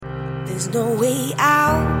There's no way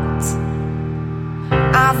out.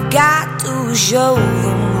 I've got to show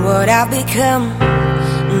them what I've become.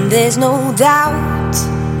 There's no doubt.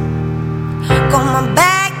 Got my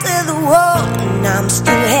back to the wall and I'm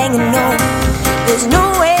still hanging on. There's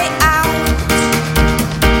no way out.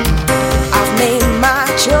 I've made my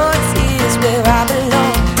choice, here's where I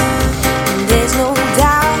belong. There's no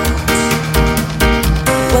doubt.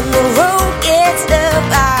 When the road gets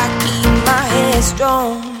tough, I keep my head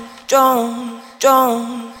strong.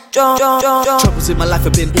 Troubles in my life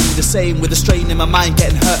have been all the same, with a strain in my mind,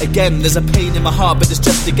 getting hurt again. There's a pain in my heart, but it's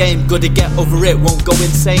just a game. Gotta get over it, won't go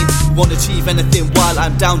insane. Won't achieve anything while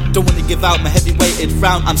I'm down. Don't wanna give out my heavy-weighted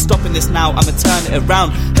frown. I'm stopping this now, I'ma turn it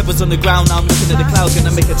around. Heaven's on the ground, now I'm looking at the clouds.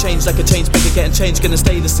 Gonna make a change like a change maker, getting changed. Gonna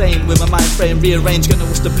stay the same with my mind frame rearranged. Gonna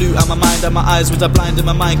wash the blue out my mind, and my eyes was I blind in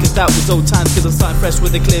my mind. Cause that was old times, cause I'm starting fresh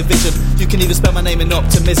with a clear vision. You can even spell my name in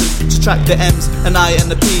optimism. Subtract the M's, an I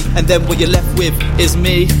and the P, and then what you're left with is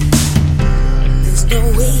me. There's no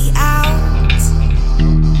way out.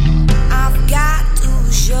 I've got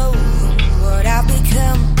to show them what I've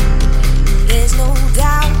become. There's no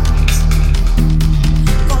doubt.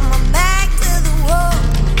 Got my back to the wall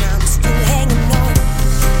and I'm still hanging on.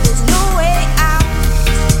 There's no way out.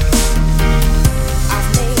 I've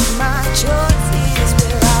made my choice, here's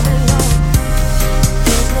where I belong.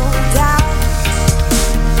 There's no doubt.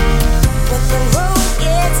 When the road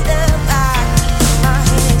gets tough, I keep my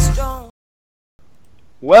head strong.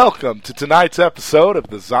 Welcome to tonight's episode of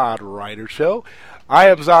the ZodWriter Show. I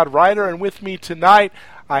am ZodWriter, and with me tonight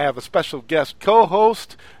I have a special guest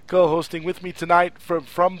co-hosting with me tonight from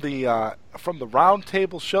the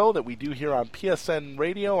Roundtable Show that we do here on PSN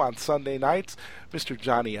Radio on Sunday nights, Mr.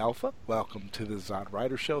 Johnny Alpha. Welcome to the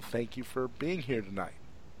ZodWriter Show. Thank you for being here tonight.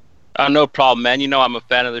 No problem, man. You know I'm a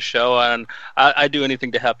fan of the show, and I do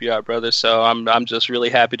anything to help you out, brother. So I'm just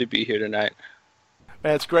really happy to be here tonight.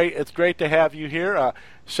 Man, it's great. It's great to have you here.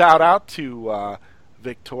 Shout out to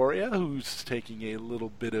Victoria, who's taking a little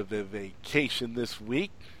bit of a vacation this week.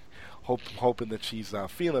 Hoping that she's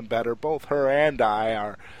feeling better. Both her and I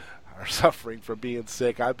are suffering from being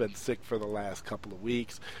sick. I've been sick for the last couple of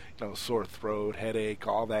weeks. You know, sore throat, headache,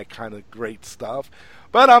 all that kind of great stuff.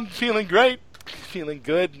 But I'm feeling great, feeling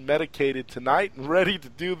good, medicated tonight, and ready to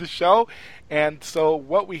do the show. And so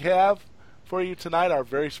what we have for you tonight, our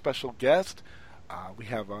very special guest.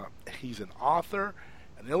 He's an author,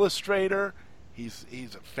 an illustrator. He's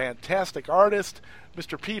a fantastic artist,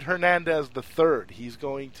 Mr. Pete Hernandez III. He's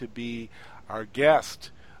going to be our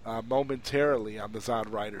guest momentarily on the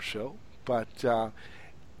ZodWriter Show. But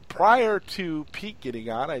prior to Pete getting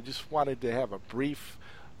on, I just wanted to have a brief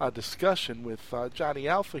discussion with Johnny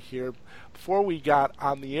Alpha here. Before we got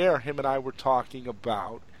on the air, him and I were talking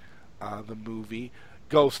about the movie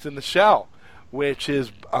Ghost in the Shell, which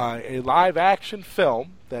is a live-action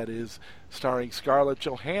film that is starring Scarlett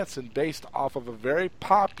Johansson based off of a very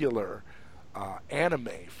popular anime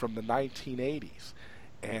from the 1980s.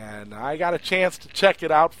 And I got a chance to check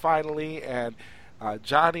it out finally, and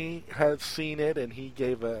Johnny has seen it, and he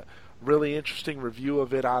gave a really interesting review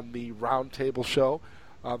of it on the Roundtable Show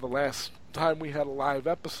the last time we had a live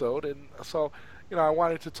episode. And so, you know, I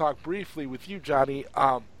wanted to talk briefly with you, Johnny,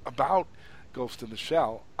 about Ghost in the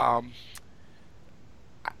Shell.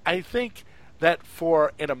 I think that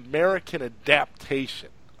for an American adaptation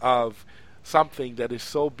of something that is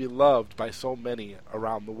so beloved by so many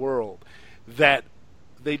around the world, that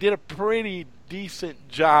they did a pretty decent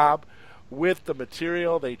job with the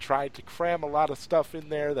material. They tried to cram a lot of stuff in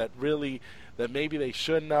there that maybe they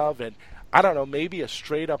shouldn't have, and I don't know, maybe a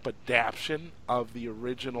straight-up adaptation of the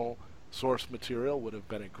original source material would have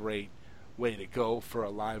been a great way to go for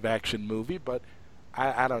a live-action movie, but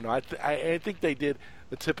I don't know. I think they did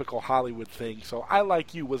the typical Hollywood thing. So I,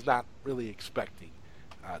 like you, was not really expecting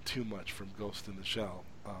too much from Ghost in the Shell.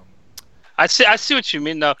 I see what you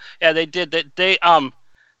mean, though. Yeah, they did. They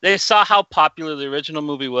saw how popular the original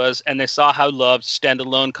movie was, and they saw how loved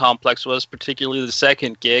Standalone Complex was, particularly the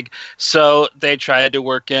second gig. So they tried to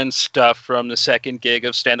work in stuff from the second gig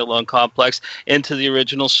of Standalone Complex into the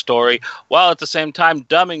original story, while at the same time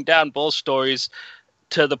dumbing down both stories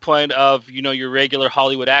to the point of, you know, your regular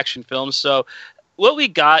Hollywood action films. So what we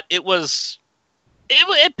got, it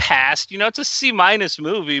passed. You know, it's a C-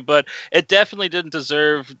 movie, but it definitely didn't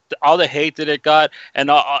deserve all the hate that it got,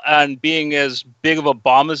 and being as big of a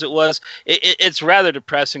bomb as it was, it's rather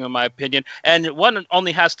depressing in my opinion. And one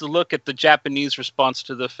only has to look at the Japanese response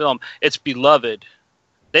to the film. It's beloved.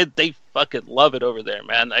 They fucking love it over there,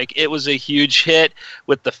 man. Like, it was a huge hit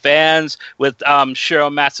with the fans, with Shiro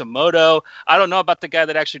Matsumoto. I don't know about the guy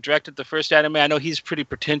that actually directed the first anime. I know he's pretty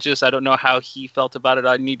pretentious. I don't know how he felt about it.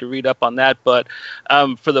 I need to read up on that. But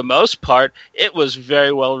for the most part, it was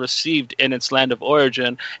very well received in its land of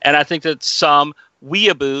origin. And I think that some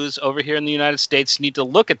weeaboos over here in the United States need to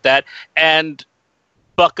look at that and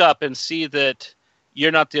buck up and see that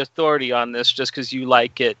you're not the authority on this just because you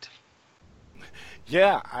like it.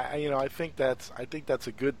 Yeah, I think that's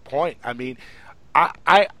a good point. I mean,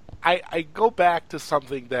 I go back to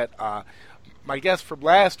something that my guest from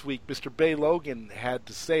last week, Mr. Bay Logan, had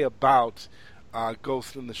to say about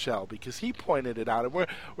Ghost in the Shell, because he pointed it out, and we're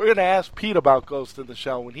going to ask Pete about Ghost in the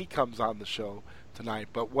Shell when he comes on the show tonight.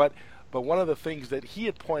 But one of the things that he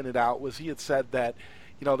had pointed out was, he had said that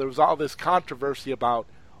there was all this controversy about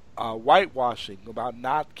whitewashing, about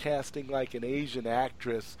not casting like an Asian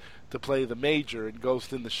actress to play the Major in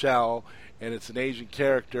Ghost in the Shell, and it's an Asian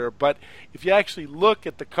character. But if you actually look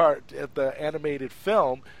at the animated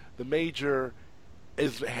film, the Major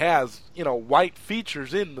has white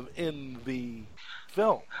features in the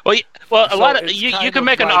film. Well, so a lot of you can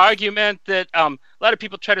make an argument that a lot of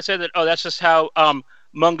people try to say that, that's just how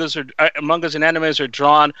mangas and animes are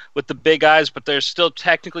drawn, with the big eyes, but they're still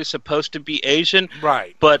technically supposed to be Asian.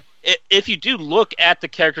 Right. But if you do look at the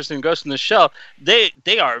characters in Ghost in the Shell,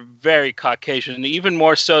 they are very Caucasian, even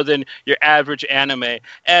more so than your average anime.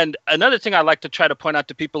 And another thing I like to try to point out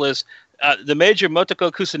to people is the Major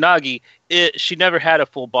Motoko Kusanagi, she never had a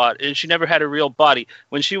full body, and she never had a real body.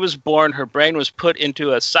 When she was born, her brain was put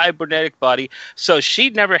into a cybernetic body, so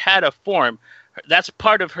she never had a form. That's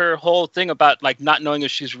part of her whole thing about like not knowing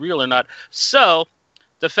if she's real or not. So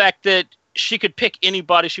the fact that she could pick any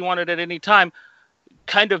body she wanted at any time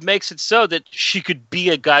kind of makes it so that she could be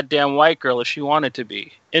a goddamn white girl if she wanted to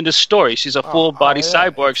be. In the story, she's a full-body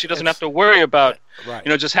cyborg. She doesn't have to worry about,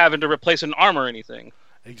 just having to replace an arm or anything.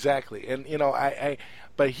 Exactly. And,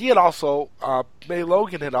 but he had also, May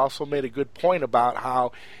Logan had also made a good point about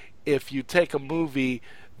how if you take a movie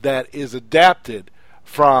that is adapted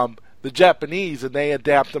from the Japanese, and they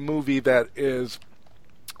adapt a movie that is,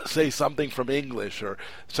 say, something from English or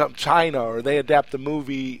some China, or they adapt a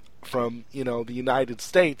movie from the United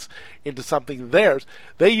States into something theirs,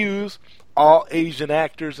 they use all Asian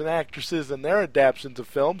actors and actresses in their adaptations of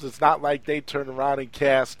films. It's not like they turn around and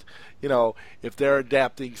cast, if they're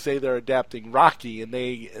adapting Rocky, and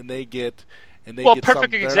they get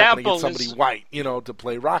perfect example somebody white, to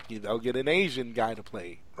play Rocky. They'll get an Asian guy to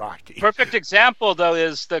play Rocky. Perfect example, though,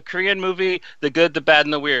 is the Korean movie The Good, the Bad,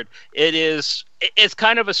 and the Weird. It's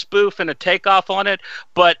kind of a spoof and a takeoff on it,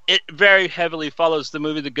 but it very heavily follows the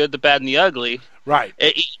movie The Good, the Bad, and the Ugly. Right.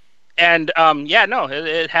 It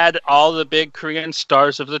had all the big Korean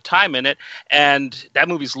stars of the time in it, and that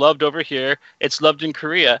movie's loved over here. It's loved in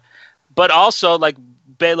Korea. But also, like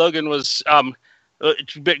Bay Logan was...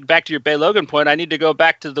 back to your Bay Logan point, I need to go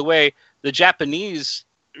back to the way the Japanese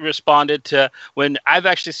responded to when I've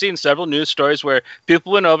actually seen several news stories where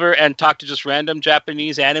people went over and talked to just random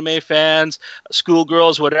Japanese anime fans,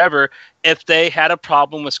 schoolgirls, whatever, if they had a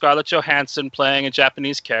problem with Scarlett Johansson playing a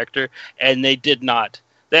Japanese character, and they did not.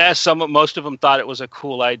 Most of them thought it was a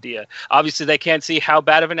cool idea. Obviously, they can't see how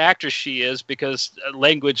bad of an actress she is because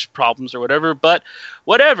language problems or whatever, but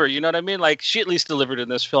whatever, you know what I mean? Like, she at least delivered in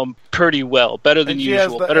this film pretty well, better than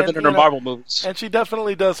usual, better than in her Marvel movies. And she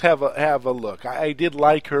definitely does have a look. I did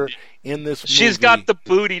like her in this movie. She's got the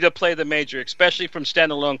booty to play the Major, especially from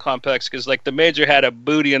Standalone Complex, because, like, the Major had a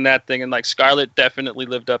booty in that thing, and, like, Scarlett definitely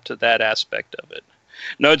lived up to that aspect of it.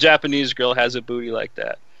 No Japanese girl has a booty like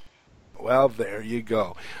that. Well, there you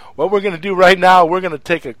go. What we're going to do right now, we're going to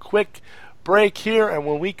take a quick break here, and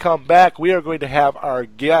when we come back, we are going to have our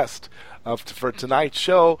guest for tonight's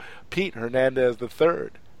show, Pete Hernandez III.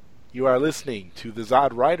 You are listening to the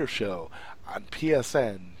ZodWriter Show on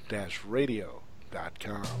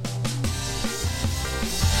PSN-radio.com.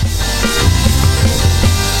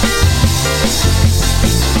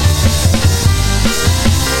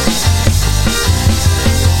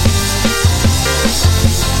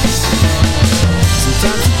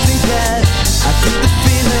 Sometimes I think that I get the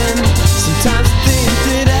feeling. Sometimes I think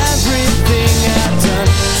that everything I've done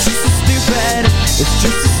is just so stupid. It's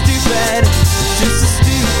just so stupid. It's just a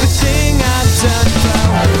stupid thing I've done.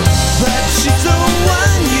 But she's the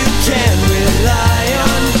one you can rely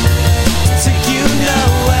on. Take you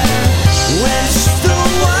nowhere. When she's the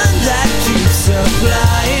one that keeps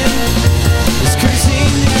supplying this crazy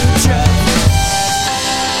new drug.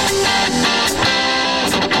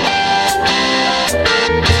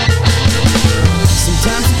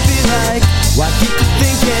 Sometimes I feel like, why keep you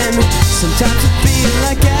thinking? Sometimes I feel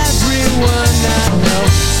like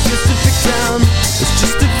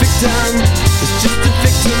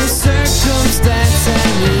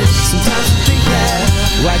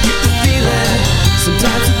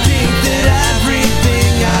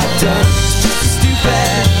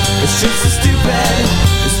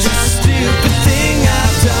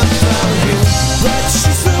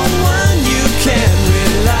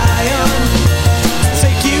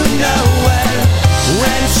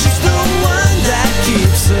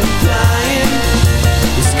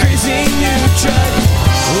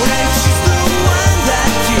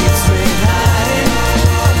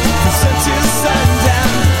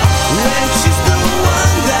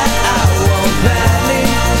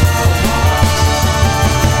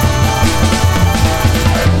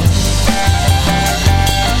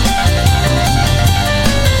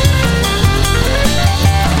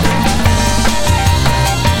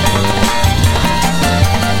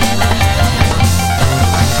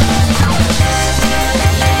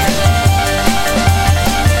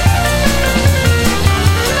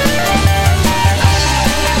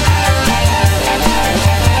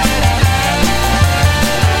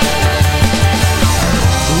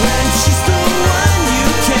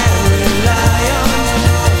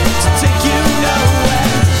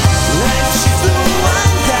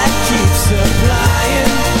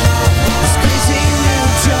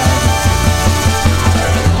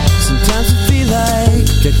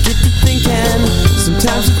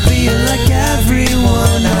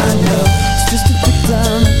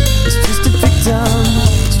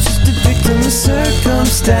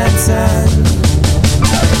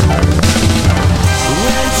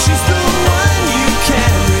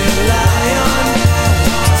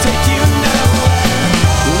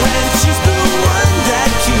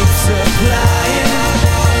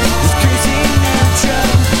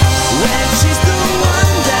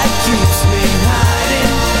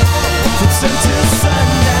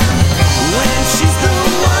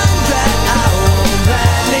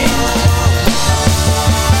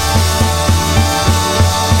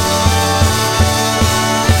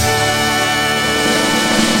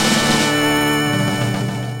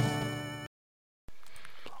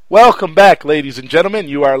Welcome back, ladies and gentlemen.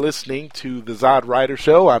 You are listening to the ZodWriter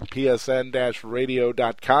Show on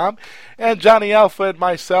psn-radio.com. And Johnny Alpha and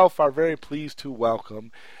myself are very pleased to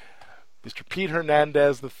welcome Mr. Pete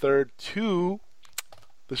Hernandez III to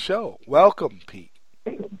the show. Welcome, Pete.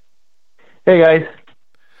 Hey, guys.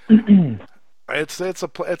 It's a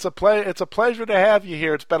pleasure to have you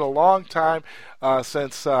here. It's been a long time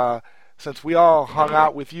since we all hung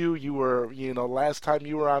out with you. You were, last time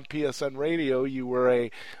you were on PSN Radio, you were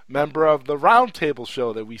a member of the Roundtable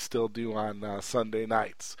show that we still do on Sunday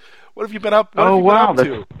nights. What have you been up? What have you been up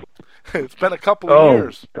to? It's been a couple of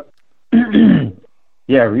years.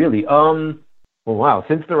 Yeah, really. Well, wow.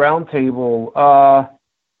 Since the Roundtable,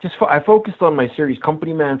 I focused on my series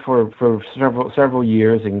Company Man for several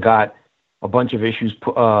years and got a bunch of issues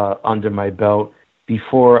under my belt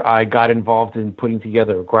before I got involved in putting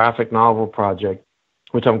together a graphic novel project,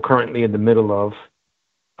 which I'm currently in the middle of,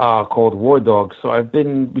 called War Dogs. So I've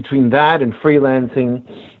been between that and freelancing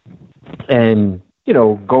and,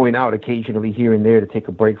 going out occasionally here and there to take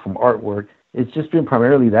a break from artwork. It's just been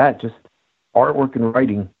primarily that, just artwork and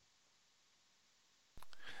writing.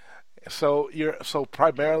 So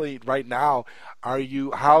primarily right now,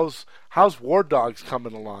 how's War Dogs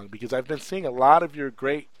coming along? Because I've been seeing a lot of your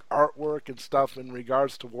great artwork and stuff in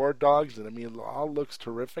regards to War Dogs, and it all looks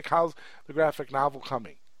terrific. How's the graphic novel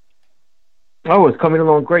coming? Oh, it's coming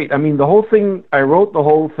along great. I wrote the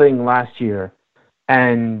whole thing last year,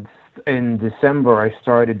 and in December I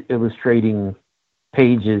started illustrating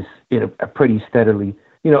pages, pretty steadily.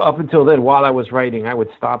 Up until then, while I was writing, I would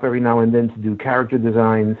stop every now and then to do character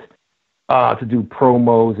designs, to do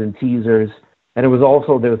promos and teasers, and there was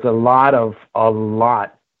a lot of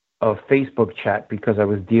Facebook chat because I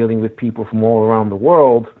was dealing with people from all around the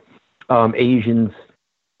world, Asians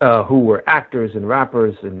who were actors and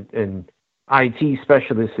rappers and IT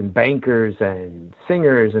specialists and bankers and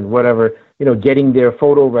singers and whatever, getting their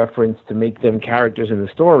photo reference to make them characters in the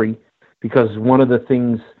story. Because one of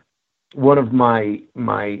my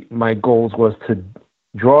goals was to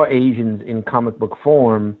draw Asians in comic book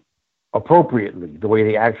form appropriately, the way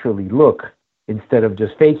they actually look, instead of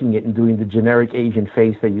just faking it and doing the generic Asian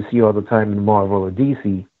face that you see all the time in Marvel or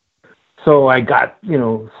DC. So I got,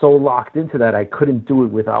 so locked into that, I couldn't do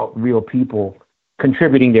it without real people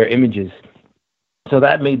contributing their images. So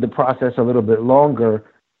that made the process a little bit longer,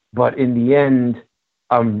 but in the end,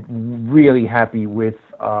 I'm really happy with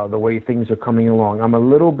the way things are coming along. I'm a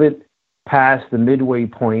little bit past the midway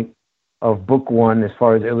point of book one as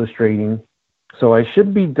far as illustrating. So I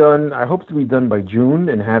should be done. I hope to be done by June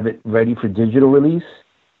and have it ready for digital release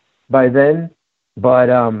by then. But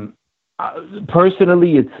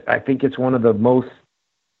personally, I think it's one of the most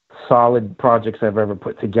solid projects I've ever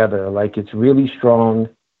put together. Like, it's really strong.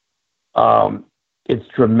 It's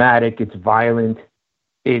dramatic. It's violent.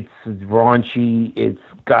 It's raunchy. It's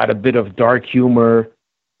got a bit of dark humor.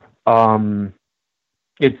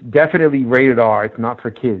 It's definitely rated R. It's not for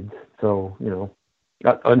kids. So,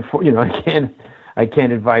 I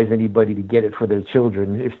can't advise anybody to get it for their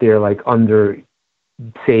children if they're like under,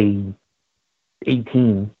 say,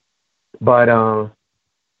 18. But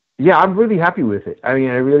yeah, I'm really happy with it. I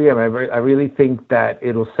really am. I really think that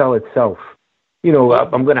it'll sell itself.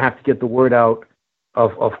 I'm going to have to get the word out,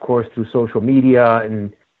 of course, through social media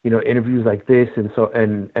and interviews like this and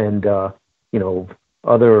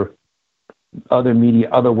other media,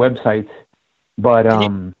 other websites. But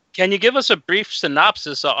Can you give us a brief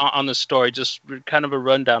synopsis on the story, just kind of a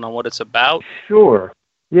rundown on what it's about? Sure.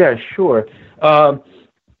 Yeah, sure. A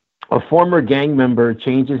former gang member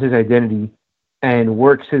changes his identity and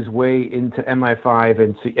works his way into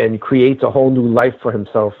MI5 and creates a whole new life for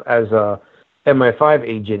himself as a MI5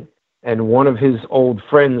 agent. And one of his old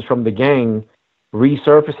friends from the gang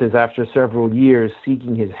resurfaces after several years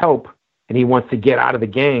seeking his help, and he wants to get out of the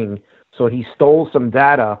gang. So he stole some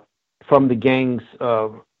data from the gang's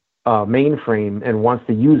mainframe and wants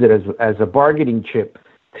to use it as a bargaining chip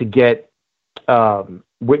to get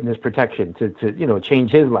witness protection to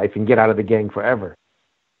change his life and get out of the gang forever.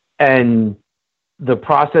 And the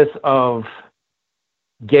process of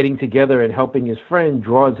getting together and helping his friend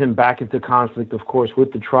draws him back into conflict, of course,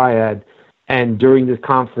 with the Triad. And during this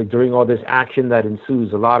conflict, during all this action that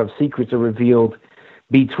ensues, a lot of secrets are revealed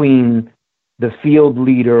between the field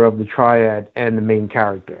leader of the Triad and the main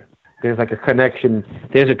character. There's like a connection.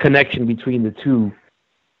 There's a connection between the two.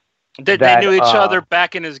 They knew each other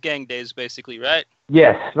back in his gang days, basically, right?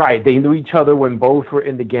 Yes, right. They knew each other when both were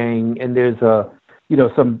in the gang, and there's some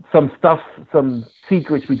stuff, some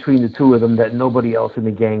secrets between the two of them that nobody else in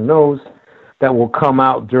the gang knows that will come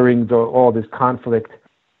out during all this conflict.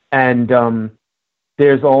 And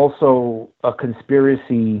there's also a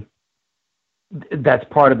conspiracy that's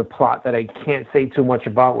part of the plot that I can't say too much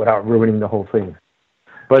about without ruining the whole thing.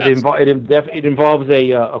 But it involves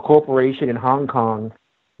a corporation in Hong Kong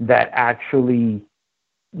that actually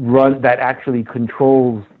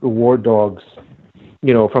controls the war dogs,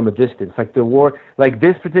 from a distance. Like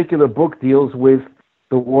this particular book deals with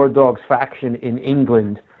the war dogs faction in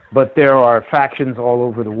England, but there are factions all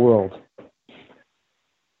over the world.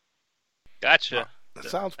 Gotcha. That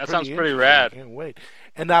sounds pretty rad. I can't wait.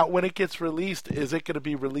 And now, when it gets released, is it going to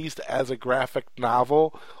be released as a graphic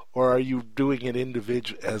novel, or are you doing it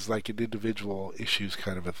as like an individual issues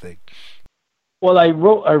kind of a thing? Well, I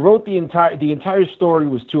wrote the entire story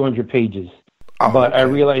was 200 pages, but okay. I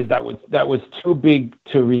realized that was too big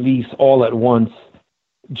to release all at once.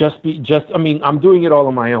 I'm doing it all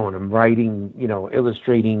on my own. I'm writing,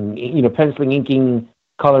 illustrating, penciling, inking,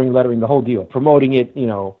 coloring, lettering, the whole deal, promoting it,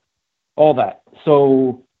 all that.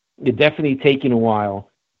 So it definitely taken a while,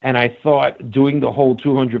 and I thought doing the whole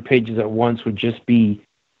 200 pages at once would just be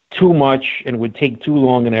too much and would take too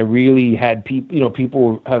long. And I really had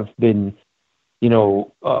people have been,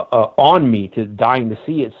 on me dying to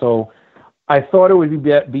see it. So I thought it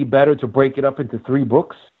would be better to break it up into 3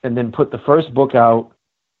 books and then put the first book out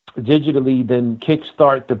digitally, then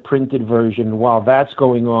kickstart the printed version. While that's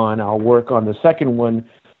going on, I'll work on the second one.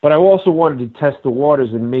 But I also wanted to test the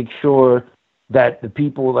waters and make sure that the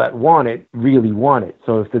people that want it really want it.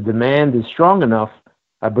 So if the demand is strong enough,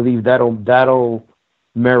 I believe that'll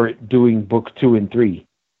merit doing book 2 and 3.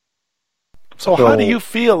 So how do you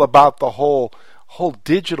feel about the whole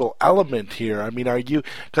digital element here? I mean,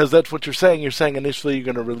 because that's what you're saying. You're saying initially you're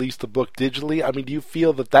going to release the book digitally. I mean, do you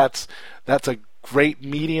feel that that's a great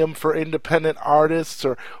medium for independent artists,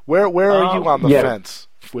 or where are you on the fence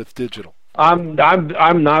with digital? I'm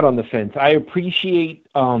not on the fence. I appreciate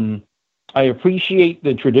the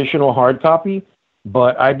traditional hard copy,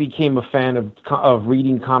 but I became a fan of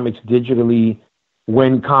reading comics digitally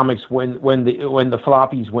when the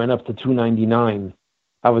floppies went up to $2.99.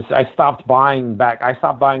 I stopped buying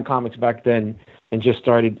comics back then and just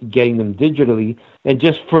started getting them digitally. And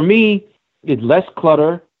just for me, it's less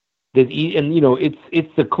clutter.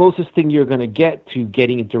 It's the closest thing you're going to get to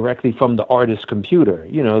getting it directly from the artist's computer,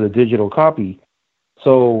 the digital copy.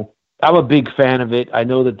 So I'm a big fan of it. I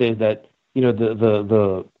know that there's that,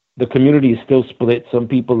 the community is still split. Some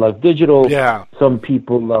people love digital. Yeah. Some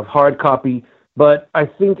people love hard copy. But I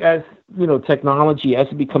think as technology, as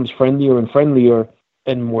it becomes friendlier and friendlier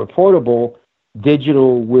and more portable,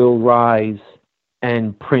 digital will rise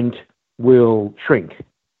and print will shrink.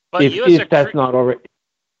 But if that's not already.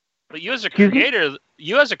 But you as a creator,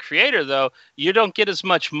 though, you don't get as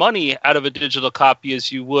much money out of a digital copy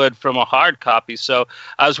as you would from a hard copy. So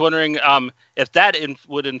I was wondering if that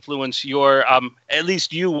would influence your, at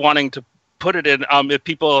least you wanting to put it in,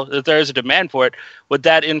 if there is a demand for it, would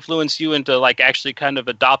that influence you into like actually kind of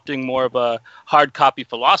adopting more of a hard copy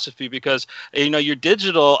philosophy? Because, your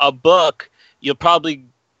digital, a book, you'll probably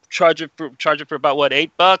charge it for about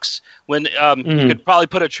 $8 when you could probably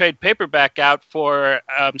put a trade paperback out for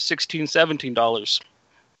 $16-17.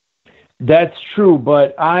 That's true,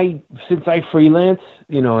 but since I freelance,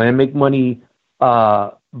 and make money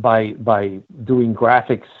by doing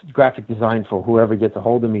graphic design for whoever gets a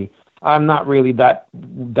hold of me, I'm not really that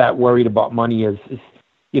worried about money as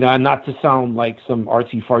not to sound like some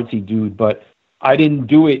artsy fartsy dude, but I didn't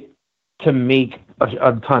do it to make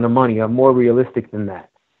a ton of money. I'm more realistic than that.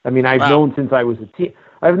 I mean, I've known since I was a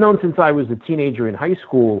teenager in high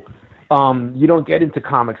school. You don't get into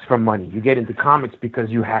comics from money. You get into comics because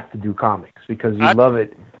you have to do comics because you love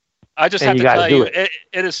it. I just have to tell you, it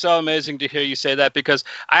is so amazing to hear you say that, because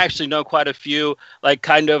I actually know quite a few like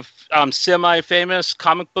kind of semi-famous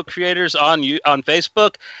comic book creators on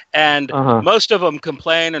Facebook, and most of them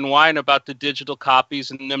complain and whine about the digital copies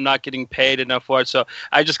and them not getting paid enough for it. So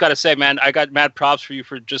I just got to say, man, I got mad props for you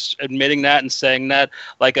for just admitting that and saying that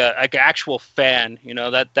like an actual fan.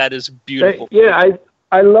 That is beautiful.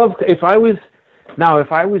 I love if I was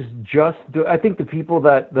just, I think the people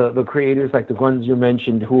that the creators, like the ones you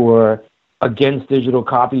mentioned, who are against digital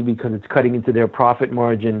copy because it's cutting into their profit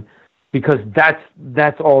margin, because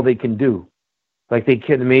that's all they can do. Like they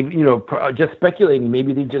can maybe, just speculating,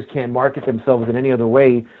 maybe they just can't market themselves in any other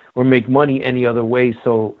way or make money any other way.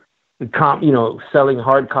 So selling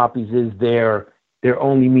hard copies is their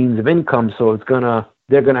only means of income. So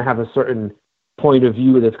they're gonna have a certain point of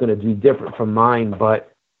view that's going to be different from mine.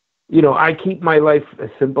 But I keep my life as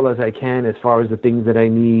simple as I can as far as the things that I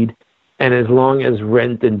need. And as long as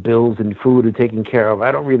rent and bills and food are taken care of,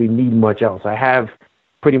 I don't really need much else. I have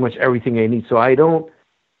pretty much everything I need. So I don't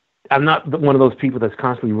I'm not one of those people that's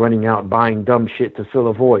constantly running out buying dumb shit to fill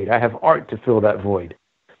a void. I have art to fill that void.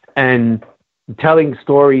 And telling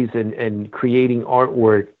stories and creating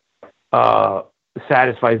artwork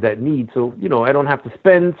satisfies that need. So, I don't have to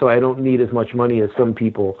spend, so I don't need as much money as some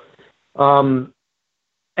people. And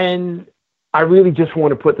I really just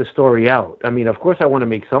want to put the story out. I mean, of course I want to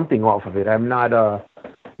make something off of it. I'm not,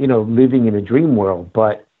 living in a dream world,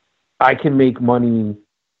 but I can make money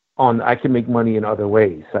in other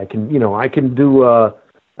ways. I can do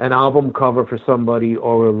an album cover for somebody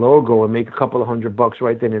or a logo and make a couple of $100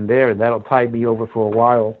 right then and there, and that'll tide me over for a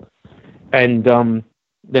while. And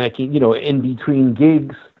then I can, in between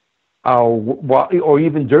gigs, or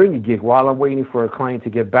even during a gig, while I'm waiting for a client to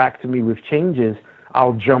get back to me with changes,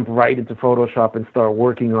 I'll jump right into Photoshop and start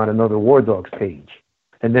working on another War Dogs page.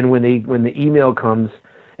 And then when the email comes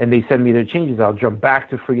and they send me their changes, I'll jump back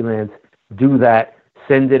to freelance, do that,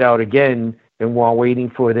 send it out again, and while waiting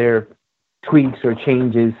for their tweaks or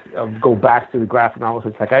changes, go back to the graphic novel. So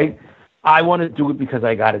it's like I want to do it because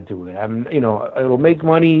I got to do it. It'll make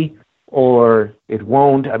money or it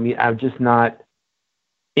won't. I mean, I'm just not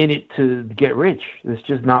in it to get rich. It's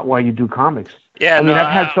just not why you do comics. Yeah,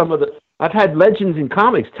 I've had legends in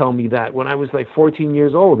comics tell me that when I was like 14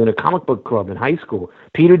 years old in a comic book club in high school.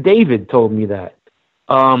 Peter David told me that.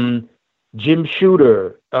 Jim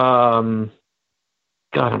Shooter.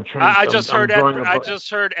 God, I'm trying. I just heard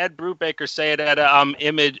Ed Brubaker say it at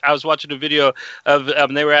Image. I was watching a video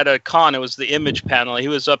of they were at a con. It was the Image panel. He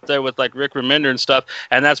was up there with like Rick Remender and stuff,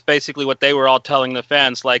 and that's basically what they were all telling the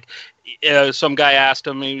fans. Like, some guy asked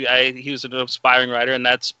him. He was an aspiring writer, and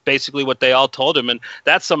that's basically what they all told him. And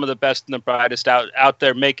that's some of the best and the brightest out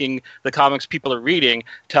there making the comics people are reading,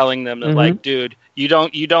 telling them that like, dude, you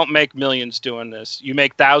don't make millions doing this. You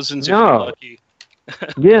make thousands if you're lucky.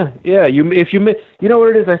 Yeah. You know what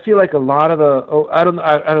it is? I feel like a lot of I don't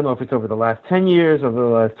know if it's over the last 10 years, over the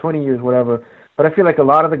last 20 years, whatever. But I feel like a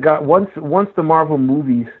lot of the guys, once the Marvel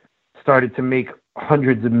movies started to make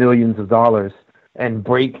hundreds of millions of dollars and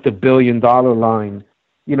break the $1 billion line,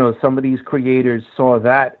 some of these creators saw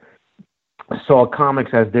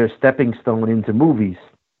comics as their stepping stone into movies.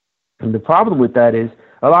 And the problem with that is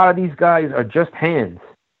a lot of these guys are just hands.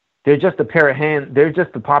 They're just a pair of hands. They're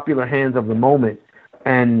just the popular hands of the moment.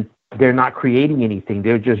 And they're not creating anything.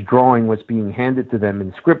 They're just drawing what's being handed to them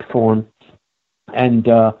in script form. And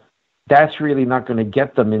that's really not going to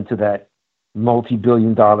get them into that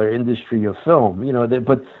multi-billion-dollar industry of film.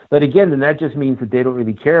 But again, then that just means that they don't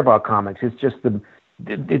really care about comics. It's just something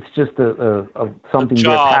they're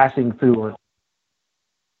passing through.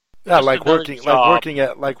 Yeah, like working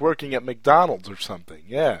at McDonald's or something.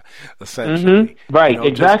 Yeah, essentially. Right,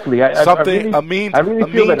 exactly. A means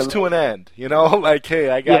to an end. Like,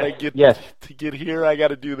 hey, I gotta get here. I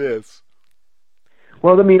gotta do this.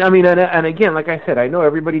 Well, and again, like I said, I know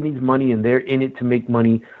everybody needs money, and they're in it to make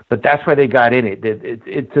money. But that's why they got in it.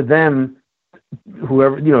 It to them,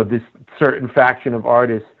 whoever this certain faction of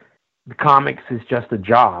artists, the comics is just a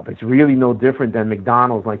job. It's really no different than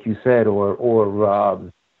McDonald's, like you said, or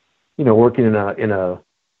working in a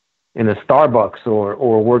Starbucks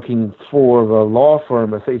or working for a law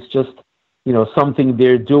firm. It's just, something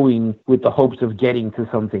they're doing with the hopes of getting to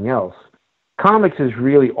something else. Comics is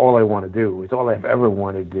really all I want to do. It's all I've ever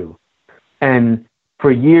wanted to do. And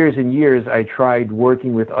for years and years, I tried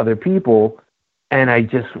working with other people, and I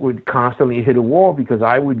just would constantly hit a wall because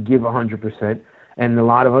I would give 100%, and a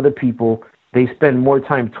lot of other people, they spend more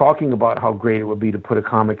time talking about how great it would be to put a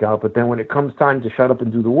comic out, but then when it comes time to shut up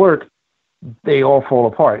and do the work, they all fall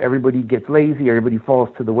apart. Everybody gets lazy, everybody falls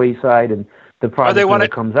to the wayside, and the project never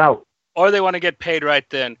comes out. Or they want to get paid right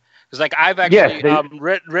then. Because like I've actually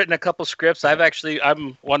written a couple scripts. I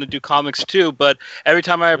want to do comics too, but every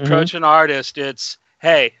time I approach an artist, it's,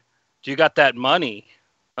 hey, do you got that money?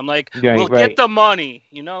 I'm like, get the money.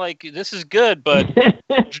 Like, this is good, but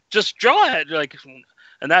just draw it. Like,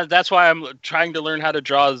 and that's why I'm trying to learn how to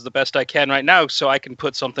draw as the best I can right now, so I can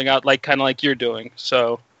put something out like kind of like you're doing.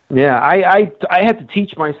 So. Yeah, I had to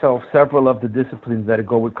teach myself several of the disciplines that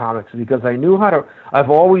go with comics because I knew how to. I've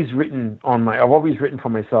always written for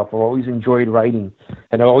myself. I've always enjoyed writing,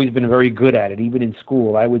 and I've always been very good at it. Even in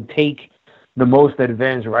school, I would take the most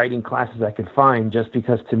advanced writing classes I could find just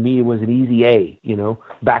because to me it was an easy A.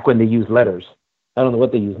 Back when they used letters. I don't know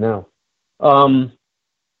what they use now.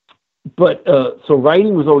 But so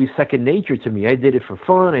writing was always second nature to me. I did it for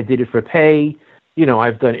fun. I did it for pay.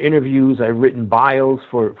 I've done interviews. I've written bios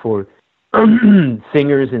for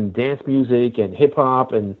singers and dance music and hip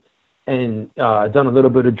hop, and done a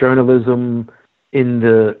little bit of journalism in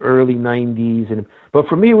the early '90s. But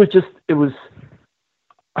for me, it was.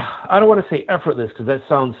 I don't want to say effortless because that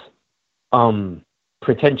sounds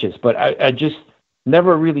pretentious, but I just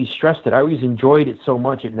never really stressed it. I always enjoyed it so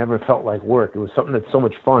much it never felt like work. It was something that's so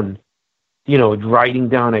much fun, writing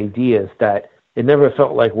down ideas, that it never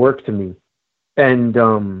felt like work to me. And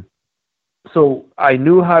so I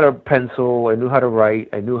knew how to pencil, I knew how to write,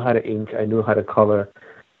 I knew how to ink, I knew how to color.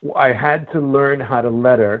 I had to learn how to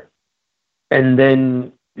letter, and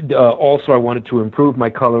then also I wanted to improve my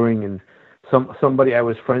coloring. And somebody I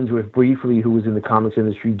was friends with briefly who was in the comics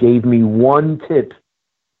industry gave me one tip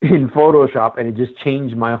in Photoshop, and it just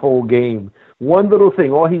changed my whole game. One little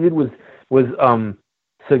thing. All he did was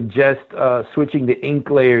suggest switching the ink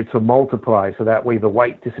layer to multiply, so that way the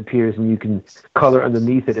white disappears and you can color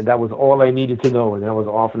underneath it. And that was all I needed to know, and I was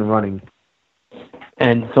off and running.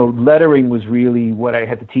 And so lettering was really what I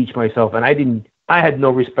had to teach myself. And I had no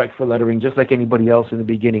respect for lettering, just like anybody else in the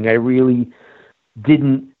beginning. I really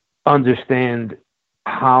didn't understand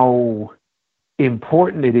how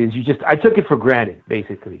important it is. I took it for granted,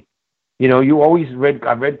 basically.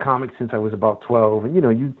 I've read comics since I was about 12,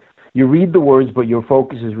 and you read the words, but your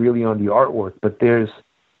focus is really on the artwork. But there's,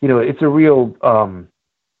 it's a real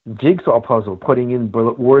jigsaw puzzle, putting in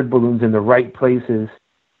word balloons in the right places,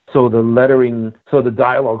 so the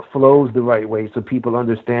dialogue flows the right way, so people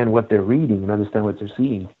understand what they're reading and understand what they're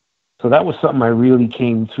seeing. So that was something I really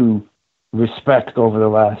came to respect over the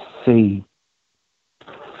last, say,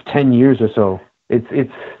 10 years or so.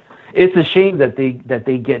 It's a shame that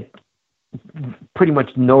they get pretty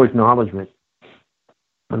much no acknowledgement.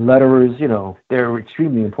 And letterers, they're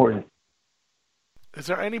extremely important. Is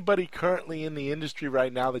there anybody currently in the industry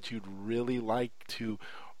right now that you'd really like to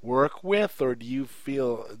work with, or do you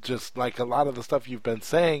feel, just like a lot of the stuff you've been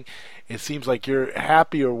saying, it seems like you're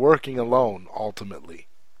happier working alone ultimately?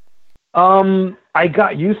 I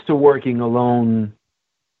got used to working alone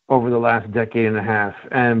over the last decade and a half,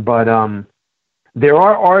 but there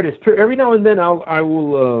are artists. Every now and then I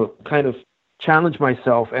will kind of challenge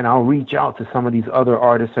myself, and I'll reach out to some of these other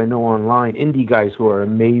artists I know online, indie guys who are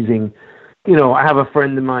amazing. I have a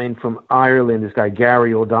friend of mine from Ireland, this guy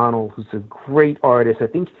Gary O'Donnell, who's a great artist.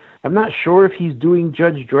 I'm not sure if he's doing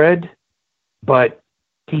Judge Dredd, but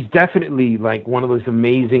he's definitely like one of those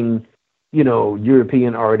amazing,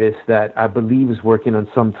 European artists that I believe is working on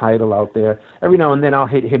some title out there. Every now and then I'll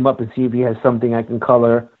hit him up and see if he has something I can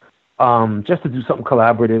color, just to do something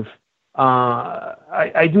collaborative.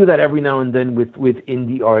 I do that every now and then with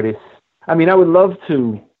indie artists. I mean, I would love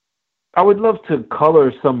to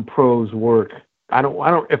color some prose work.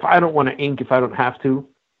 If I don't want to ink, if I don't have to,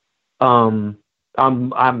 I'm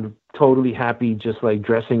totally happy just like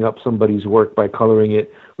dressing up somebody's work by coloring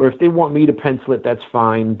it. Or if they want me to pencil it, that's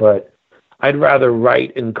fine. But I'd rather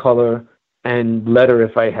write and color and letter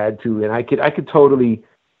if I had to. And I could totally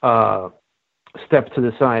step to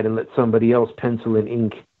the side and let somebody else pencil and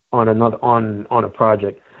ink on a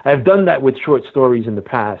project. I've done that with short stories in the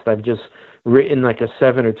past. I've just written like a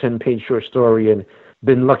 7 or 10 page short story and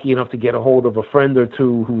been lucky enough to get a hold of a friend or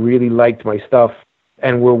two who really liked my stuff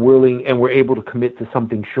and were able to commit to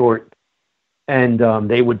something short, and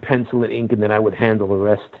they would pencil and ink, and then I would handle the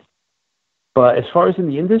rest. But as far as in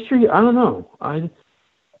the industry, I don't know.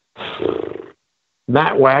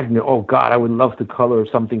 Matt Wagner. Oh God, I would love to color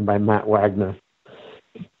something by Matt Wagner.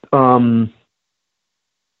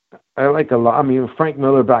 I like a lot. I mean, Frank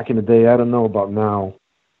Miller back in the day. I don't know about now.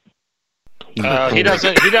 He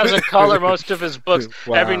doesn't color most of his books.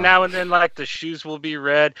 Wow. Every now and then, like the shoes will be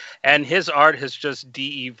red, and his art has just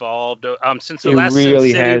de-evolved since the last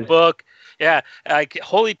Sin City book. Yeah, like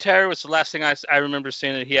Holy Terror was the last thing I remember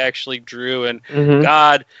seeing that he actually drew, and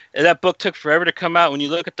God, that book took forever to come out. When you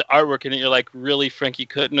look at the artwork in it, you're like, really, Frank, you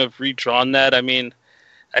couldn't have redrawn that? I mean,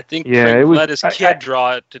 I think Frank let his kid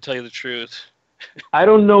draw it, to tell you the truth. I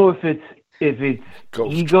don't know if it's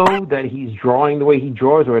ego that he's drawing the way he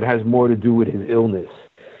draws, or it has more to do with his illness.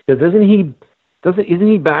 Because isn't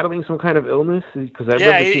he battling some kind of illness? Because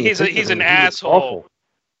he's an asshole.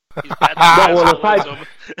 He's aside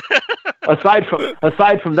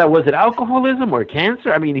from that, was it alcoholism or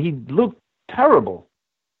cancer? I mean, he looked terrible.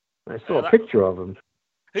 I saw a picture of him.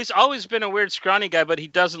 He's always been a weird, scrawny guy, but he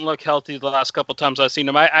doesn't look healthy the last couple times I've seen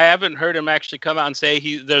him. I haven't heard him actually come out and say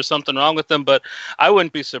there's something wrong with him, but I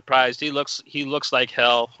wouldn't be surprised. He looks like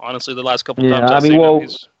hell, honestly, the last couple times I've seen him.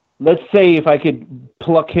 Let's say if I could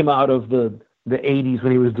pluck him out of the 80s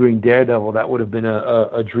when he was doing Daredevil, that would have been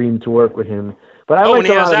a dream to work with him. But when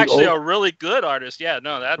he was actually a really good artist. Yeah,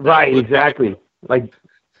 no, that right, exactly. Like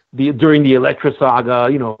during the Elektra saga,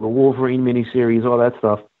 the Wolverine miniseries, all that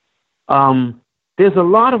stuff. There's a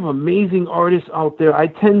lot of amazing artists out there. I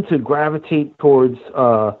tend to gravitate towards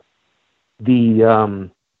the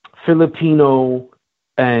Filipino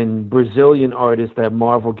and Brazilian artists that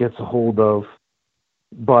Marvel gets a hold of.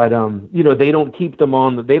 But they don't keep them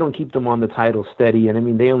on the title steady, and I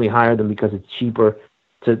mean they only hire them because it's cheaper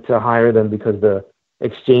to hire them because the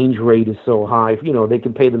exchange rate is so high. They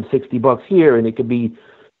can pay them $60 here, and it could be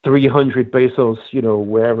 300 pesos,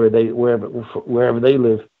 wherever they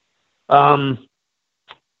live.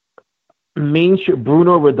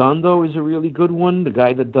 Bruno Redondo is a really good one. The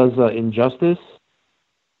guy that does Injustice.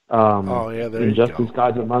 There Injustice, you go.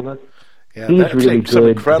 Gods Among Us. Yeah, he's really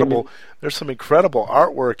good. There's some incredible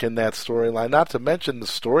artwork in that storyline. Not to mention the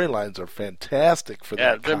storylines are fantastic for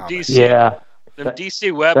that them comic. DC, yeah, them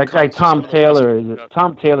DC web. That guy Tom Taylor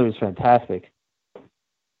is fantastic.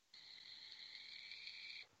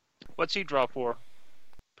 What's he draw for?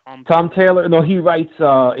 Tom Taylor? No, he writes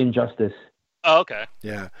Injustice. Oh, okay.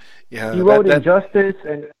 Yeah. He wrote Injustice,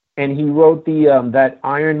 and he wrote the that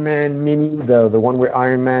Iron Man mini, the one where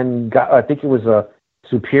Iron Man got. I think it was a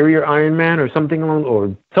Superior Iron Man or something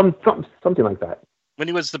something like that. When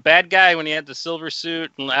he was the bad guy, when he had the silver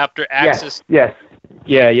suit, and after Axis. Yes.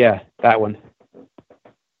 Yeah, that one.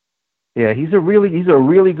 Yeah, he's a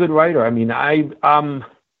really good writer. I mean,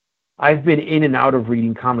 I've been in and out of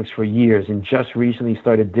reading comics for years, and just recently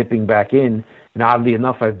started dipping back in. And oddly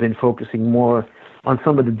enough, I've been focusing more on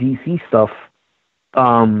some of the DC stuff.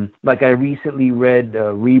 Like I recently read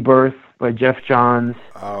Rebirth by Jeff Johns.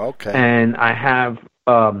 Oh, okay. And I have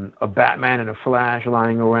a Batman and a Flash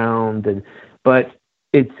lying around, but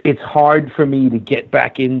it's hard for me to get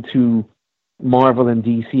back into Marvel and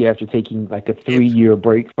DC after taking like a 3-year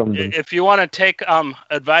break from them. If you want to take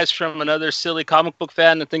advice from another silly comic book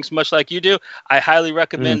fan that thinks much like you do, I highly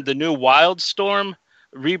recommend the new Wildstorm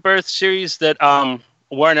Rebirth series that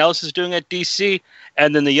Warren Ellis is doing at DC,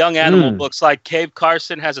 and then the Young Animal books like Cave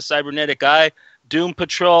Carson has a cybernetic eye, Doom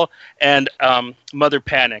Patrol, and Mother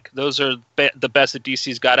Panic. Those are the best that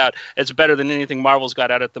DC's got out. It's better than anything Marvel's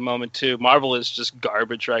got out at the moment, too. Marvel is just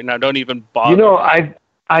garbage right now. Don't even bother.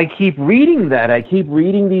 I keep reading that. I keep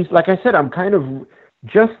reading these. Like I said, I'm kind of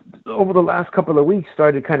just over the last couple of weeks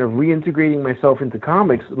started kind of reintegrating myself into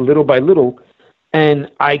comics little by little. And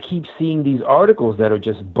I keep seeing these articles that are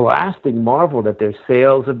just blasting Marvel, that their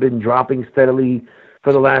sales have been dropping steadily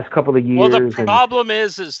for the last couple of years. Well, the problem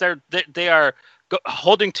is they are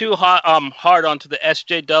holding too hard onto the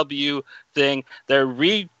SJW thing. They're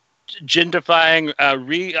re-gendifying,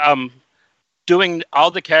 doing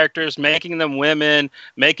all the characters, making them women,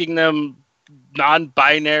 making them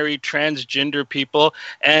non-binary, transgender people.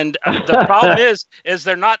 And the problem is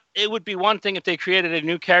they're not. It would be one thing if they created a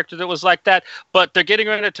new character that was like that, but they're getting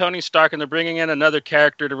rid of Tony Stark and they're bringing in another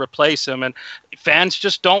character to replace him, and fans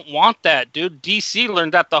just don't want that, dude. DC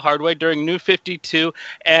learned that the hard way during New 52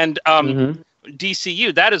 and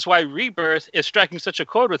DCU. That is why Rebirth is striking such a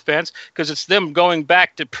chord with fans, because it's them going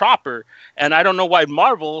back to proper. And I don't know why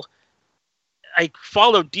Marvel, I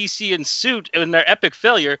followed DC in suit in their epic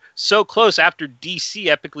failure so close after DC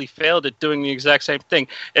epically failed at doing the exact same thing.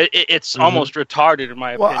 It's almost retarded in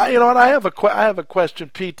my opinion. Well, you know what? I have a question,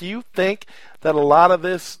 Pete. Do you think that a lot of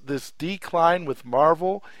this decline with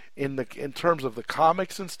Marvel in terms of the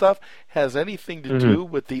comics and stuff has anything to do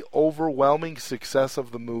with the overwhelming success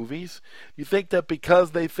of the movies? You think that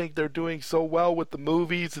because they think they're doing so well with the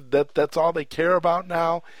movies, that's all they care about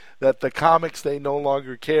now? That the comics, they no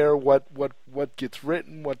longer care what gets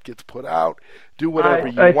written, what gets put out, do whatever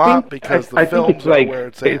you want because the films are where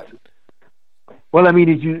it's at? Well, I mean,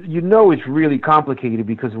 it's really complicated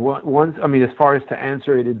because as far as to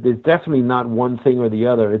answer it, there's definitely not one thing or the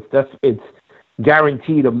other. It's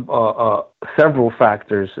guaranteed several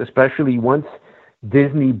factors, especially once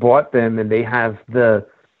Disney bought them and they have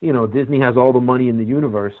Disney has all the money in the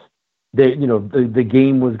universe. The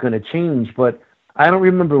game was going to change, but I don't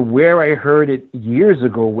remember where I heard it years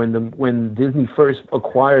ago when Disney first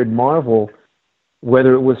acquired Marvel,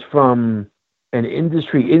 whether it was from an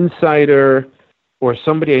industry insider or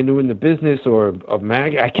somebody I knew in the business or a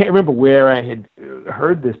mag. I can't remember where I had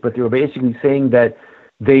heard this, but they were basically saying that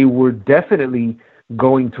they were definitely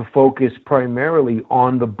going to focus primarily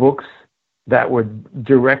on the books that were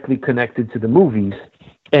directly connected to the movies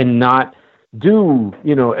and not do,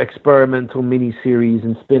 experimental miniseries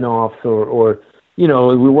and spin-offs or we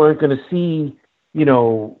weren't going to see,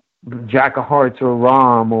 Jack of Hearts or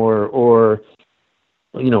Rom or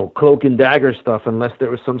Cloak and Dagger stuff unless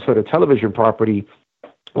there was some sort of television property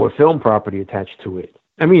or film property attached to it.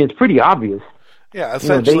 I mean, it's pretty obvious. Yeah,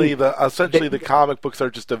 essentially the comic books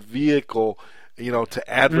are just a vehicle, to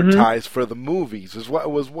advertise for the movies. Is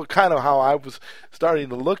what kind of how I was starting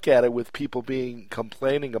to look at it, with people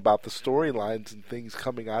complaining about the storylines and things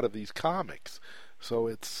coming out of these comics. So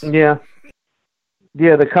it's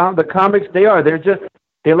Yeah, the comics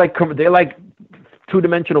they're like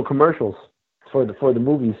two-dimensional commercials for the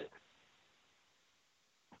movies.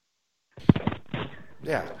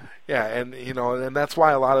 Yeah, and that's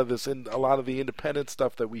why a lot of the independent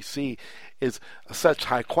stuff that we see is such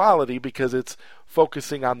high quality, because it's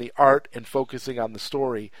focusing on the art and focusing on the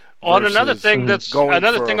story. On another thing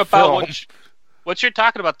about what you're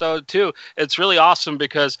talking about, though, too, it's really awesome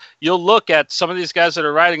because you'll look at some of these guys that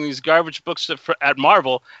are writing these garbage books at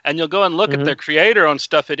Marvel, and you'll go and look at their creator-owned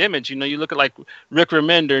stuff at Image. You look at like Rick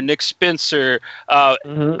Remender, Nick Spencer,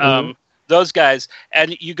 those guys,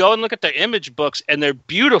 and you go and look at their Image books, and they're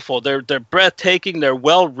beautiful. They're breathtaking. They're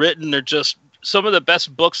well written. They're just some of the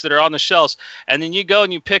best books that are on the shelves. And then you go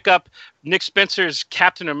and you pick up Nick Spencer's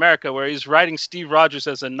Captain America, where he's writing Steve Rogers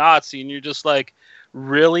as a Nazi, and you're just like,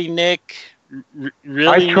 really, Nick?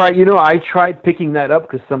 Really? I tried picking that up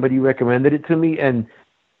because somebody recommended it to me, and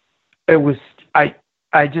it was I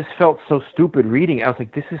just felt so stupid reading it. I was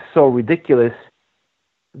like, this is so ridiculous.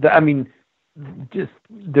 Just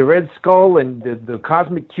the Red Skull and the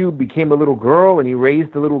Cosmic Cube became a little girl, and he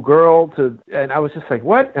raised the little girl and I was just like,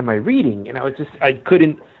 what am I reading? And I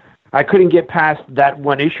couldn't get past that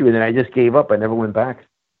one issue, and then I just gave up. I never went back.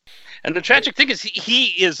 And the tragic thing is, he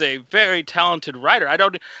is a very talented writer. I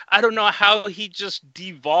don't know how he just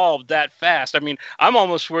devolved that fast. I mean, I'm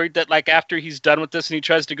almost worried that like after he's done with this and he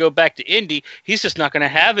tries to go back to indie, he's just not going to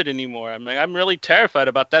have it anymore. I mean, I'm really terrified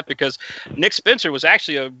about that, because Nick Spencer was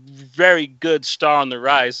actually a very good star on the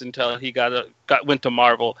rise until he went to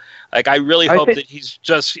Marvel. Like, I really hope he's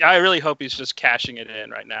just cashing it in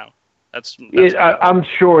right now. I'm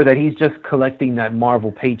sure that he's just collecting that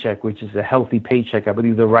Marvel paycheck, which is a healthy paycheck. I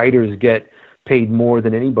believe the writers get paid more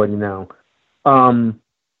than anybody now. I'm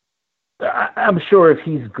sure if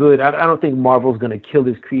he's good, I don't think Marvel's going to kill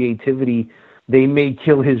his creativity. They may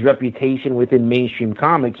kill his reputation within mainstream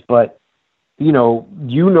comics, but you know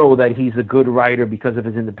that he's a good writer because of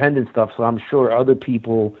his independent stuff. So I'm sure other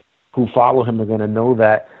people who follow him are going to know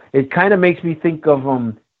that. It kind of makes me think of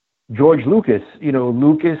George Lucas.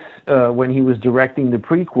 Lucas, when he was directing the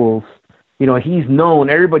prequels, he's known,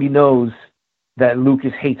 everybody knows that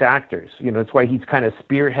Lucas hates actors. That's why he's kind of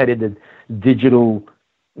spearheaded the digital,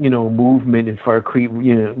 movement and for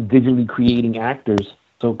digitally creating actors.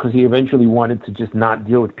 So, because he eventually wanted to just not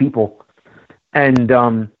deal with people. And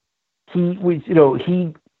he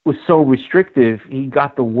was so restrictive, he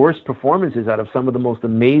got the worst performances out of some of the most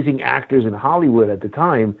amazing actors in Hollywood at the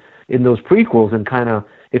time in those prequels, and kind of,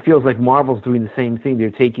 it feels like Marvel's doing the same thing. They're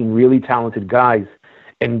taking really talented guys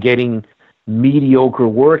and getting mediocre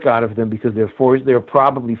work out of them because they're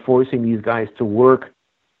probably forcing these guys to work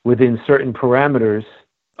within certain parameters.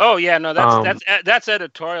 Oh yeah, no, that's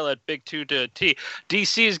editorial at Big 2 to a T.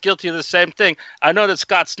 DC is guilty of the same thing. I know that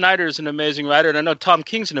Scott Snyder is an amazing writer, and I know Tom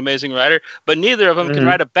King's an amazing writer, but neither of them can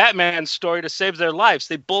write a Batman story to save their lives.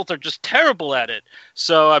 They both are just terrible at it.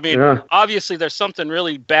 So I mean, obviously there's something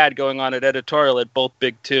really bad going on at editorial at both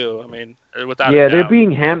Big 2. I mean, without they're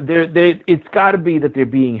being it's got to be that they're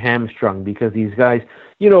being hamstrung because these guys,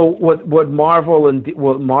 what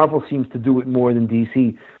Marvel seems to do it more than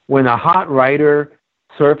DC. When a hot writer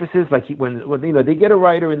surfaces, like when they get a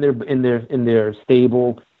writer in their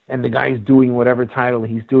stable, and the guy's doing whatever title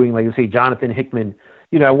he's doing, like say Jonathan Hickman.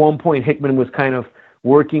 At one point Hickman was kind of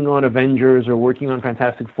working on Avengers or working on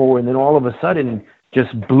Fantastic Four, and then all of a sudden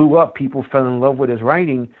just blew up. People fell in love with his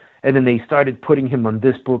writing, and then they started putting him on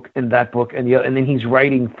this book and that book and and then he's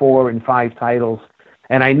writing 4 and 5 titles.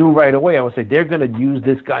 And I knew right away, I was like, they're gonna use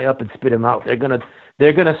this guy up and spit him out. They're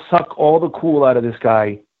gonna suck all the cool out of this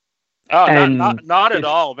guy. Oh, not at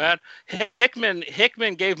all, man.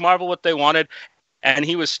 Hickman gave Marvel what they wanted, and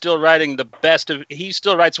he was still writing the best of. He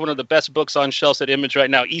still writes one of the best books on shelves at Image right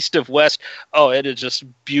now, East of West. Oh, it is just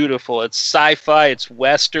beautiful. It's sci-fi, it's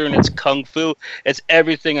western, it's kung fu, it's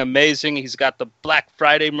everything amazing. He's got the Black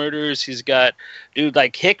Friday murders. He's got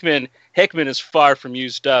like Hickman. Hickman is far from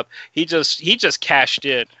used up. He just cashed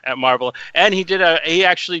in at Marvel, and he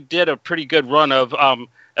actually did a pretty good run of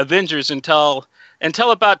Avengers until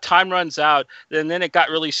about Time Runs Out, and then it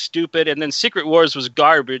got really stupid, and then Secret Wars was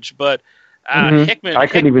garbage. But Hickman, I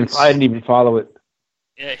didn't even follow it.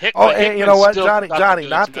 Yeah, Hickman, you know what, Johnny,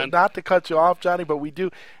 not to cut you off, Johnny, but we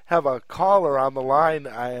do have a caller on the line,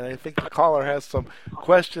 and I think the caller has some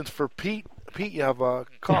questions for Pete. Pete, you have a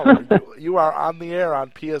caller. You are on the air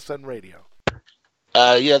on PSN Radio.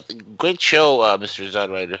 Yeah, great show, Mr.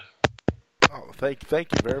 ZodWriter. Oh, thank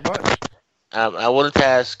you very much. I wanted to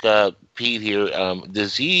ask Pete here,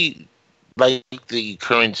 does he like the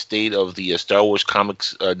current state of the Star Wars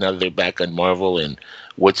comics now that they're back on Marvel, and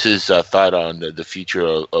what's his thought on the future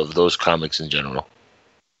of those comics in general?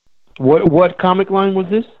 What comic line was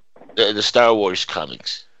this? The Star Wars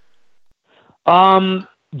comics.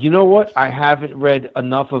 You know what? I haven't read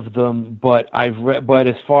enough of them, but I've read. But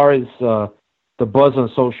as far as the buzz on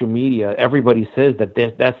social media, everybody says that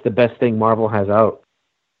that's the best thing Marvel has out.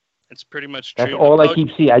 It's pretty much true. That's all I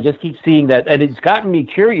keep seeing. I just keep seeing that, and it's gotten me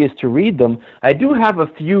curious to read them. I do have a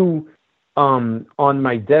few on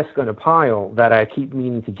my desk on a pile that I keep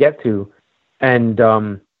meaning to get to, and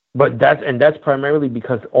but that's primarily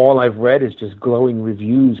because all I've read is just glowing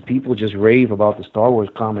reviews. People just rave about the Star Wars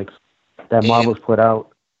comics that Marvel's put out.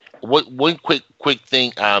 One quick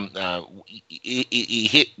thing.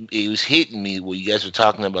 It was hitting me when you guys were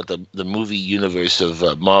talking about the movie universe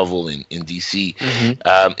of Marvel and DC.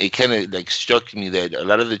 Mm-hmm. It kind of like struck me that a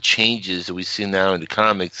lot of the changes that we see now in the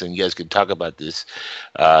comics, and you guys can talk about this,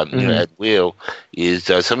 at will, is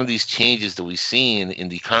some of these changes that we see in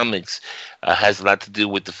the comics. Has a lot to do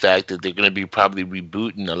with the fact that they're going to be probably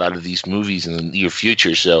rebooting a lot of these movies in the near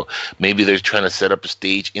future. So maybe they're trying to set up a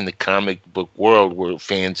stage in the comic book world where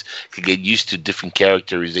fans could get used to different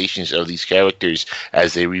characterizations of these characters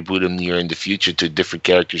as they reboot them near in the future to different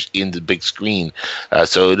characters in the big screen.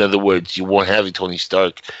 So in other words, you won't have a Tony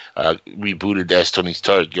Stark rebooted as Tony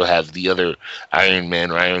Stark. You'll have the other Iron Man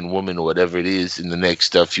or Iron Woman or whatever it is in the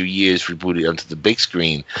next few years rebooted onto the big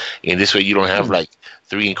screen. And this way you don't have like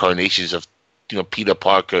 3 incarnations of Peter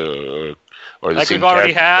Parker or the like same we've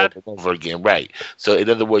already character had over again, right? So in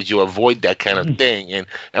other words, you avoid that kind of thing. And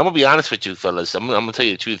I'm gonna be honest with you, fellas. I'm gonna tell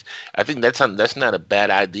you the truth. I think that's not a bad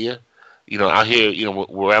idea. Out here,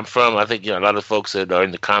 where I'm from, I think a lot of folks that are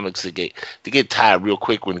in the comics they get tired real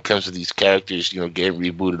quick when it comes to these characters, getting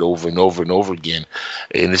rebooted over and over and over again.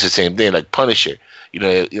 And it's the same thing, like Punisher.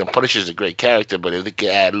 Punisher is a great character, but if they could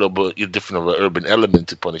add a little bit different of an urban element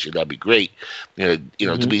to Punisher, that'd be great. To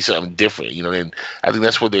be something different. And I think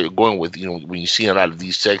that's what they're going with. When you see a lot of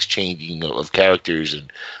these sex changing of characters and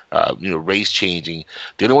race changing,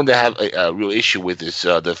 the only one that have a real issue with is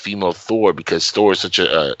the female Thor, because Thor is such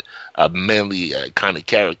a manly kind of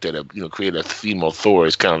character that create a female Thor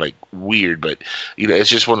is kind of like weird, but it's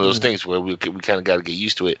just one of those things where we kind of got to get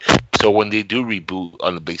used to it. So when they do reboot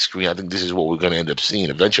on the big screen, I think this is what we're going to end up seeing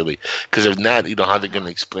eventually. Because if not, how they're going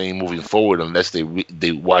to explain moving forward unless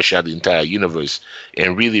they wash out the entire universe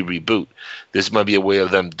and really reboot. This might be a way of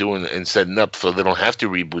them doing and setting up so they don't have to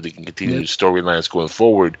reboot. They can continue the storylines going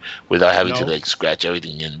forward without having to scratch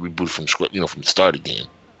everything and reboot from from the start again.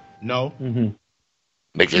 No. Mm-hmm.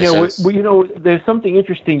 Make sense? Well, there's something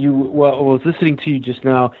interesting. I was listening to you just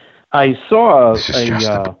now. I saw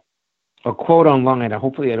a quote online.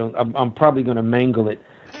 Hopefully, I'm probably going to mangle it,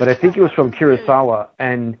 but I think it was from Kurosawa,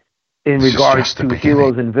 and in regards to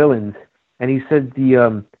heroes and villains, and he said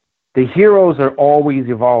the heroes are always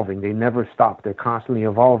evolving. They never stop. They're constantly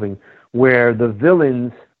evolving. Where the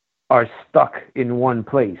villains are stuck in one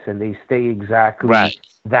place and they stay exactly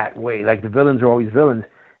that way. Like the villains are always villains.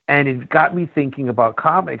 And it got me thinking about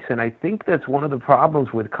comics, and I think that's one of the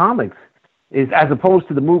problems with comics, is as opposed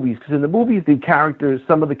to the movies, because in the movies,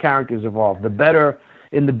 some of the characters evolve.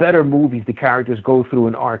 In the better movies, the characters go through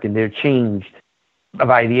an arc and they're changed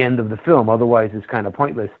by the end of the film. Otherwise, it's kind of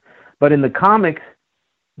pointless. But in the comics,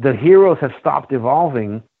 the heroes have stopped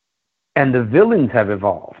evolving and the villains have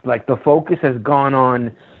evolved. Like the focus has gone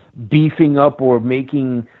on beefing up or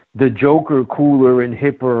making the Joker cooler and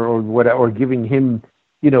hipper or whatever, or giving him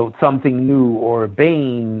something new, or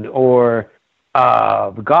Bane, or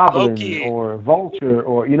the Goblin, Loki, or Vulture,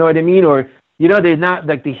 or you know what I mean? Or they're not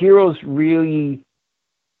like the heroes really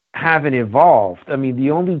haven't evolved. I mean,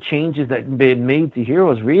 the only changes that have been made to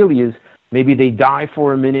heroes really is maybe they die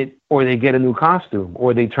for a minute, or they get a new costume,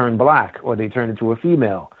 or they turn black, or they turn into a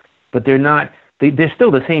female. But they're not. They're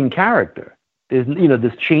still the same character.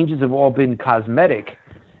 The changes have all been cosmetic.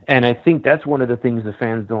 And I think that's one of the things the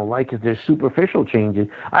fans don't like, is there's superficial changes.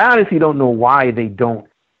 I honestly don't know why they don't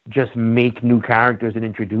just make new characters and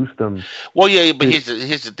introduce them. Well, yeah, but here's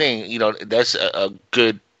the thing. That's a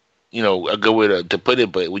good way to put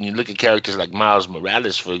it. But when you look at characters like Miles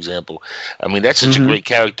Morales, for example, I mean, that's such a great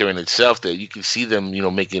character in itself that you can see them,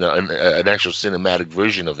 making an actual cinematic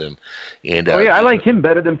version of him. And I like him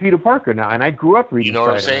better than Peter Parker now. And I grew up reading. You know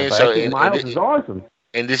what I'm saying? So I think Miles is awesome.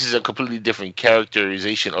 And this is a completely different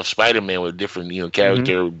characterization of Spider-Man with different,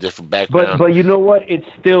 character, different background. But you know what? It's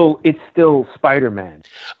still Spider-Man.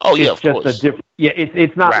 Oh yeah, it's just a different. Yeah,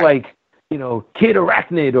 it's not like Kid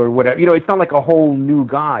Arachnid or whatever. It's not like a whole new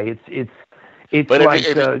guy. It's but like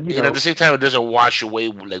at the same time, it doesn't wash away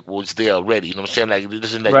like what's there already. You know what I'm saying? Like it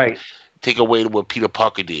doesn't take away what Peter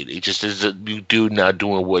Parker did. It just is a new dude not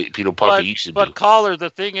doing what Peter Parker used to do. But caller, the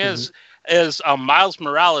thing is Miles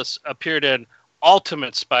Morales appeared in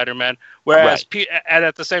Ultimate Spider-Man, whereas and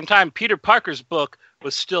at the same time, Peter Parker's book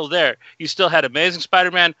was still there. You still had Amazing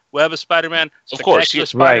Spider-Man, Web of Spider-Man, Spectacular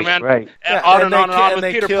Spider-Man, right. and on and on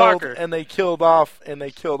with Peter Parker. And they killed off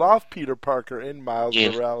Peter Parker in Miles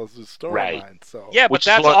Morales' storyline. Right. So yeah, but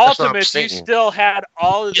that's Ultimate. You still had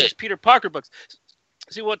all of these Peter Parker books.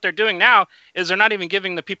 See, what they're doing now is they're not even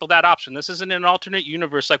giving the people that option. This isn't an alternate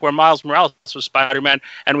universe like where Miles Morales was Spider-Man,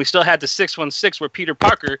 and we still had the 616 where Peter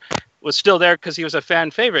Parker was still there because he was a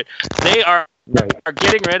fan favorite. They are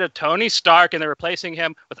getting rid of Tony Stark, and they're replacing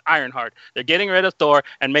him with Ironheart. They're getting rid of Thor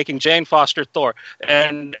and making Jane Foster Thor.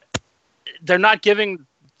 And they're not giving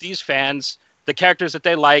these fans the characters that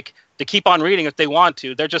they like to keep on reading if they want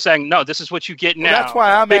to. They're just saying, no, this is what you get now. That's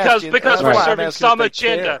why I'm asking. Because we're serving some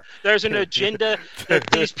agenda. There's an agenda that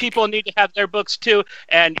these people need to have their books too,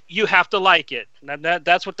 and you have to like it. And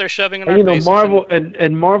that's what they're shoving in our faces. Marvel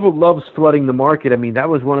and Marvel loves flooding the market. I mean, that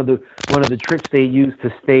was one of the tricks they used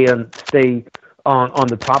to stay on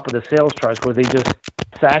the top of the sales charts, where they just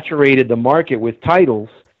saturated the market with titles,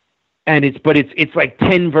 and it's like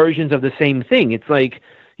 10 versions of the same thing. It's like,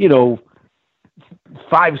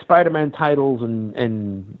 5 Spider-Man titles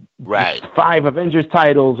and 5 Avengers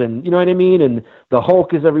titles, and you know what I mean? And the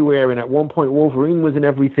Hulk is everywhere, and at one point Wolverine was in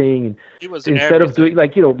everything. And he was in instead everything. of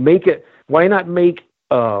doing make it. Why not make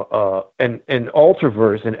an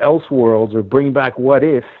Ultraverse and Elseworlds, or bring back What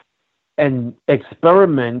If, and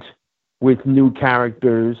experiment with new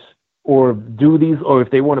characters, or do these, or if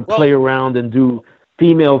they want to play around and do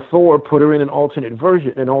female Thor, put her in an alternate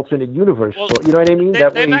version, an alternate universe. Well, you know what I mean?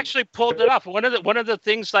 They've actually pulled it off. One of the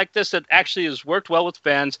things like this that actually has worked well with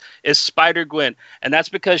fans is Spider-Gwen, and that's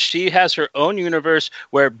because she has her own universe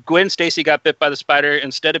where Gwen Stacy got bit by the spider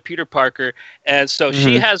instead of Peter Parker, and so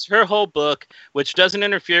she has her whole book, which doesn't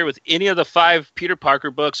interfere with any of the 5 Peter Parker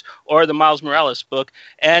books or the Miles Morales book,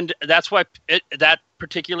 and that's why that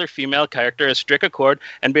particular female character has struck a chord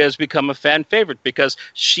and has become a fan favorite, because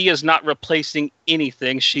she is not replacing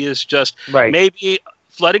anything. She is just maybe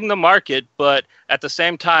flooding the market, but at the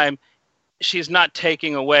same time, she's not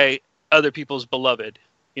taking away other people's beloved.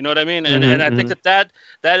 You know what I mean? And I think that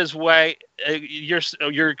is why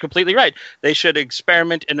you're completely right. They should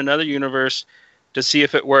experiment in another universe to see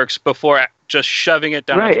if it works before just shoving it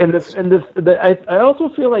down. Right, I also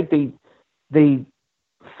feel like they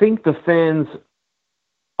think the fans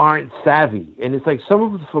aren't savvy, and it's like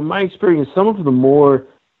from my experience, some of the more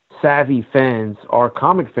savvy fans are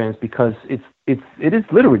comic fans, because it is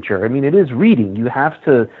literature. I mean, it is reading. You have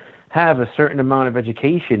to have a certain amount of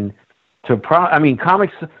education to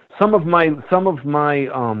comics. Some of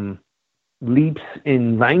my leaps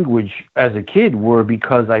in language as a kid were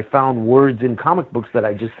because I found words in comic books that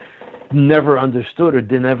I just never understood or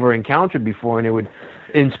never encountered before, and it would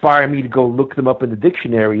inspire me to go look them up in the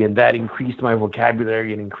dictionary, and that increased my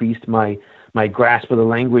vocabulary and increased my grasp of the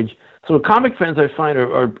language. So comic fans, I find,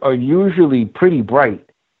 are usually pretty bright.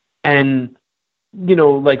 And,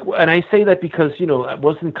 and I say that because,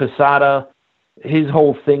 wasn't Quesada, his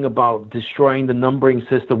whole thing about destroying the numbering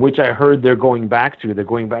system, which I heard they're going back to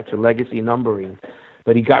legacy numbering,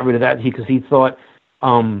 but he got rid of that because he thought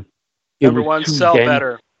number one sell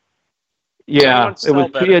better. Yeah,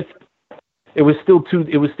 it was still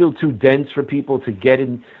too dense for people to get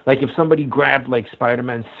in. Like if somebody grabbed like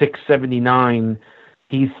Spider-Man 679,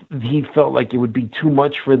 he felt like it would be too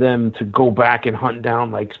much for them to go back and hunt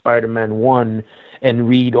down like Spider-Man 1 and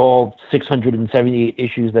read all 678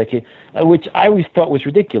 issues which I always thought was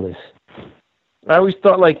ridiculous. I always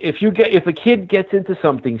thought like if a kid gets into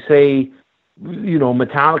something, say,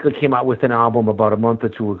 Metallica came out with an album about a month or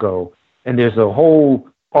two ago, and there's a whole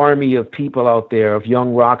army of people out there, of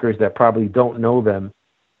young rockers that probably don't know them,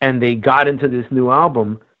 and they got into this new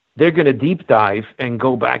album, they're going to deep dive and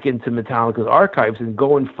go back into Metallica's archives and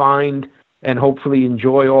go and find and hopefully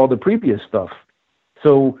enjoy all the previous stuff.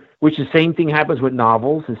 So, which the same thing happens with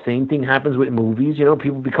novels, the same thing happens with movies.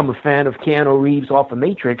 People become a fan of Keanu Reeves off of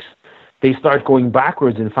Matrix. They start going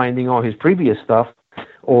backwards and finding all his previous stuff,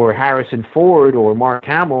 or Harrison Ford or Mark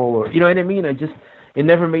Hamill, or, you know what I mean? It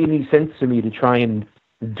never made any sense to me to try and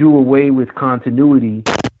do away with continuity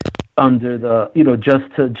under the,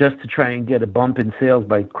 just to try and get a bump in sales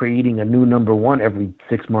by creating a new number one every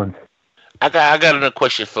 6 months. I got another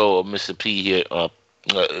question for Mr. P here.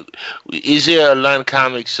 Is there a line of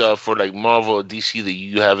comics for like Marvel or DC that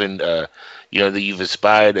you haven't, that you've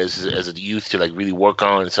inspired as a youth to like really work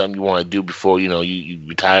on, and something you want to do before you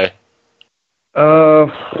retire?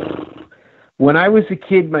 When I was a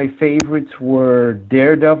kid, my favorites were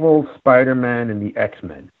Daredevil, Spider-Man, and the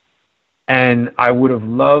X-Men. And I would have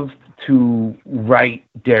loved to write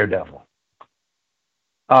Daredevil.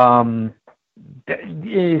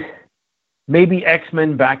 maybe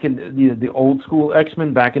X-Men back in the old school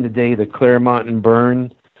X-Men back in the day, the Claremont and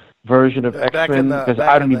Byrne version of X-Men, because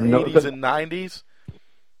I don't even know. 80s and 90s.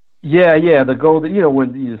 Yeah, the golden,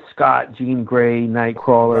 when Scott, Jean Grey,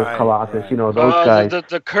 Nightcrawler, Colossus, those guys.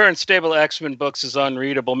 The current stable X-Men books is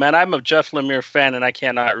unreadable, man. I'm a Jeff Lemire fan, and I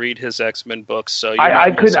cannot read his X-Men books. So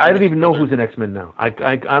I don't even know who's an X-Men now. I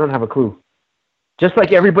don't have a clue. Just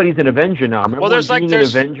like everybody's an Avenger now. Remember there's an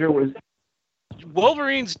Avenger was.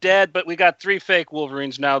 Wolverine's dead, but we got 3 fake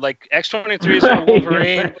Wolverines now. Like X-23 is a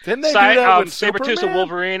Wolverine. Didn't they do that with Sabretooth's a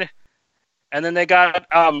Wolverine. And then they got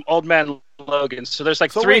Old Man Logan. So there's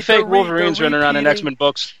 3 fake Wolverines running around in X-Men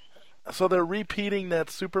books. So they're repeating that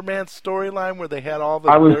Superman storyline where they had all the.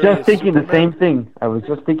 I was just thinking Superman? the same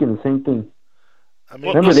thing. I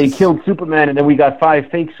mean, remember, they killed Superman, and then we got 5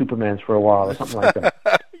 fake Supermans for a while, or something like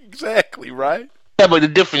that. Exactly, right? Yeah, but the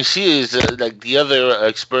difference here is like the other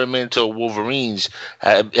experimental Wolverines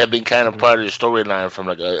have been kind of part of the storyline from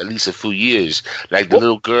at least a few years. Like the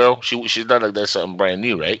little girl, she's not like that's something brand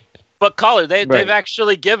new, right? But Caller, they've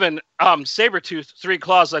actually given Sabretooth 3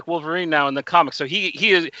 claws like Wolverine now in the comics. So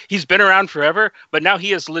he's been around forever, but now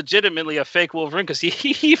he is legitimately a fake Wolverine because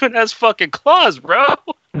he even has fucking claws, bro.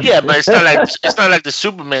 Yeah, but it's not like the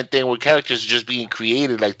Superman thing where characters are just being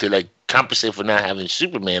created to compensate for not having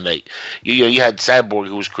Superman. Like you had Cyborg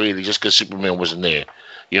who was created just because Superman wasn't there.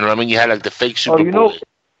 You know what I mean? You had the fake Superboy.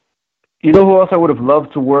 You know who else I would have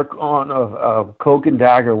loved to work on? Cloak and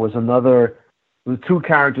Dagger was another. The 2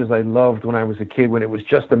 characters I loved when I was a kid. When it was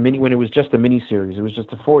just a miniseries. It was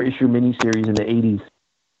just a 4-issue miniseries in the 80s,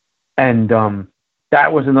 and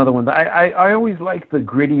that was another one. I always liked the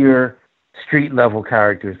grittier street level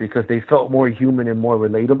characters because they felt more human and more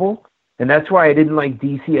relatable. And that's why I didn't like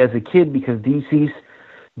DC as a kid, because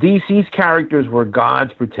DC's characters were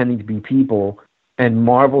gods pretending to be people, and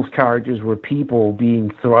Marvel's characters were people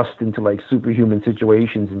being thrust into superhuman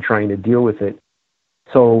situations and trying to deal with it.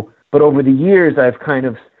 So, but over the years, I've kind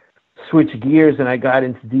of switched gears and I got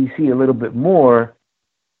into DC a little bit more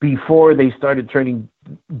before they started turning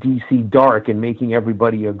DC dark and making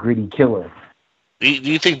everybody a gritty killer. Do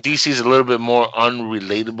you think DC is a little bit more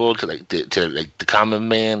unrelatable to the common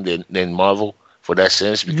man than Marvel for that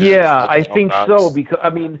sense? Yeah, I think so. Because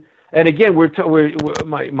and again, my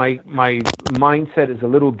mindset is a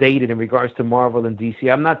little dated in regards to Marvel and DC.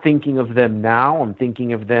 I'm not thinking of them now. I'm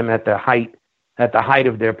thinking of them at the height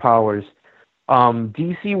of their powers.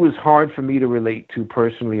 DC was hard for me to relate to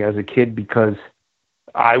personally as a kid because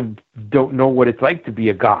I don't know what it's like to be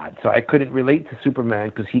a god. So I couldn't relate to Superman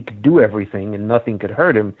because he could do everything and nothing could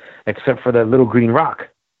hurt him except for that little green rock.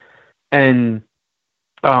 And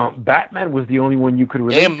Batman was the only one you could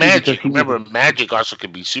relate to. And Magic. Remember, Magic also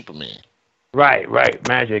could be Superman. Right.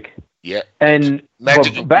 Magic. Yeah. And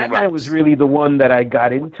Batman was really the one that I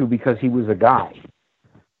got into because he was a guy.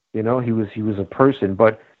 He was a person.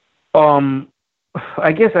 But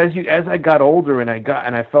I guess as I got older and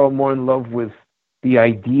I fell more in love with the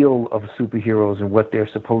ideal of superheroes and what they're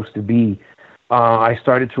supposed to be, I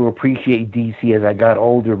started to appreciate DC as I got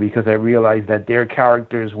older because I realized that their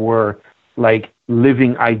characters were like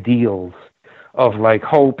living ideals of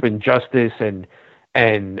hope and justice and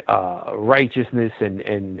righteousness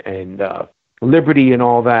and liberty and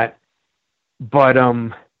all that. But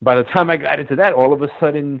by the time I got into that, all of a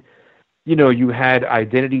sudden, you had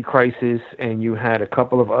Identity Crisis and you had a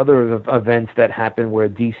couple of other events that happened where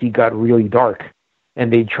DC got really dark.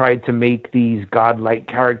 And they tried to make these godlike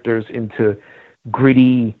characters into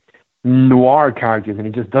gritty noir characters, and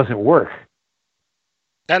it just doesn't work.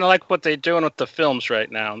 Kind of like what they're doing with the films right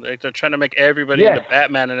now. They're trying to make everybody into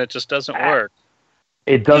Batman, and it just doesn't work.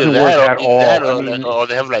 It doesn't work at all. Or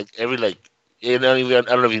they have I don't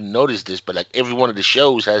know if you noticed this, but every one of the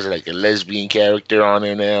shows has a lesbian character on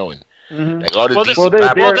there now, and all the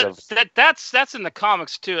that's in the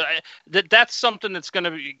comics too. That's something that's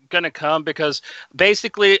gonna come because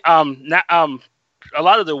basically a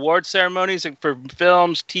lot of the award ceremonies for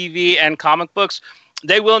films, TV, and comic books,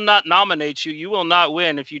 they will not nominate you. You will not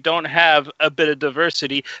win if you don't have a bit of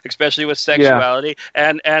diversity, especially with sexuality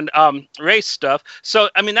and race stuff. So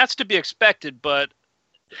that's to be expected, but.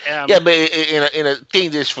 Yeah, but in a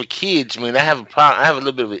thing that's for kids, I have a problem. I have a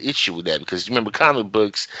little bit of an issue with that because remember, comic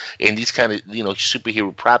books and these kind of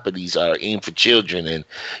superhero properties are aimed for children, and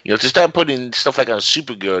to start putting stuff like on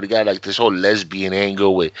Supergirl, they got this whole lesbian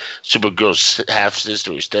angle with Supergirl's half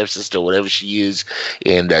sister or stepsister, whatever she is,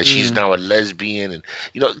 and she's now a lesbian, and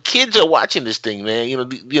kids are watching this thing, man. You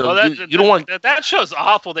don't want that show's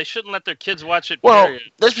awful. They shouldn't let their kids watch it. Well,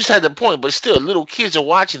 that's beside the point, but still, little kids are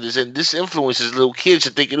watching this, and this influences little kids to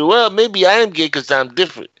think thinking, well, maybe I am gay because I'm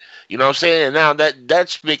different. You know what I'm saying? And now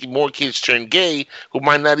that's making more kids turn gay who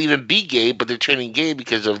might not even be gay, but they're turning gay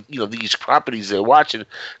because of, these properties they're watching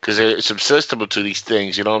because they're susceptible to these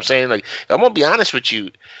things. You know what I'm saying? Like, I'm going to be honest with you.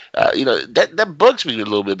 That bugs me a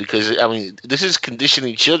little bit because, I mean, this is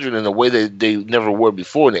conditioning children in a way that they never were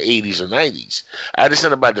before in the 80s or 90s. I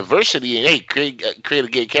understand about diversity and, hey, create a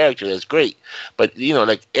gay character. That's great. But,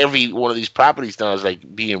 like every one of these properties now is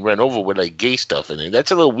like being run over with like gay stuff in it.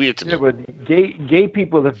 That's a little weird to me. Yeah, but gay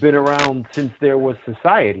people have been around since there was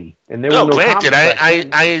society. And there were no granted, I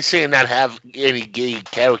ain't saying not have any gay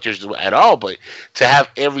characters at all, but to have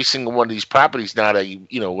every single one of these properties now that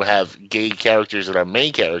will have gay characters that are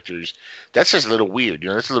main characters, that's just a little weird.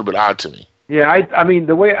 That's a little bit odd to me. Yeah, I mean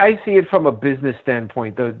the way I see it from a business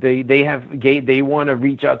standpoint, they have gay. They want to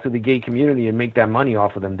reach out to the gay community and make that money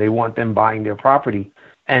off of them. They want them buying their property,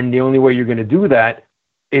 and the only way you're going to do that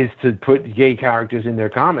is to put gay characters in their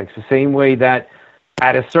comics. The same way that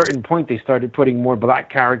at a certain point they started putting more black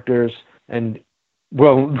characters, and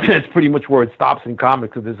well, that's pretty much where it stops in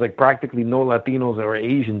comics. So there's like practically no Latinos or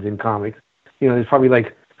Asians in comics. There's probably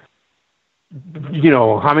like,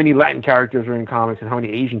 how many Latin characters are in comics and how many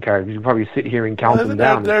Asian characters? You can probably sit here and count them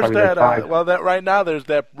down. There's that. Right now there's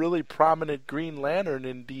that really prominent Green Lantern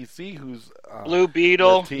in DC who's Blue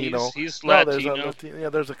Beetle. Latino. He's Latino.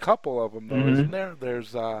 There's a couple of them though, isn't there?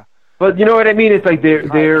 There's. But you know what I mean? It's like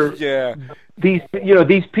they're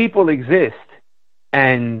these people exist,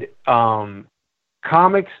 and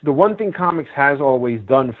comics. The one thing comics has always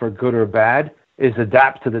done, for good or bad, is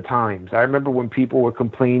adapt to the times. I remember when people were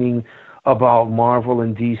complaining about Marvel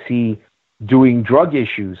and DC doing drug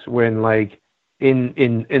issues, when like in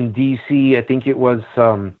DC, I think it was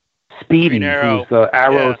Speedy, who's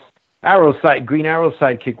the Green Arrow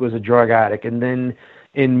sidekick, was a drug addict, and then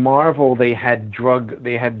in Marvel they had drug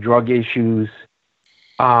issues,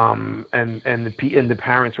 and the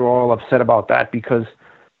parents were all upset about that because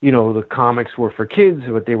the comics were for kids,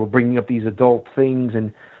 but they were bringing up these adult things,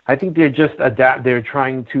 and I think they're just they're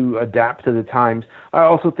trying to adapt to the times. I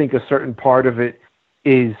also think a certain part of it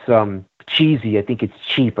is cheesy. I think it's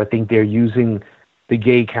cheap. I think they're using the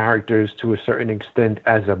gay characters to a certain extent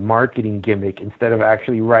as a marketing gimmick instead of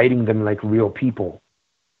actually writing them like real people.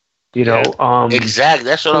 Exactly.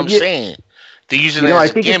 That's what I'm saying. They're using it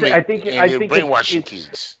as a gimmick, and they're brainwashing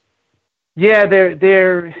kids. Yeah,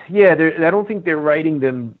 they're I don't think they're writing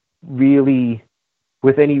them really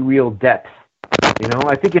with any real depth.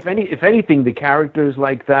 I think if anything, the characters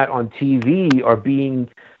like that on TV are being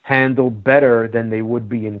handled better than they would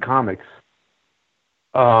be in comics.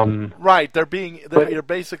 Right, you're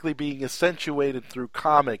basically being accentuated through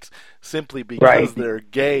comics simply because they're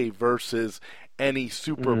gay versus any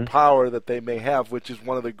superpower that they may have, which is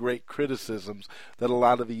one of the great criticisms that a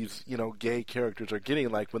lot of these, gay characters are getting,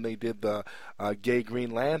 like when they did the gay Green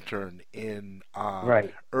Lantern in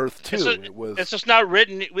Earth 2. It's just not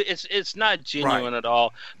written. It's not genuine at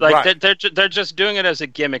all. Like they're just doing it as a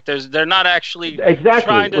gimmick. They're not actually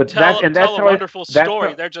trying to tell a wonderful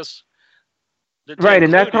story. They're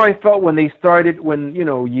and that's how I felt when they started.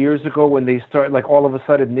 Years ago, when they started, like all of a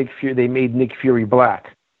sudden, they made Nick Fury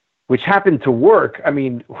black, which happened to work. I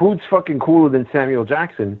mean, who's fucking cooler than Samuel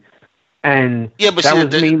Jackson? And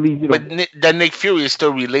that Nick Fury is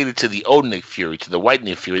still related to the old Nick Fury, to the white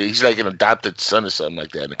Nick Fury. He's like an adopted son or something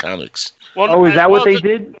like that in the comics. Is that what they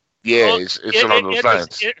did? Yeah, it's along those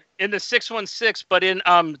lines. In the 616, but in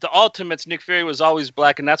the Ultimates, Nick Fury was always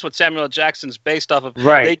black, and that's what Samuel Jackson's based off of.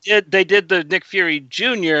 Right. They did the Nick Fury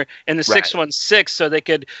Jr. in the 616, so they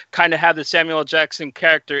could kind of have the Samuel Jackson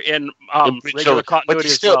character in regular continuity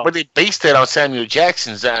as well. But they based it on Samuel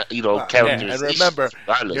Jackson's characters. And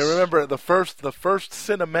remember the first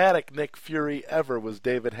cinematic Nick Fury ever was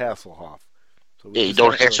David Hasselhoff. So you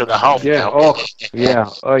don't answer the home. Yeah.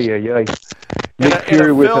 Oh yeah. And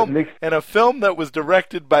a film that was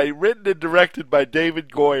written and directed by David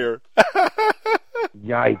Goyer.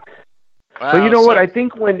 Yikes! Wow, but you know what? I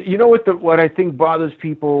think what I think bothers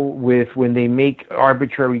people when they make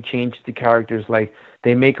arbitrary changes to characters, like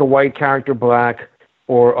they make a white character black,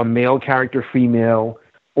 or a male character female,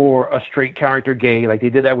 or a straight character gay, like they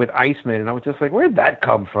did that with Iceman, and I was just like, where'd that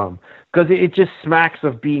come from? Because it just smacks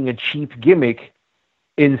of being a cheap gimmick.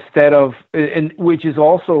 Instead of, and which is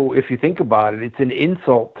also, if you think about it, it's an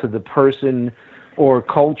insult to the person or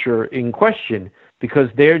culture in question, because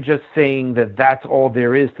they're just saying that that's all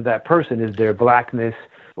there is to that person, is their blackness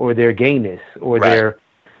or their gayness or their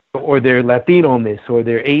Latino-ness or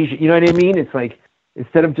their Asian. You know what I mean? It's like,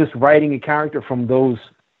 instead of just writing a character from those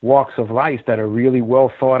walks of life that are really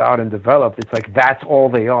well thought out and developed, it's like that's all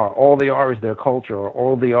they are. All they are is their culture, or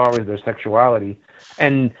all they are is their sexuality.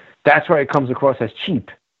 And that's why it comes across as cheap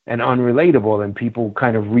and unrelatable, and people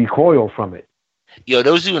kind of recoil from it.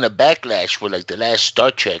 There was even a backlash for like the last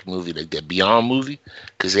Star Trek movie, like the Beyond movie,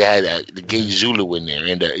 because they had the gay Zulu in there,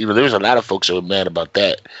 and there was a lot of folks that were mad about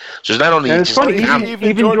that. So it's not only and it's funny,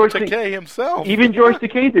 even George Takei himself, even George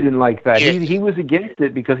Takei didn't like that. Yeah. He was against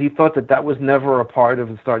it because he thought that was never a part of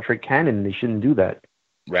the Star Trek canon, and they shouldn't do that.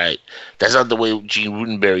 Right, that's not the way Gene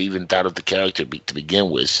Roddenberry even thought of the character to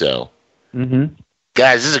begin with. So,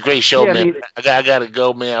 guys, this is a great show, man. I gotta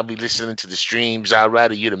go, man. I'll be listening to the streams.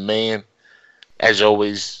 ZodWriter, you're the man. As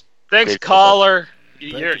always. Thanks, caller.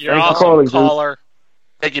 You're awesome, calling, caller.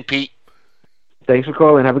 Thank you, Pete. Thanks for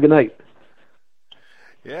calling. Have a good night.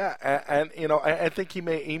 Yeah, and I think he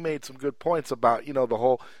made some good points about the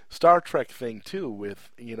whole Star Trek thing too with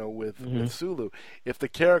Sulu. If the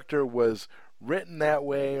character was written that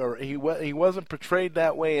way, or he wasn't portrayed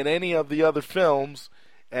that way in any of the other films,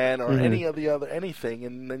 or any of the other anything,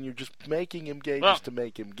 and then you're just making him gay just to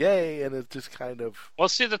make him gay, and it's just kind of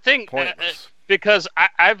see the thing pointless. Because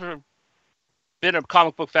I've been a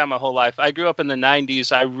comic book fan my whole life. I grew up in the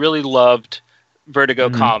 90s. I really loved Vertigo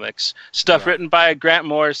comics. Stuff written by Grant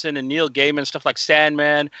Morrison and Neil Gaiman, stuff like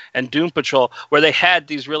Sandman and Doom Patrol, where they had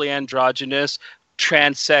these really androgynous,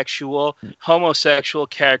 transsexual, homosexual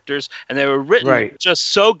characters, and they were written just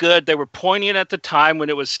so good. They were poignant at the time when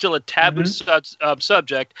it was still a taboo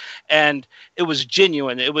subject, and it was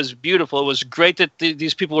genuine. It was beautiful. It was great that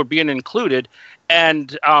these people were being included.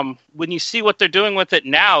 And when you see what they're doing with it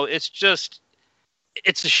now, it's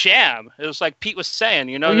a sham. It was like Pete was saying,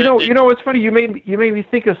 It's funny. You made me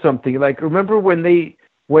think of something. Like, remember when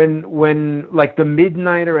like the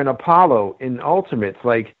Midnighter and Apollo in Ultimates,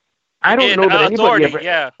 like. I don't know that anybody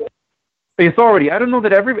Authority. I don't know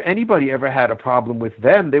that anybody ever had a problem with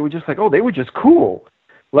them. They were just like, they were just cool.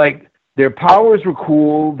 Like, their powers were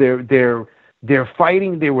cool. They're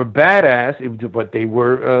fighting. They were badass. But they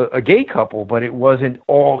were a gay couple. But it wasn't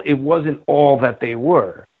all that they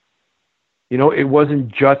were. It wasn't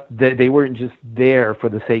just that they weren't just there for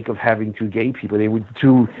the sake of having two gay people. They were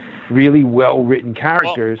two really well written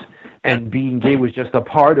characters, and being gay was just a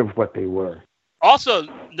part of what they were. Also,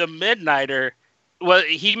 the Midnighter,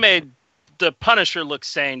 he made the Punisher look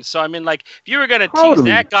sane. So I mean, like, if you were going to tease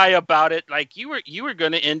that guy about it, like you were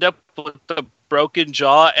going to end up with a broken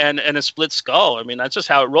jaw and a split skull. I mean, that's just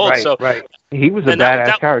how it rolled. Right. He was a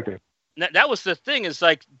badass character. That was the thing. Is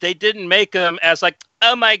like they didn't make them as like,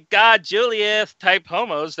 oh my God, Julius type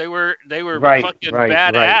homos. They were fucking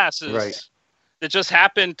badasses that just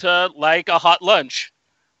happened to like a hot lunch.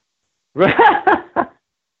 Right.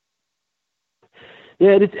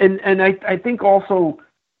 Yeah, and I think also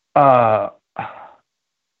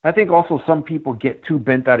some people get too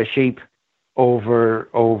bent out of shape over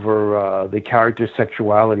the character's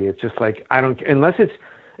sexuality. It's just like, unless if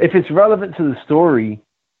it's relevant to the story,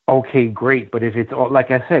 okay, great. But if it's all, like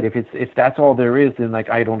I said, if that's all there is, then like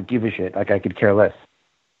I don't give a shit. Like I could care less.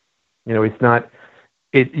 It's not.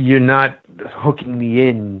 You're not hooking me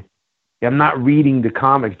in. I'm not reading the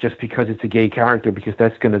comic just because it's a gay character, because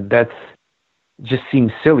that's just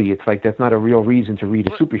seems silly. It's like that's not a real reason to read a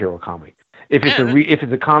superhero comic. If it's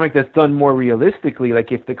a comic that's done more realistically,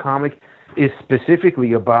 like if the comic is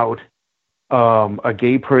specifically about a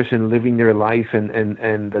gay person living their life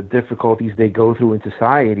and the difficulties they go through in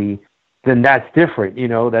society, then that's different.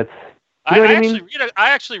 That's. I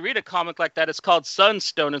actually read a comic like that. It's called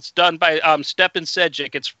Sunstone. It's done by Stepan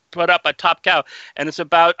Sejic. It's put up by Top Cow, and it's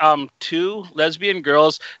about two lesbian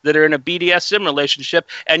girls that are in a BDSM relationship.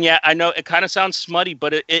 And yeah, I know it kind of sounds smutty,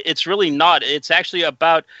 but it's really not. It's actually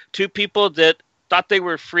about two people that thought they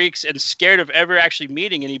were freaks and scared of ever actually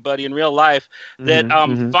meeting anybody in real life that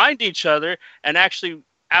find each other and actually,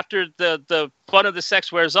 after the fun of the sex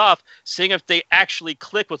wears off, seeing if they actually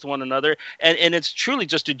click with one another. And it's truly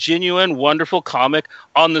just a genuine, wonderful comic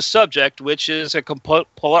on the subject, which is a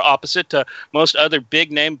polar opposite to most other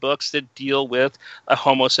big-name books that deal with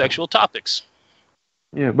homosexual topics.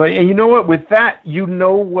 Yeah, but and you know what? With that, you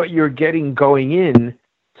know what you're getting going in,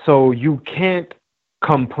 so you can't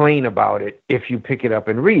complain about it if you pick it up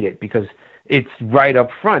and read it, because it's right up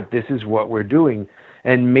front. This is what we're doing.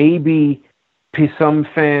 And maybe some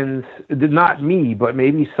fans, not me, but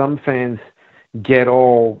maybe some fans get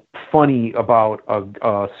all funny about a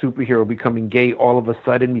superhero becoming gay all of a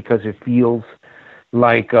sudden because it feels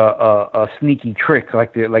like a sneaky trick,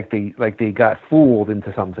 like they got fooled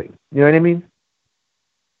into something. You know what I mean?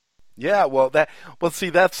 Yeah.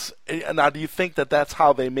 That's now. Do you think that that's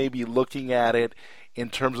how they may be looking at it in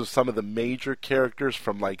terms of some of the major characters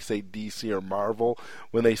from, like, say, DC or Marvel,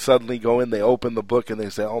 when they suddenly go in, they open the book, and they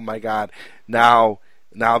say, oh my God, now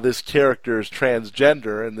this character is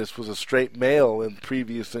transgender, and this was a straight male in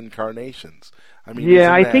previous incarnations. I mean,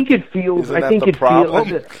 yeah, I think it feels. I think it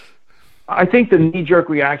feels. I think the knee-jerk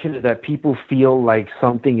reaction is that people feel like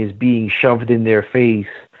something is being shoved in their face,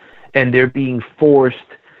 and they're being forced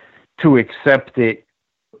to accept it.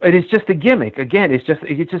 And it's just a gimmick. Again, it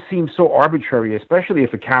just seems so arbitrary, especially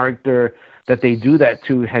if a character that they do that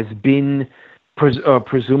to has been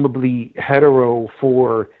presumably hetero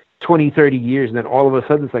for 20, 30 years, and then all of a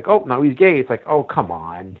sudden it's like, oh, now he's gay. It's like, oh, come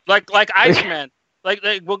on. Like Iceman. like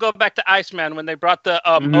we'll go back to Iceman when they brought the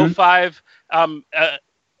 05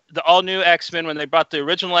 the all-new X-Men, when they brought the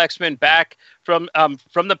original X-Men back from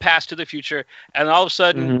the past to the future, and all of a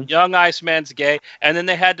sudden young Iceman's gay, and then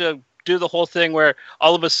they had to do the whole thing where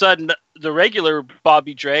all of a sudden the regular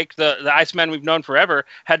Bobby Drake, the Iceman we've known forever,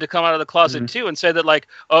 had to come out of the closet too and say that, like,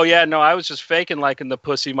 oh yeah, no, I was just faking liking the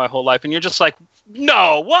pussy my whole life. And you're just like,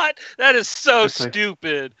 no, what? That is so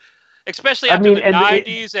stupid. Especially after the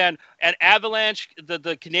 90s and Avalanche,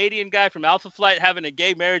 the Canadian guy from Alpha Flight having a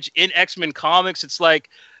gay marriage in X-Men comics. It's like,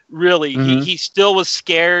 really, he still was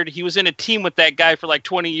scared. He was in a team with that guy for like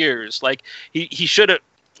 20 years. Like, he should have.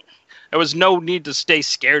 There was no need to stay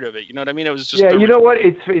scared of it. You know what I mean? It was just. Yeah, you know what?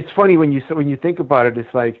 It's funny when you think about it.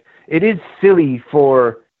 It's like, it is silly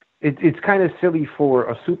for. It's kind of silly for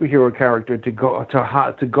a superhero character to go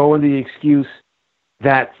on the excuse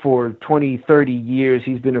that for 20, 30 years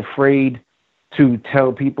he's been afraid to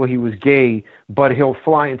tell people he was gay, but he'll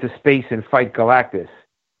fly into space and fight Galactus.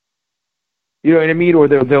 You know what I mean? Or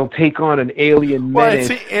they'll take on an alien menace.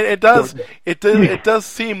 Well, it does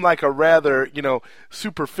seem like a rather,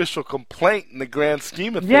 superficial complaint in the grand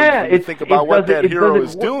scheme of things. Yeah, when you think about what that hero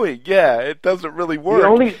is doing. Yeah, it doesn't really work.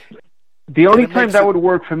 The only time that would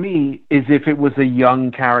work for me is if it was a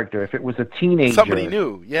young character, if it was a teenager, somebody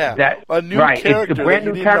new, a new character, it's a brand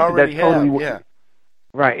new character that totally works.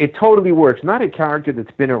 Right, it totally works. Not a character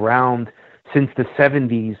that's been around since the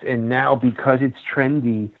 70s, and now because it's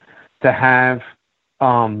trendy to have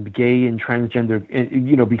gay and transgender,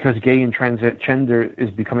 because gay and transgender is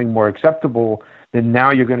becoming more acceptable, then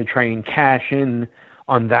now you're going to try and cash in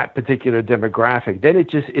on that particular demographic. Then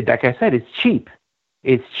like I said, it's cheap.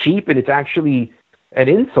 It's cheap, and it's actually an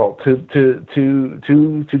insult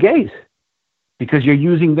to gays, because you're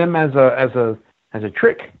using them as a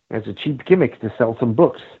trick, as a cheap gimmick to sell some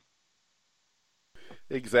books.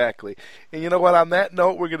 Exactly. And you know what? On that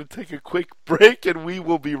note, we're going to take a quick break, and we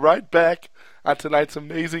will be right back on tonight's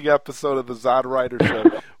amazing episode of the ZodWriter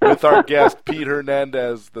Show with our guest, Pete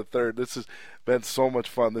Hernandez III. This has been so much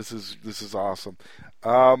fun. This is awesome.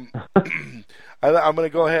 I'm going to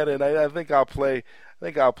go ahead, and I think I'll play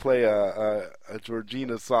a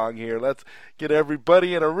Georgina song here. Let's get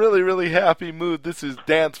everybody in a really, really happy mood. This is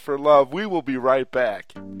Dance for Love. We will be right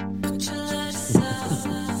back.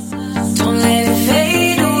 Don't let it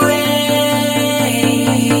fade away.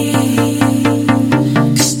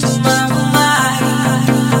 'Cause tomorrow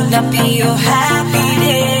might not be your happy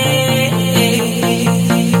day.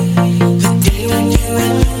 The day when you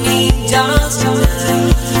and me dance tonight.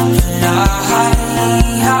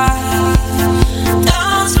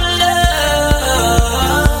 Dance for love.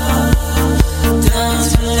 Dance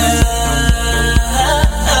for love.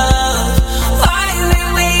 Why we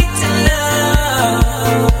wait to love?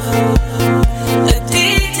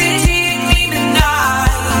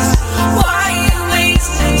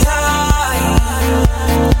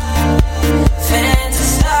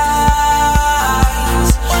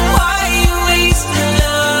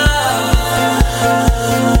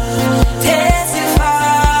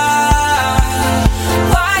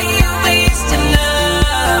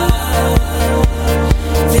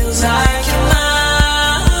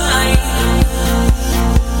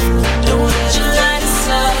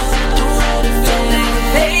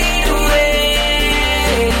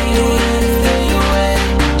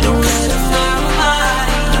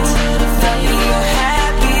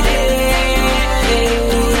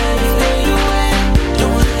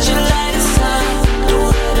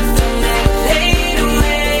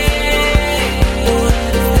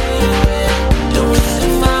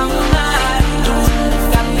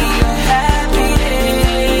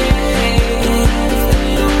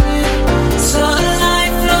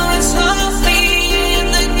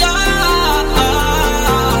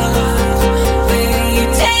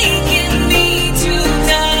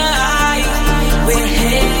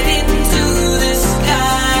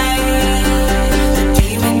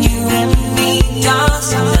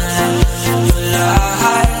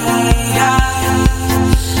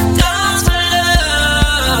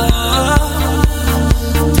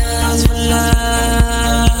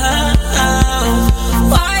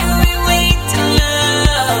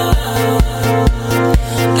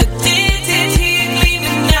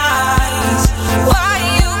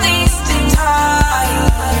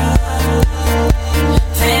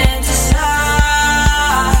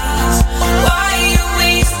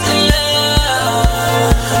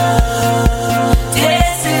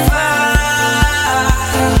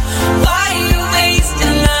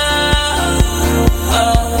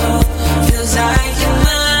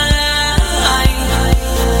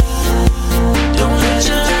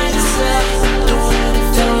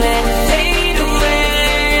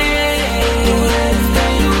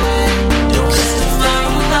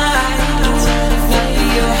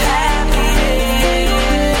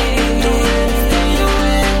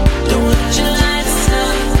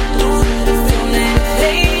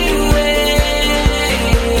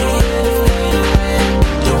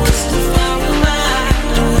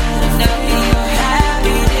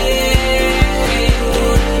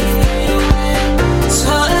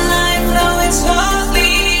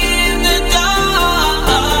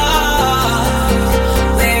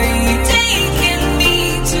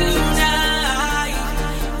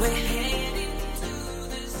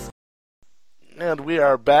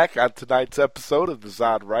 are back on tonight's episode of the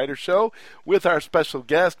ZodWriter Show with our special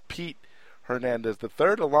guest, Pete Hernandez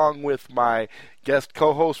III, along with my guest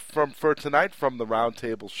co-host for tonight from the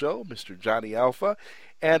Roundtable Show, Mr. Johnny Alpha.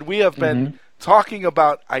 And we have been talking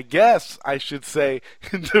about, I guess I should say,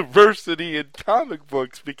 diversity in comic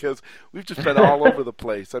books, because we've just been all over the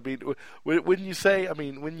place. I mean, wouldn't you say? I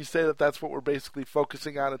mean, wouldn't you say that that's what we're basically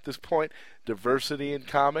focusing on at this point? Diversity in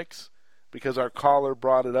comics, because our caller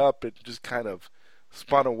brought it up. It just kind of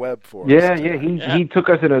spun a web for us. Yeah. He took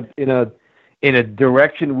us in a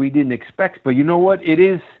direction we didn't expect. But you know what?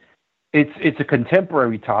 It's a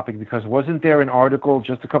contemporary topic, because wasn't there an article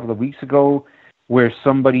just a couple of weeks ago where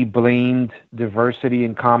somebody blamed diversity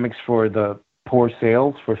in comics for the poor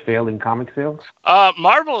sales, for failing comic sales?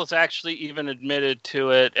 Marvel has actually even admitted to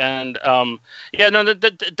it, and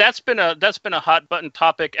that's been a hot button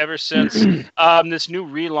topic ever since this new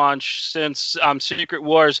relaunch, since Secret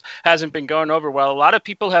Wars hasn't been going over well. A lot of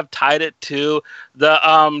people have tied it to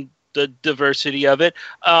the diversity of it.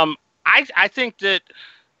 I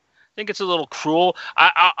think it's a little cruel.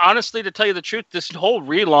 I honestly, to tell you the truth, this whole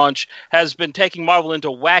relaunch has been taking Marvel into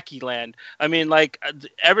wacky land. I mean, like,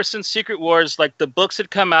 ever since Secret Wars, like, the books had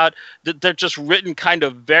come out, they're just written kind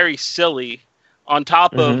of very silly, on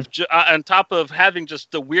top of having just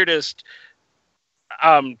the weirdest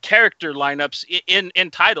character lineups in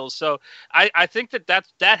titles. So I think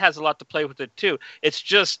that has a lot to play with it too.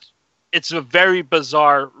 It's a very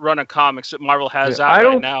bizarre run of comics that Marvel has out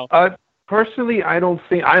right now. Personally, I don't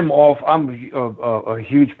think I'm a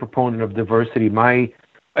huge proponent of diversity.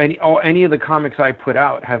 Any of the comics I put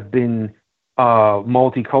out have been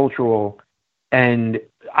multicultural, and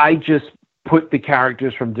I just put the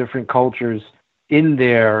characters from different cultures in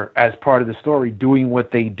there as part of the story, doing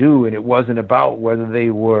what they do, and it wasn't about whether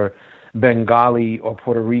they were Bengali or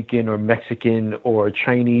Puerto Rican or Mexican or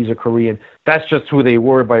Chinese or Korean. That's just who they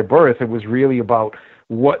were by birth. It was really about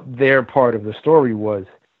what their part of the story was.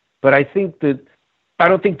 But I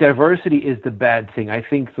don't think diversity is the bad thing. I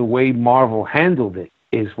think the way Marvel handled it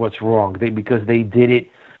is what's wrong. Because they did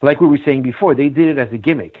it, like we were saying before, they did it as a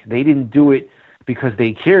gimmick. They didn't do it because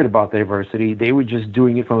they cared about diversity. They were just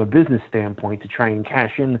doing it from a business standpoint to try and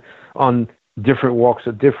cash in on different walks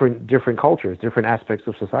of different cultures, different aspects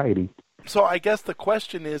of society. So I guess the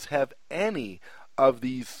question is, have any of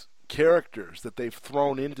these characters that they've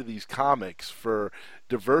thrown into these comics for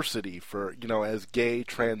diversity, for, as gay,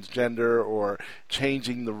 transgender, or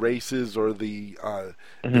changing the races or the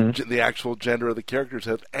actual gender of the characters,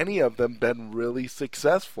 have any of them been really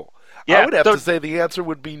successful? Yeah, I would have to say the answer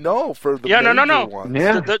would be no for the major ones.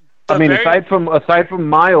 Yeah. Aside from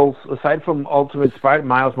Miles, from Ultimate Spider,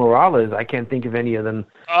 Miles Morales, I can't think of any of them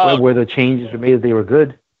where the changes were made. They were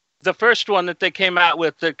good. The first one that they came out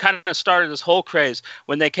with that kind of started this whole craze,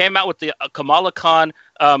 when they came out with the Kamala Khan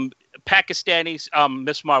Pakistani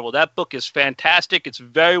Miss Marvel. That book is fantastic. It's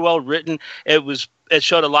very well written. It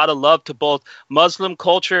showed a lot of love to both Muslim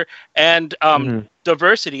culture and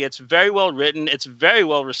diversity. It's very well written. It's very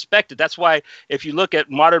well respected. That's why if you look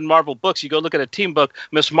at modern Marvel books, you go look at a team book,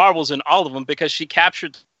 Miss Marvel's in all of them, because she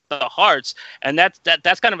captured the hearts. And that's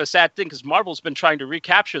kind of a sad thing, because Marvel's been trying to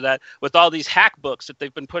recapture that with all these hack books that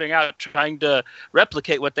they've been putting out, trying to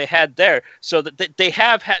replicate what they had there. So that they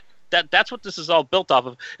have had that's what this is all built off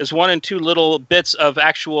of, is one and two little bits of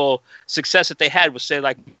actual success that they had with, say,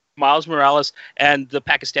 like Miles Morales and the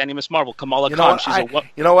Pakistani Miss Marvel, Kamala Khan.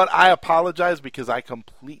 You know what? I apologize, because I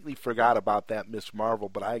completely forgot about that Miss Marvel,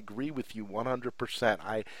 but I agree with you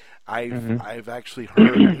 100%. I've actually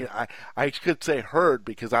heard. I could say heard,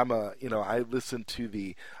 because I listen to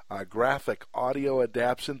the graphic audio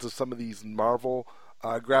adaptions of some of these Marvel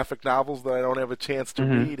graphic novels that I don't have a chance to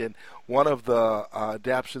read, and one of the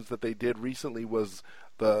adaptions that they did recently was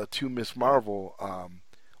the two Miss Marvel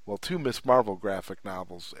graphic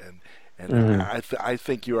novels, and I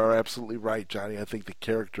think you are absolutely right, Johnny. I think the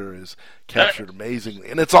character is captured amazingly,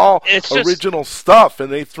 and it's original stuff,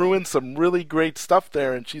 and they threw in some really great stuff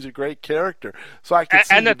there, and she's a great character. So I can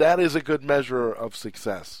see that is a good measure of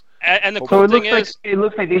success. And the cool thing is, it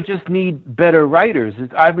looks like they just need better writers.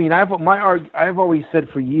 I've always said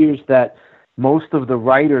for years that most of the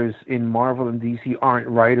writers in Marvel and DC aren't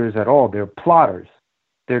writers at all. They're plotters.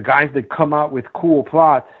 They're guys that come out with cool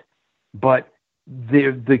plots, but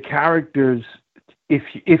the characters.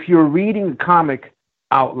 If you're reading a comic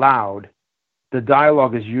out loud, the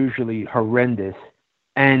dialogue is usually horrendous,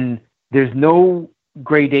 and there's no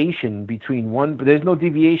gradation between one. There's no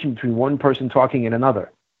deviation between one person talking and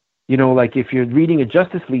another. Like if you're reading a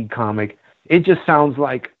Justice League comic, it just sounds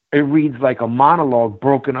like it reads like a monologue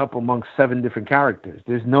broken up amongst 7 different characters.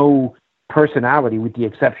 There's no personality, with the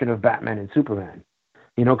exception of Batman and Superman.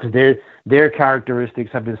 because their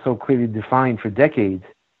characteristics have been so clearly defined for decades.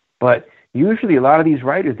 But usually a lot of these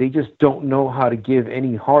writers, they just don't know how to give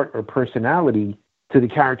any heart or personality to the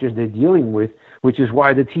characters they're dealing with, which is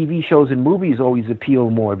why the TV shows and movies always appeal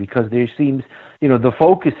more, because there seems, the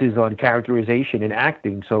focus is on characterization and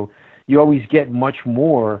acting. So you always get much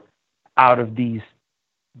more out of these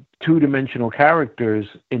two-dimensional characters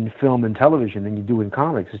in film and television than you do in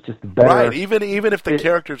comics. It's just better. Right, even if the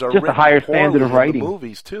characters are just a higher standard of writing. In the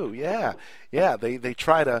movies too. Yeah. They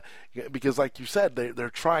try to, because like you said, they're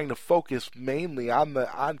trying to focus mainly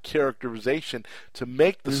on characterization to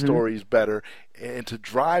make the stories better and to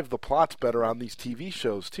drive the plots better on these TV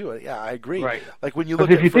shows too. Yeah, I agree. Right. Like when you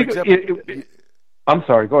look at, for example, I'm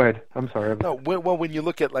sorry. Go aahead. I'm sorry. No, well, when you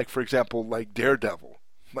look at, like, for example, like Daredevil.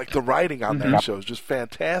 Like, the writing on that show is just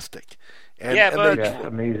fantastic.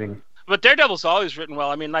 Amazing. But Daredevil's always written well.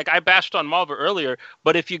 I mean, like, I bashed on Marvel earlier,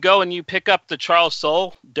 but if you go and you pick up the Charles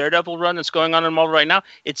Soule Daredevil run that's going on in Marvel right now,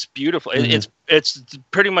 it's beautiful. It's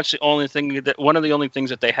pretty much one of the only things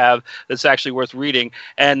that they have that's actually worth reading.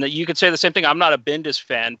 And you could say the same thing. I'm not a Bendis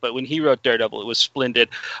fan, but when he wrote Daredevil, it was splendid.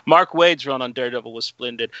 Mark Waid's run on Daredevil was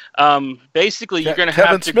splendid. Basically, you're going to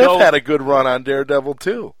have to go... Kevin Smith had a good run on Daredevil,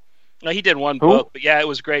 too. No, he did one book, but yeah, it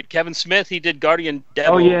was great. Kevin Smith, he did Guardian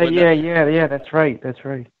Devil. Oh yeah. That's right.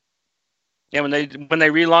 Yeah, when they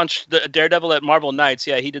relaunched the Daredevil at Marvel Knights,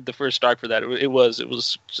 yeah, he did the first arc for that. It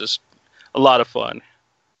was just a lot of fun.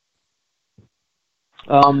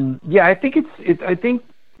 I think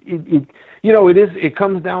it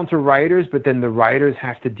comes down to writers, but then the writers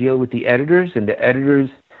have to deal with the editors, and the editors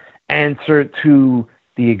answer to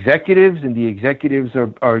the executives, and the executives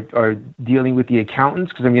are dealing with the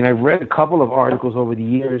accountants. Because, I mean, I've read a couple of articles over the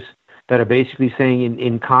years that are basically saying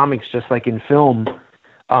in comics, just like in film,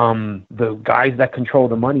 the guys that control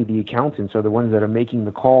the money, the accountants, are the ones that are making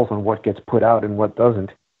the calls on what gets put out and what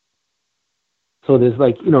doesn't. So there's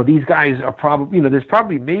these guys are probably,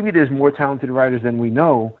 there's more talented writers than we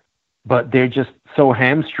know, but they're just so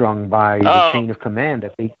hamstrung by the chain of command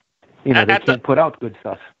that they can't put out good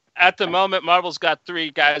stuff. At the moment, Marvel's got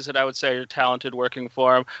 3 guys that I would say are talented working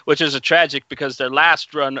for them, which is a tragic because their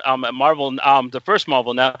last run at Marvel, the first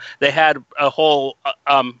Marvel now, they had a whole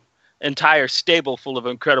entire stable full of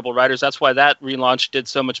incredible writers. That's why that relaunch did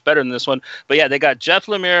so much better than this one. But yeah, they got Jeff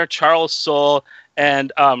Lemire, Charles Soule,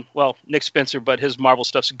 and Nick Spencer, but his Marvel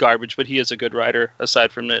stuff's garbage, but he is a good writer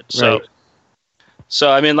aside from it. So, right.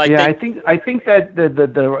 So I mean, like, I think that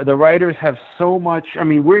the writers have so much. I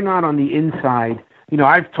mean, we're not on the inside.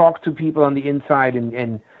 I've talked to people on the inside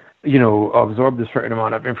and absorbed a certain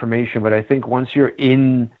amount of information, but I think once you're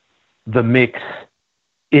in the mix,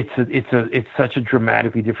 it's such a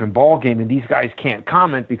dramatically different ball game, and these guys can't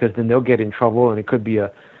comment because then they'll get in trouble, and it could be a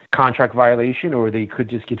contract violation, or they could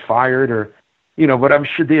just get fired, or But I'm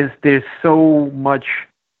sure there's so much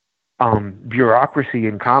bureaucracy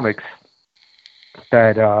in comics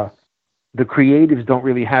that the creatives don't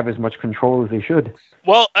really have as much control as they should.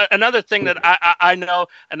 Well, another thing that I know,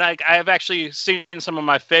 and I have actually seen some of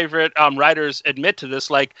my favorite writers admit to this,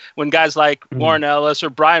 like when guys like Warren Ellis or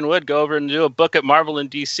Brian Wood go over and do a book at Marvel and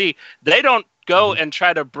DC, they don't go and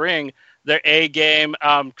try to bring their A-game,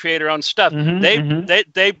 create their own stuff.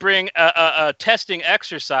 They bring a testing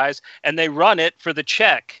exercise, and they run it for the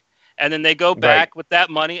check. And then they go back with that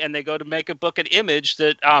money, and they go to make a book at Image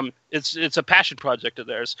that it's a passion project of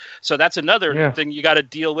theirs. So that's another thing you got to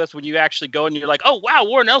deal with when you actually go and you're like, oh, wow,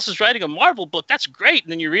 Warren Ellis is writing a Marvel book. That's great.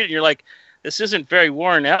 And then you read it, and you're like, this isn't very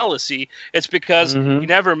Warren Ellis-y. It's because he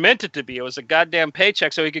never meant it to be. It was a goddamn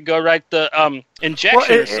paycheck, so he could go write the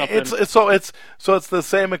injection or something. It's the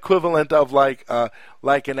same equivalent of like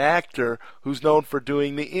an actor who's known for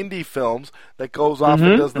doing the indie films that goes off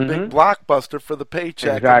and does the big blockbuster for the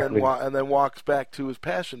paycheck, and then walks back to his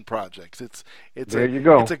passion projects. It's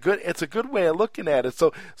a good way of looking at it.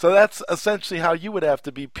 So that's essentially how you would have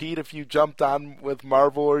to be, Pete, if you jumped on with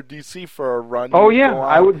Marvel or DC for a run. Oh yeah,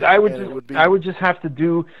 I would just have to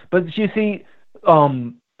do. But you see,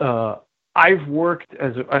 I've worked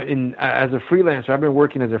as a freelancer. I've been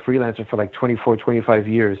working as a freelancer for like 24, 25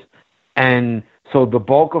 years, and so the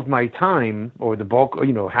bulk of my time, or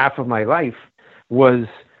half of my life, was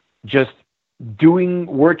just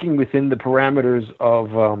working within the parameters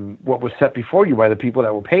of what was set before you by the people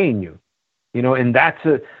that were paying you. And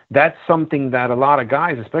that's something that a lot of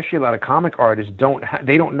guys, especially a lot of comic artists,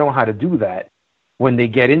 they don't know how to do that when they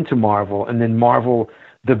get into Marvel, and then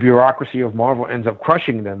the bureaucracy of Marvel ends up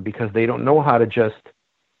crushing them because they don't know how to just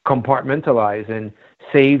compartmentalize and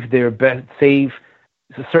save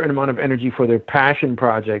a certain amount of energy for their passion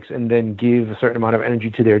projects, and then give a certain amount of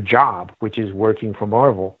energy to their job, which is working for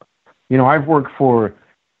Marvel. I've worked for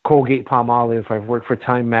Colgate Palmolive. I've worked for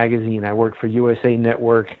Time Magazine. I worked for USA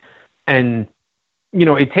Network. And,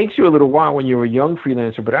 it takes you a little while when you're a young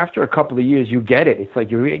freelancer, but after a couple of years, you get it. It's like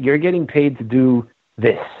you're getting paid to do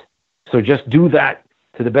this. So just do that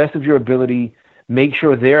to the best of your ability. Make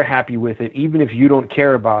sure they're happy with it. Even if you don't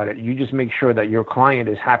care about it, you just make sure that your client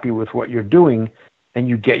is happy with what you're doing, and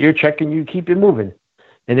you get your check and you keep it moving.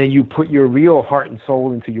 And then you put your real heart and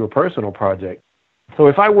soul into your personal project. So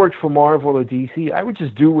if I worked for Marvel or DC, I would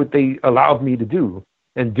just do what they allowed me to do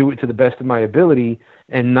and do it to the best of my ability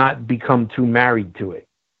and not become too married to it.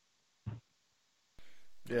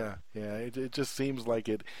 Yeah. It just seems like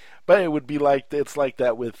it, but it would be it's like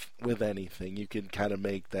that with anything. You can kind of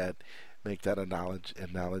make that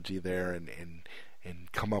analogy there and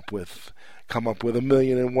come up with a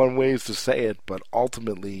million and one ways to say it, but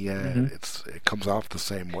ultimately, it comes off the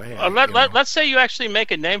same way. Let's say you actually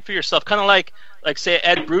make a name for yourself, kind of like say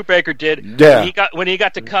Ed Brubaker did. Yeah. When he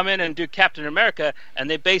got to come in and do Captain America, and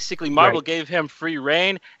they basically Marvel gave him free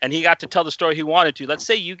reign, and he got to tell the story he wanted to. Let's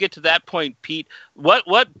say you get to that point, Pete. What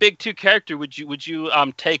big two character would you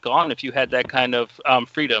take on if you had that kind of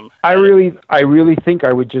freedom? I really think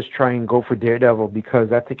I would just try and go for Daredevil, because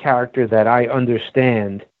that's a character that I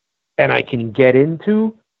understand and I can get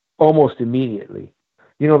into almost immediately.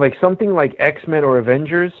 Like something like X-Men or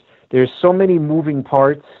Avengers, there's so many moving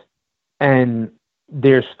parts and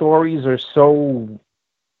their stories are so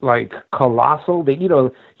colossal that,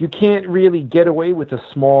 you can't really get away with a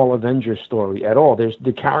small Avengers story at all.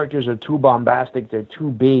 The characters are too bombastic, they're too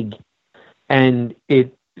big, and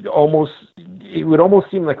it would almost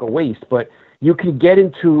seem like a waste, but you can get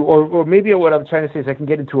into, or maybe what I'm trying to say is I can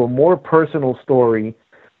get into a more personal story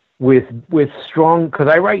with strong, because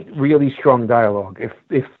I write really strong dialogue,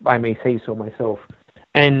 if I may say so myself.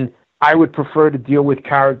 And I would prefer to deal with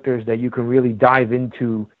characters that you can really dive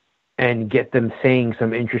into and get them saying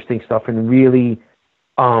some interesting stuff and really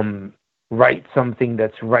write something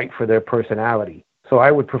that's right for their personality. So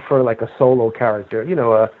I would prefer like a solo character,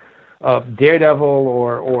 a Daredevil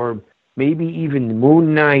or maybe even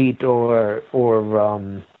Moon Knight or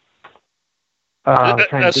I'm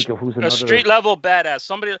trying to think of who's another. A street level badass.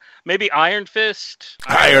 Somebody, maybe Iron Fist.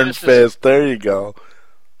 Iron Fist. There you go.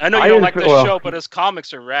 I know you don't like the show, but his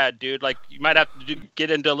comics are rad, dude. Like, you might have to get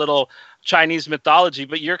into a little Chinese mythology,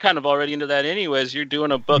 but you're kind of already into that anyways. You're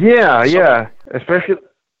doing a book. Yeah.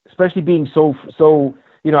 Especially being so.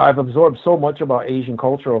 I've absorbed so much about Asian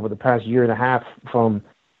culture over the past year and a half from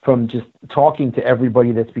just talking to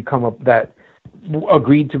everybody that's that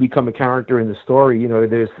agreed to become a character in the story.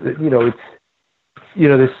 They're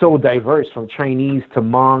so diverse, from Chinese to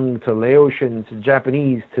Hmong to Laotian to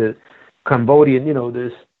Japanese to Cambodian.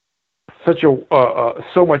 There's such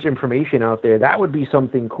so much information out there. That would be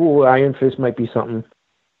something cool. Iron Fist might be something.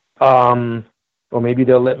 Or maybe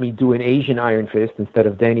they'll let me do an Asian Iron Fist instead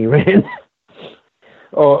of Danny Rand.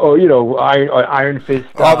 or Iron Fist.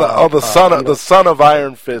 The son of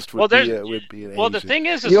Iron Fist would be an Asian. Well, the thing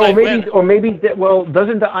is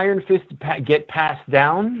doesn't the Iron Fist get passed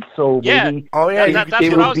down? So maybe that's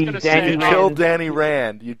what I was going to say. You'd kill Danny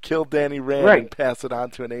Rand. And pass it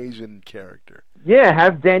on to an Asian character. Yeah,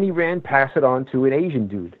 have Danny Rand pass it on to an Asian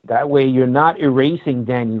dude. That way, you're not erasing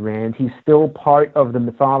Danny Rand. He's still part of the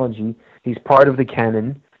mythology. He's part of the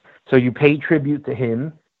canon. So you pay tribute to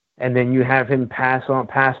him. And then you have him pass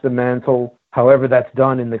the mantle, however that's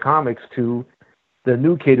done in the comics, to the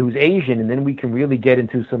new kid who's Asian, and then we can really get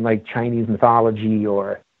into some like Chinese mythology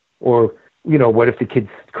or what if the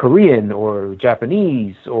kid's Korean or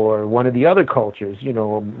Japanese or one of the other cultures,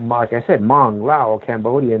 like I said, Hmong, Lao,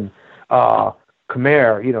 Cambodian,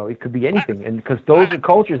 Khmer, it could be anything, and because those are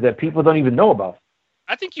cultures that people don't even know about.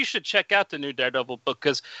 I think you should check out the new Daredevil book,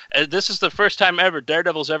 because this is the first time ever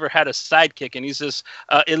Daredevil's ever had a sidekick, and he's this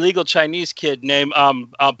illegal Chinese kid named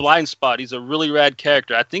Blind Spot. He's a really rad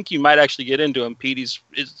character. I think you might actually get into him, Pete.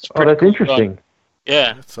 That's interesting.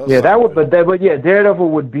 Yeah. Daredevil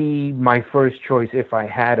would be my first choice if I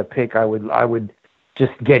had a pick. I would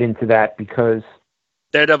just get into that because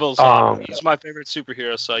Daredevil's he's my favorite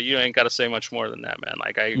superhero, so you ain't got to say much more than that, man.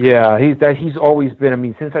 He's always been. I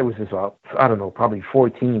mean, since I was probably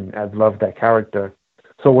 14, I've loved that character.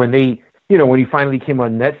 So when when he finally came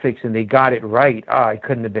on Netflix and they got it right, I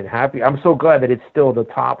couldn't have been happy. I'm so glad that it's still the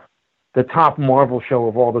top Marvel show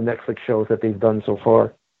of all the Netflix shows that they've done so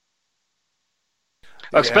far.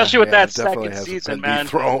 Especially with that second season, man.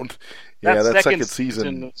 That second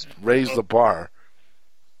season raised the bar.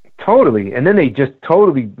 Totally, and then they just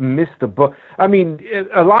totally missed the book. I mean,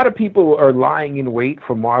 a lot of people are lying in wait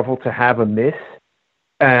for Marvel to have a miss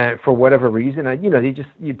for whatever reason.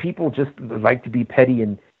 People just like to be petty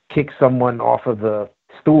and kick someone off of the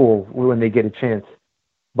stool when they get a chance.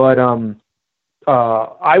 But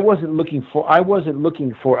I wasn't looking for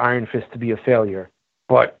Iron Fist to be a failure.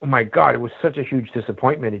 But oh my God, it was such a huge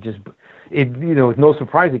disappointment. It's no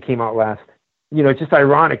surprise it came out last. It's just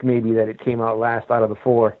ironic maybe that it came out last out of the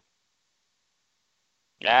four.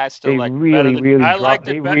 Yeah, I still like I liked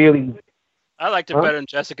it better than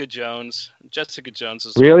Jessica Jones. Jessica Jones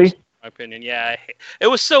is really, in my opinion. Yeah, it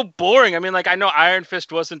was so boring. I mean, like I know Iron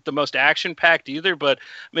Fist wasn't the most action packed either, but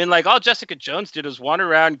I mean, like all Jessica Jones did was wander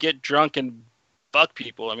around, get drunk, and buck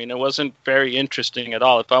people. I mean, it wasn't very interesting at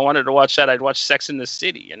all. If I wanted to watch that, I'd watch Sex in the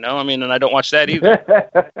City. I mean, and I don't watch that either.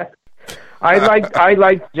 I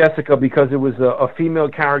liked Jessica because it was a female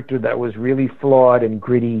character that was really flawed and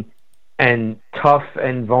gritty and tough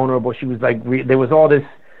and vulnerable. She was like there was all this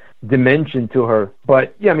dimension to her.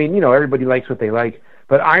 But yeah, I mean, everybody likes what they like.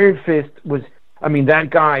 But Iron Fist was, I mean, that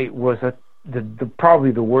guy was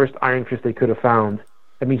probably the worst Iron Fist they could have found.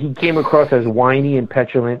 I mean, he came across as whiny and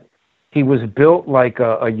petulant. He was built like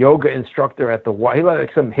a yoga instructor at the Y. He looked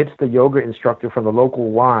like some hipster yoga instructor from the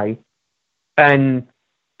local Y. And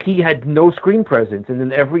he had no screen presence. And then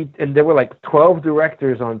there were like 12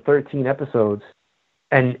 directors on 13 episodes.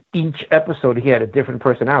 And each episode he had a different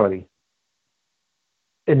personality.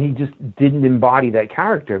 And he just didn't embody that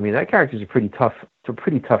character. I mean, that character is a pretty tough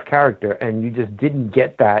character, and you just didn't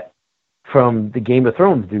get that from the Game of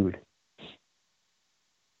Thrones dude.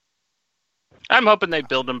 I'm hoping they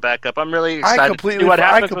build him back up. I'm really excited. I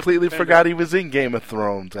completely forgot he was in Game of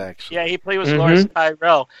Thrones. Actually, yeah, he played with Loras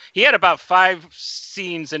Tyrell. He had about 5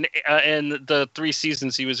 scenes in the 3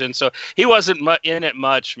 seasons he was in, so he wasn't in it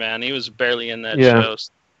much, man. He was barely in that show.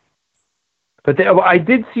 But I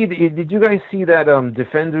did see did you guys see that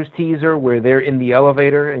Defenders teaser where they're in the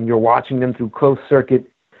elevator and you're watching them through closed circuit,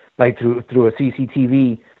 like through a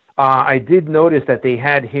CCTV? I did notice that they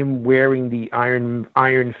had him wearing the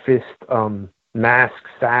Iron Fist mask,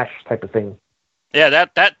 sash type of thing. Yeah,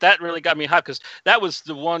 that really got me hot because that was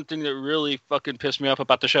the one thing that really fucking pissed me off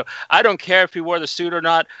about the show. I don't care if he wore the suit or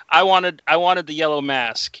not. I wanted the yellow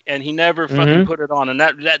mask, and he never fucking put it on, and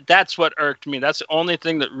that's what irked me. That's the only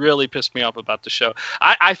thing that really pissed me off about the show.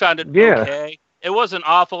 I found it okay. It wasn't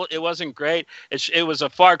awful. It wasn't great. It was a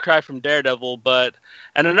far cry from Daredevil,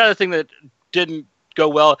 and another thing that didn't go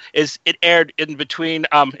well is it aired in between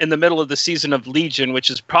in the middle of the season of Legion, which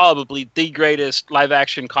is probably the greatest live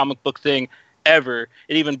action comic book thing ever.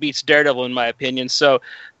 It even beats Daredevil in my opinion. So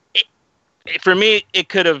for me, it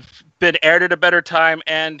could have been aired at a better time,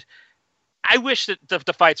 and I wish that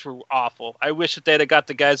the fights were awful. I wish that they'd have got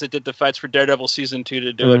the guys that did the fights for Daredevil Season 2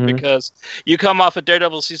 to do it, because you come off of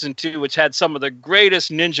Daredevil Season 2, which had some of the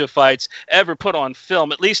greatest ninja fights ever put on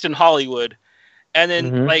film, at least in Hollywood, and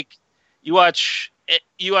then you watch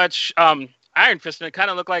Iron Fist, and it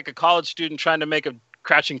kind of looked like a college student trying to make a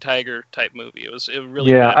Crouching Tiger type movie. It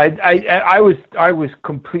really bad. I was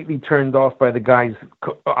completely turned off by the guy's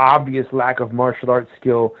obvious lack of martial arts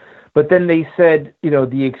skill. But then they said,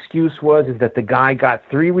 the excuse was that the guy got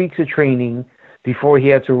 3 weeks of training before he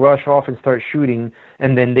had to rush off and start shooting,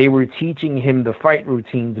 and then they were teaching him the fight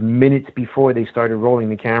routines minutes before they started rolling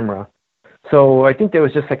the camera. So I think there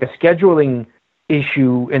was just like a scheduling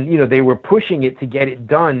issue, and they were pushing it to get it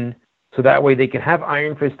done so that way they can have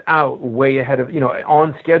Iron Fist out way ahead of,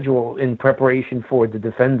 on schedule in preparation for the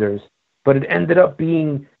Defenders. But it ended up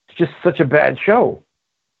being just such a bad show.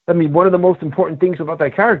 I mean, one of the most important things about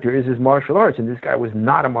that character is his martial arts, and this guy was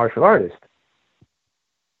not a martial artist.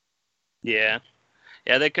 Yeah,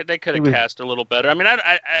 they could have cast a little better. I mean,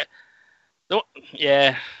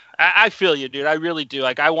 I feel you, dude. I really do.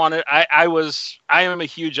 Like, I am a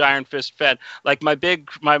huge Iron Fist fan. Like my big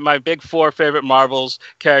 4 favorite Marvels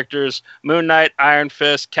characters: Moon Knight, Iron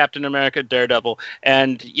Fist, Captain America, Daredevil.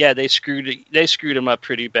 And yeah, they screwed him up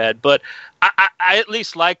pretty bad. But I at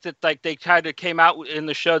least liked that. Like, they kind of came out in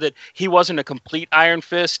the show that he wasn't a complete Iron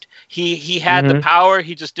Fist. He had the power.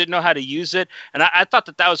 He just didn't know how to use it. And I thought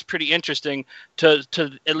that was pretty interesting to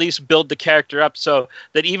at least build the character up, so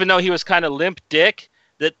that even though he was kind of limp dick,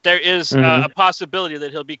 that there is a possibility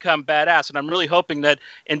that he'll become badass. And I'm really hoping that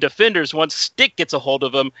in Defenders, once Stick gets a hold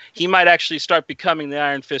of him, he might actually start becoming the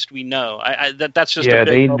Iron Fist we know. That's just a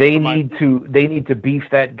big they need to beef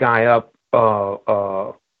that guy up.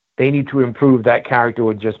 They need to improve that character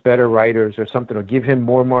with just better writers or something, or give him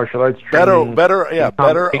more martial arts training.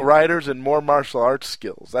 Better writers and more martial arts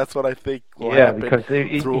skills. That's what I think will happen. Because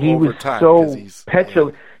he was so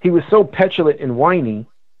petulant. He was so petulant and whiny.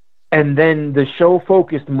 And then the show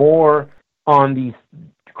focused more on these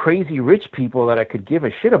crazy rich people that I could give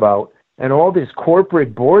a shit about, and all this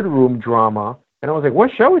corporate boardroom drama. And I was like,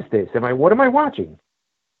 what show is this? What am I watching?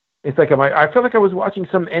 It's like I feel like I was watching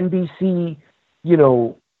some NBC,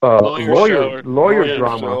 Lawyer lawyer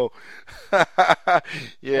drama.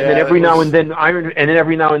 Yeah, and then every now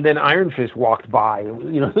and then Iron Fist walked by.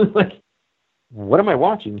 Like, what am I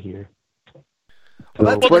watching here? For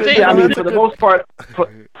the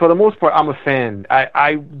most part, I'm a fan.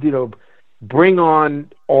 I bring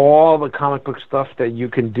on all the comic book stuff that you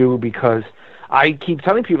can do, because I keep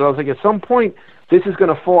telling people, I was like, at some point, this is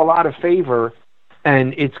going to fall out of favor,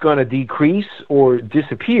 and it's going to decrease or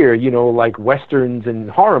disappear. Like westerns and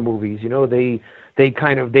horror movies. They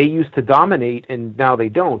used to dominate, and now they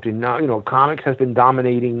don't. And now, comics has been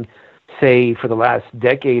dominating, say, for the last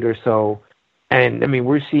decade or so. And I mean,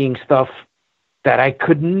 we're seeing stuff that I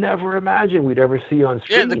could never imagine we'd ever see on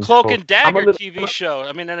screen. Yeah, the Cloak and Dagger TV show.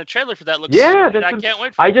 I mean, and the trailer for that looks. Yeah, I can't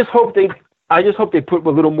wait. I just hope they put a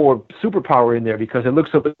little more superpower in there, because it looks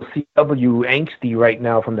a little CW angsty right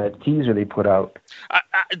now from that teaser they put out.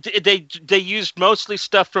 They used mostly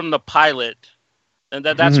stuff from the pilot. And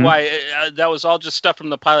that's why that was all just stuff from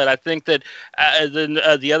the pilot. I think that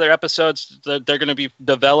the other episodes, they're going to be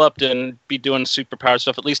developed and be doing superpower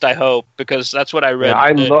stuff. At least I hope, because that's what I read.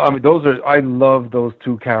 Yeah, I love those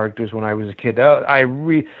two characters when I was a kid.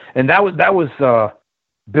 And that was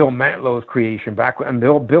Bill Mantlow's creation back when. And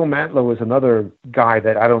Bill Mantlow is another guy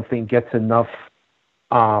that I don't think gets enough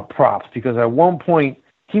props, because at one point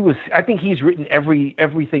I think he's written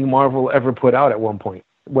everything Marvel ever put out at one point,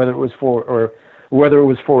 whether it was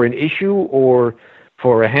for an issue or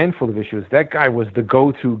for a handful of issues. That guy was the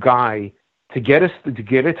go-to guy to get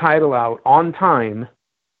a title out on time,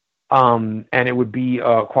 and it would be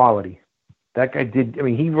quality. That guy did. I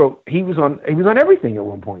mean, he was on everything at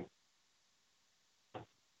one point.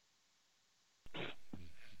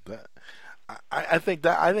 I think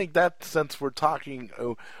that since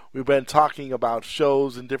we've been talking about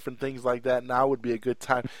shows and different things like that, now would be a good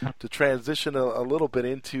time to transition a little bit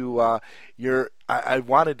into I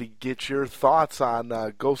wanted to get your thoughts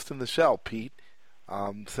on Ghost in the Shell, Pete.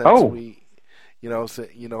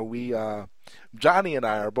 Johnny and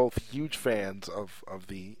I are both huge fans of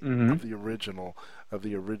the original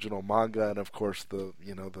manga, and of course the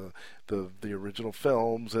original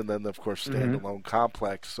films, and then of course standalone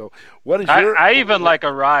complex. So what is your? I even like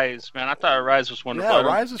Arise, man. I thought Arise was wonderful. Yeah,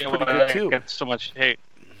 Arise is pretty good too. Gets so much hate.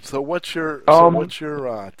 So what's your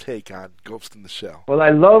take on Ghost in the Shell? Well, I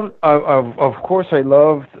love of course I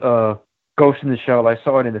loved Ghost in the Shell. I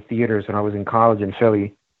saw it in the theaters when I was in college in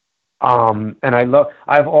Philly. And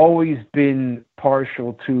I've always been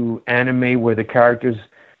partial to anime where the characters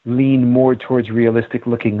lean more towards realistic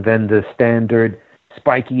looking than the standard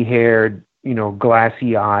spiky haired,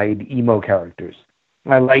 glassy eyed emo characters.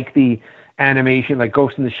 I like the animation, like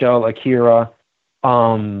Ghost in the Shell, Akira.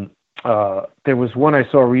 There was one I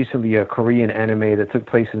saw recently, a Korean anime that took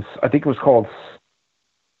place in, I think it was called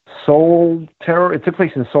Soul Terror. It took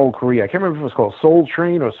place in Seoul, Korea. I can't remember if it was called Soul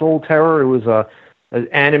Train or Soul Terror. It was an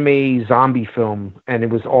anime zombie film, and it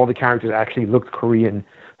was all the characters actually looked Korean.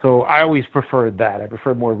 So I always preferred that. I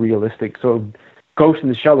prefer more realistic. So Ghost in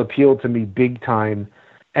the Shell appealed to me big time,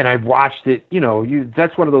 and I watched it.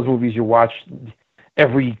 That's one of those movies you watch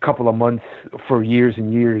every couple of months for years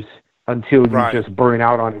and years until you just burn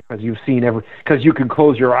out on it, because you've seen because you can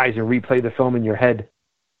close your eyes and replay the film in your head.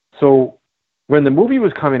 So when the movie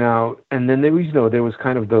was coming out, and then there was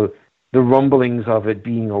kind of the rumblings of it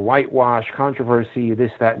being a whitewash controversy,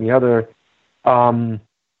 this, that, and the other.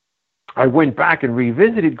 I went back and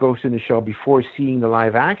revisited Ghost in the Shell before seeing the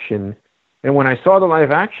live action. And when I saw the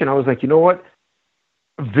live action, I was like, you know what?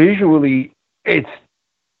 Visually, it's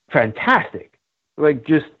fantastic. Like,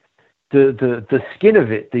 just the skin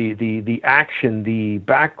of it, the action, the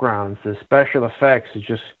backgrounds, the special effects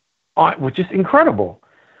was just incredible.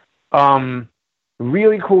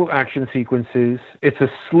 Really cool action sequences. It's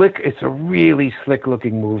a really slick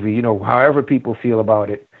looking movie. However people feel about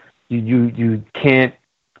it, you can't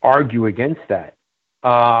argue against that.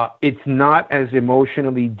 It's not as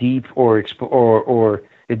emotionally deep or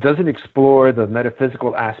it doesn't explore the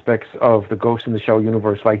metaphysical aspects of the Ghost in the Shell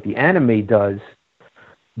universe like the anime does,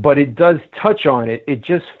 but it does touch on it. It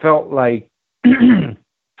just felt like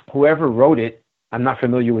whoever wrote it, I'm not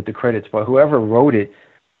familiar with the credits, but whoever wrote it,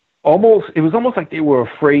 it was almost like they were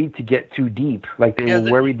afraid to get too deep, like they were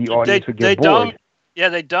worried the audience would get bored.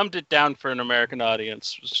 They dumbed it down for an American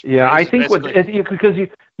audience. Yeah, I think because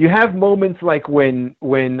you have moments like when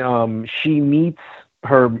she meets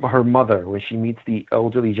her mother, when she meets the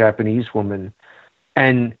elderly Japanese woman,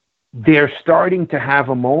 and they're starting to have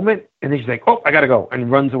a moment, and then she's like, "Oh, I gotta go," and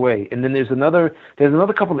runs away. And then there's another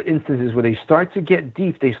couple of instances where they start to get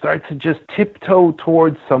deep. They start to just tiptoe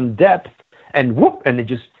towards some depth, and whoop, and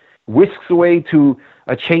whisks away to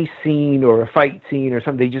a chase scene or a fight scene or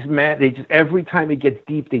something. They just every time it gets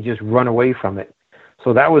deep, they just run away from it.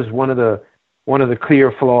 So that was one of the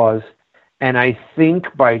clear flaws. And I think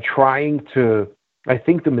the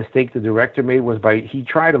mistake the director made was he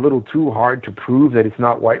tried a little too hard to prove that it's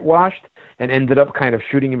not whitewashed, and ended up kind of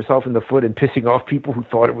shooting himself in the foot and pissing off people who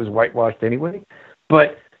thought it was whitewashed anyway.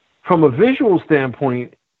 But from a visual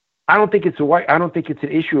standpoint, I don't think it's an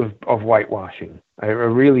issue of whitewashing. I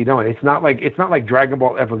really don't. It's not like Dragon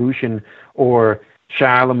Ball Evolution or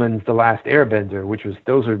Shyamalan's The Last Airbender,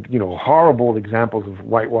 those are horrible examples of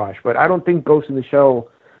whitewash. But I don't think Ghost in the Shell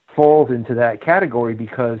falls into that category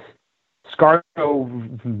because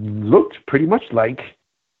Scarjo looked pretty much like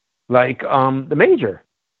the Major,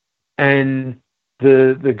 and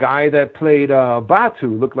the guy that played Batu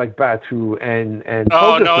looked like Batu, and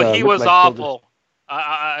oh Pogus, no, he was like awful.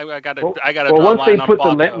 I got to. Well,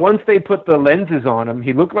 once they put the lenses on him,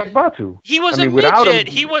 he looked like Batu. He was a midget.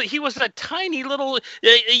 He was a tiny little.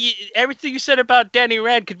 Everything you said about Danny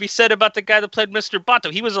Rand could be said about the guy that played Mr. Batu.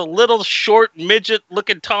 He was a little short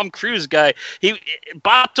midget-looking Tom Cruise guy.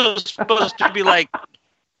 Batu's supposed to be like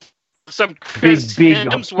some Chris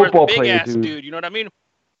Hemsworth big-ass dude. You know what I mean?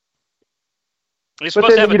 He's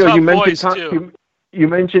supposed to have a tough voice too. You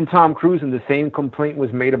mentioned Tom Cruise, and the same complaint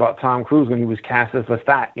was made about Tom Cruise when he was cast as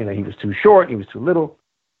Lestat. He was too short, he was too little.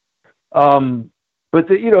 But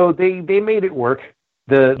they made it work.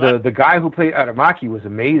 The guy who played Aramaki was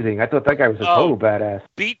amazing. I thought that guy was a total badass.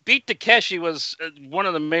 Beat Takeshi was one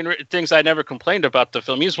of the main things I never complained about the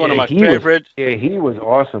film. He's one of my favorite. He was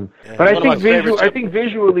awesome. Yeah, but I think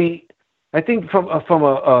visually, from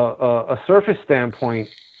a surface standpoint,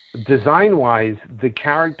 design-wise, the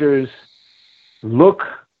characters look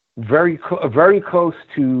very close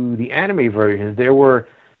to the anime versions. There were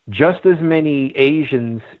just as many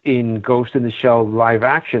Asians in Ghost in the Shell live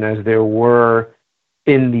action as there were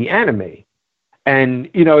in the anime, and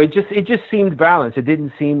it just seemed balanced. It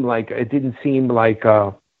didn't seem like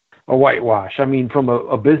a whitewash. I mean, from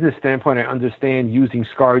a business standpoint, I understand using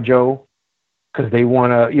ScarJo because they want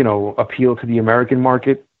to appeal to the American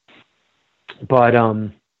market, but well,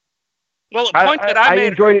 a point I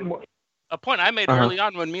enjoyed it more. A point I made early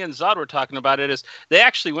on when me and Zod were talking about it is they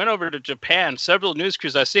actually went over to Japan. Several news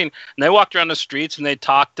crews I've seen, and they walked around the streets and they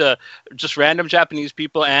talked to just random Japanese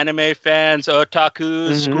people, anime fans,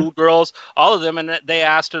 otakus, schoolgirls, all of them, and they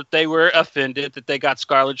asked if they were offended that they got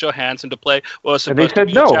Scarlett Johansson to play what was supposed to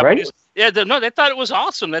be no, Japanese. Right? Yeah, they thought it was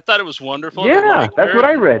awesome. They thought it was wonderful. Yeah, that's what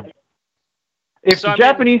I read. If the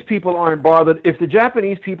Japanese people aren't bothered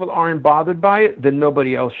by it, then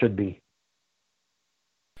nobody else should be.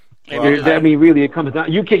 Really, it comes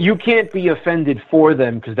down. You can't be offended for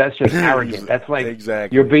them because that's just arrogant. That's like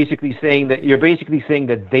you're basically saying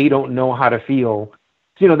that they don't know how to feel.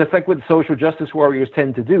 That's like what social justice warriors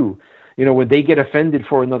tend to do. When they get offended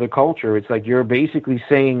for another culture, it's like you're basically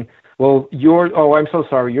saying, "Well, I'm so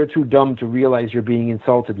sorry. You're too dumb to realize you're being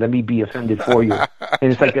insulted. Let me be offended for you."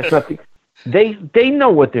 And it's like that's nothing. They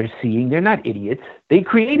know what they're seeing. They're not idiots. They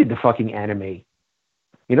created the fucking anime.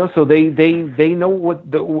 So they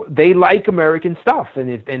know they like American stuff,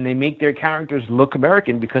 and they make their characters look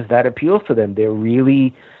American because that appeals to them. They're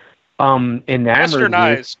really enamored.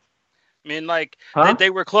 Westernized. They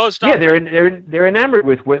were closed off. Yeah, they're enamored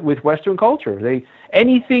with Western culture.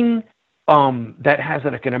 Anything that has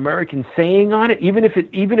like an American saying on it, even if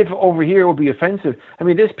over here it will be offensive. I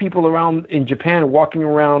mean, there's people around in Japan walking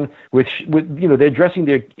around with they're dressing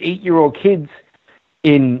their 8-year-old kids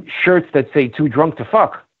in shirts that say "too drunk to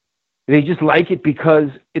fuck." They just like it because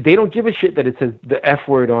they don't give a shit that it says the F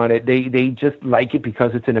word on it. They just like it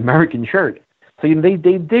because it's an American shirt. So they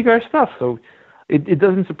dig our stuff. So it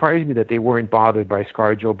doesn't surprise me that they weren't bothered by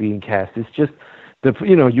ScarJo being cast. It's just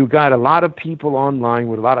you got a lot of people online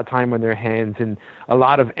with a lot of time on their hands and a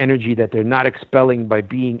lot of energy that they're not expelling by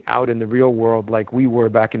being out in the real world like we were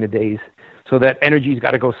back in the days. So that energy's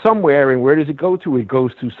got to go somewhere, and where does it go to? It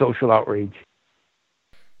goes to social outrage.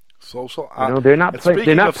 They're not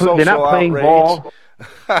playing ball.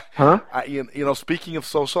 Huh? Speaking of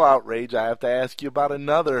social outrage, I have to ask you about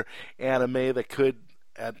another anime that could,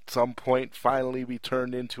 at some point, finally be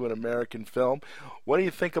turned into an American film. What do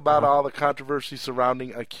you think about all the controversy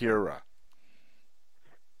surrounding Akira?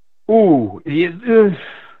 Ooh,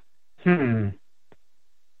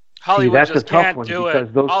 Hollywood just can't do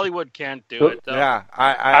it. Hollywood can't do it. Though. Yeah,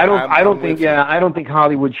 I don't think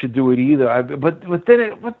Hollywood should do it either. But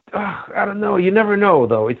then I don't know. You never know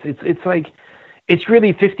though. It's like it's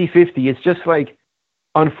really 50-50. It's just like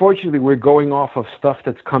unfortunately we're going off of stuff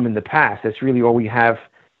that's come in the past. That's really all we have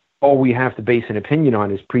to base an opinion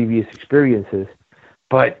on is previous experiences.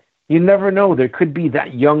 But You never know. There could be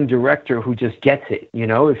that young director who just gets it.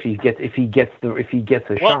 If he gets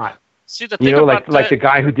a shot. See, the thing like the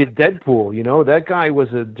guy who did Deadpool. That guy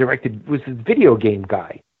was a video game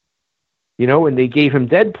guy. And they gave him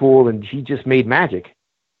Deadpool, and he just made magic.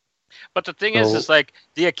 But the thing is like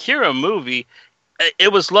the Akira movie,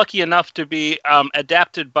 it was lucky enough to be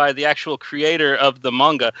adapted by the actual creator of the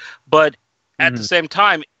manga. But at the same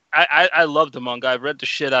time, I love the manga. I've read the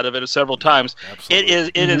shit out of it several times. Absolutely.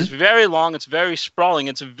 It is very long. It's very sprawling.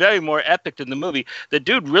 It's very more epic than the movie. The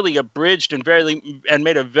dude really abridged and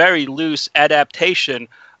made a very loose adaptation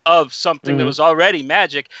of something that was already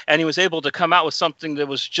magic, and he was able to come out with something that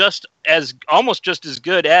was almost just as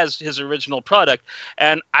good as his original product.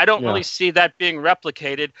 And I don't really see that being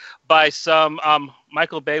replicated by some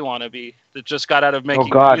Michael Bay wannabe that just got out of making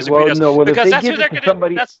music videos. Because that's who they're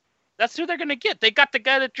going to. That's who they're going to get. They got the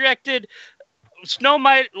guy that directed Snow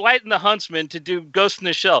White and the Huntsman to do Ghost in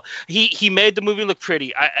the Shell. He made the movie look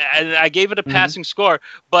pretty. I gave it a passing score,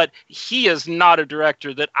 but he is not a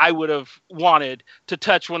director that I would have wanted to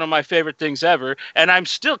touch one of my favorite things ever. And I'm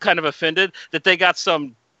still kind of offended that they got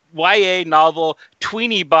some YA novel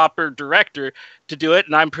tweeny bopper director to do it,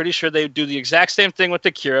 and I'm pretty sure they would do the exact same thing with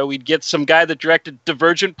Akira. We'd get some guy that directed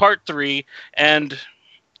Divergent Part 3, and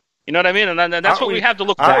you know what I mean? And that's what we have to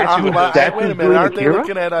look forward to. Wait a minute. Aren't they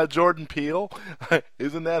looking at Jordan Peele?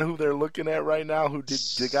 Isn't that who they're looking at right now? Who did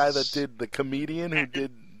the guy that did the comedian who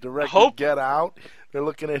did directed Get Out? They're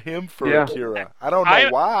looking at him for Akira. I don't know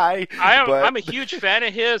why. I'm a huge fan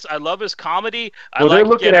of his. I love his comedy. They're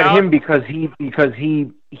looking at him because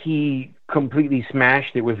he completely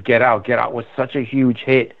smashed it with Get Out. Get Out was such a huge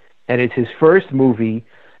hit, and it's his first movie.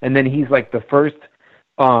 And then he's like the first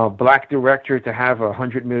black director to have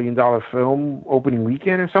 $100 million film opening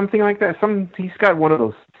weekend or something like that. He's got one of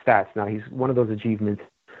those stats now. He's one of those achievements.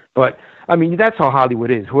 But I mean, that's how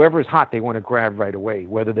Hollywood is. Whoever's hot, they want to grab right away,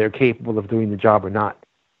 whether they're capable of doing the job or not.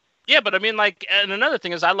 Yeah, but I mean, and another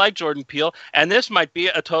thing is I like Jordan Peele, and this might be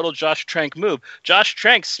a total Josh Trank move. Josh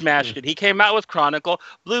Trank smashed it. He came out with Chronicle,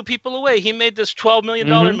 blew people away. He made this $12 million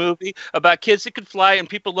movie about kids that could fly, and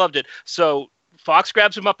people loved it. So Fox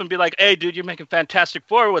grabs him up and be like, "Hey, dude, you're making Fantastic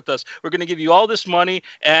Four with us. We're going to give you all this money."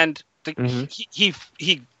 And he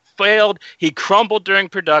failed. He crumbled during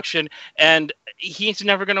production, and he's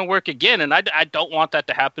never going to work again. And I don't want that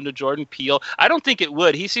to happen to Jordan Peele. I don't think it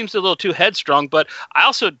would. He seems a little too headstrong, but I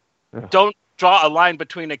also don't draw a line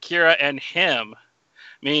between Akira and him.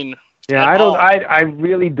 I mean, I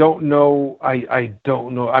really don't know. I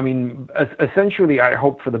don't know. I mean, essentially, I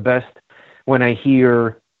hope for the best when I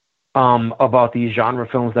hear about these genre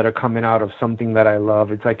films that are coming out of something that I love.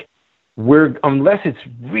 It's like unless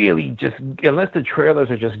the trailers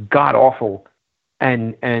are just god awful,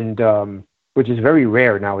 and which is very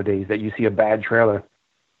rare nowadays that you see a bad trailer.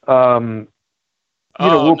 We'll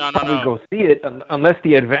probably go see it unless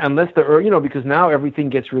because now everything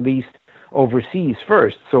gets released overseas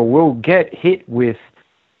first, so we'll get hit with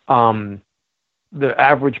the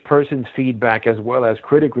average person's feedback as well as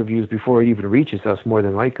critic reviews before it even reaches us, more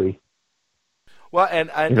than likely. Well, in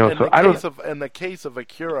the case of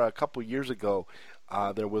Akira, a couple years ago,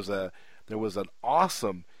 there was an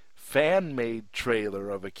awesome fan-made trailer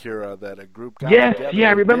of Akira that a group got together. Yeah,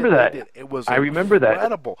 I remember that. It was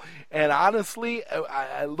incredible. And honestly,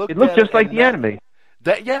 I looked. It looked just like the anime.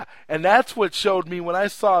 And that's what showed me when I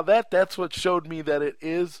saw that. That's what showed me that it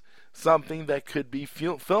is something that could be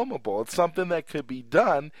filmable. It's something that could be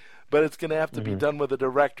done, but it's going to have to be done with a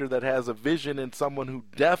director that has a vision and someone who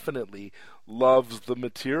definitely loves the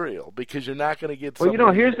material. Because you're not going to get. Well,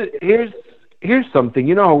 here's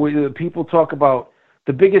something. People talk about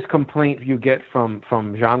the biggest complaint you get from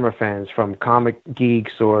genre fans, from comic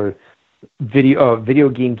geeks or video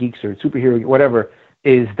game geeks or superhero whatever,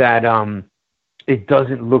 is that it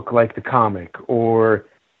doesn't look like the comic, or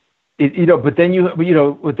but then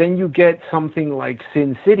you get something like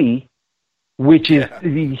Sin City, which is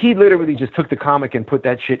he literally just took the comic and put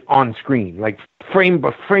that shit on screen, like frame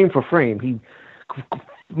for frame.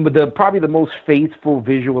 Probably the most faithful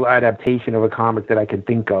visual adaptation of a comic that I can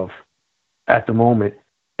think of at the moment.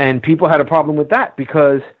 And people had a problem with that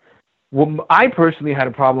because I personally had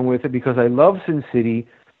a problem with it because I love Sin City.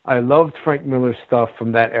 I loved Frank Miller's stuff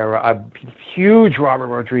from that era. I'm a huge Robert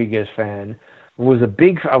Rodriguez fan. I was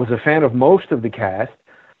a fan of most of the cast,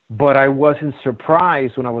 but I wasn't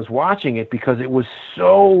surprised when I was watching it because it was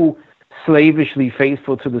so slavishly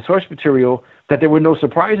faithful to the source material that there were no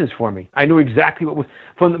surprises for me. I knew exactly what was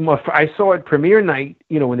I saw it premiere night,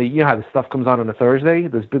 when how the stuff comes out on a Thursday,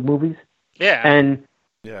 those big movies. Yeah. And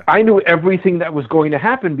I knew everything that was going to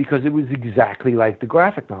happen because it was exactly like the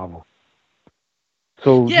graphic novel.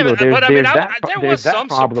 So Yeah, there's but I mean, there there's was that some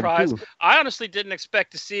problem surprise. too. I honestly didn't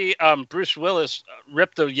expect to see Bruce Willis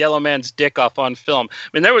rip the yellow man's dick off on film. I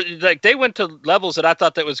mean, there were they went to levels that I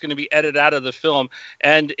thought that was going to be edited out of the film,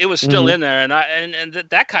 and it was still in there. And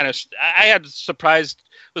that kind of I was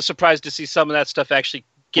surprised to see some of that stuff actually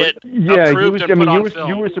get approved and put on film.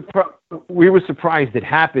 We were surprised it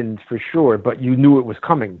happened for sure, but you knew it was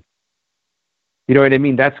coming. You know what I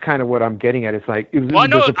mean? That's kind of what I'm getting at. It's like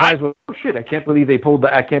the surprise was, oh shit! I can't believe they pulled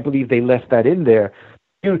that. I can't believe they left that in there.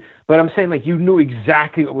 But I'm saying, like, you knew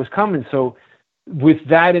exactly what was coming. So with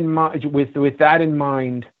that in mind,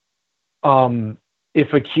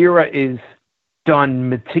 if Akira is done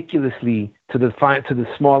meticulously to the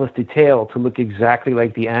smallest detail to look exactly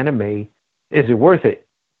like the anime, is it worth it?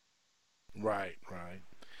 Right.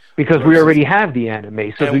 Because we already have the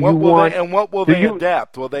anime. So what will they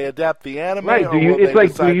adapt? Will they adapt the anime? Right. Do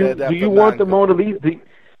you want the Mona Lisa?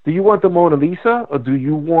 Do you want the Mona Lisa, or do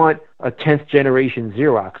you want a 10th generation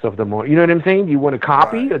Xerox of the Mona? You know what I'm saying? Do you want a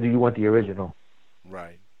copy, or do you want the original?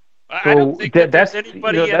 Right. I don't think that's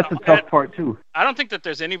anybody. That's the tough part too. I don't think that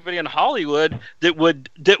there's anybody in Hollywood that would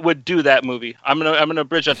do that movie. I'm gonna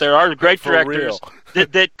bridge that. There are great directors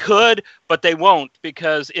that could, but they won't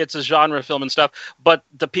because it's a genre film and stuff. But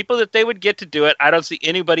the people that they would get to do it, I don't see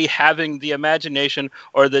anybody having the imagination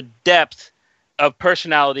or the depth of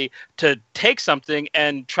personality to take something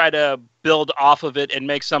and try to build off of it and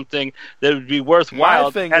make something that would be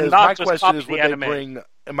worthwhile.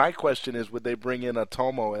 My question is, would they bring in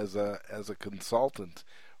Otomo as a consultant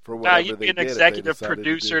for whatever they did? An executive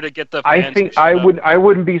producer to get the. I think I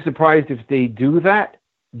wouldn't be surprised if they do that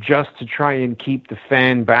just to try and keep the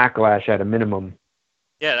fan backlash at a minimum.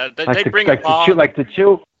 Yeah, they bring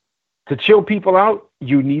to chill people out.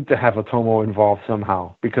 You need to have Otomo involved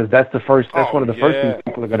somehow because that's one of the first things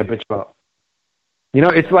people are going to bitch about. You know,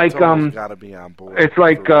 it's like gotta be on board. It's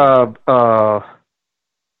like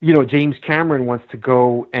James Cameron wants to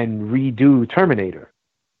go and redo Terminator.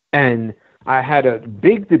 And I had a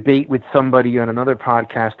big debate with somebody on another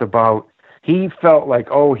podcast about, he felt like,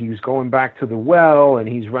 he's going back to the well and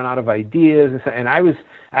he's run out of ideas. And I was,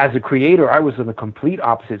 as a creator, I was on the complete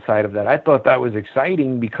opposite side of that. I thought that was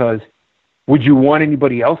exciting because would you want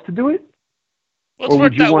anybody else to do it? Or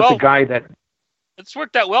would you want the guy that... It's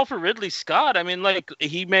worked out well for Ridley Scott. I mean, like,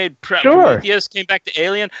 he made Prometheus, came back to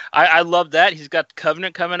Alien. I love that. He's got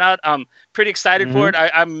Covenant coming out. I'm pretty excited for it.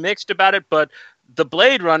 I'm mixed about it, but the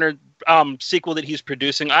Blade Runner sequel that he's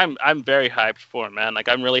producing, I'm very hyped for, man. Like,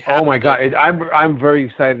 I'm really happy. Oh my God, I'm very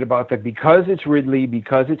excited about that because it's Ridley,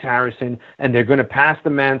 because it's Harrison, and they're going to pass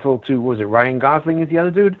the mantle to, was it Ryan Gosling is the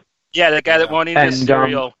other dude? Yeah, the guy that won't eat his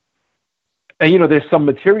cereal. And, there's some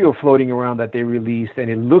material floating around that they released,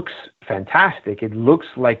 and it looks fantastic. It looks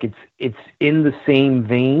like it's in the same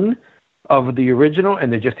vein of the original,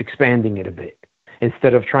 and they're just expanding it a bit.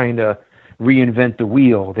 Instead of trying to reinvent the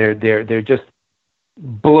wheel, they're just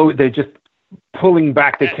pulling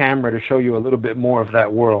back the camera to show you a little bit more of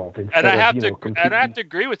that world. And I have to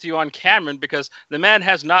agree with you on Cameron because the man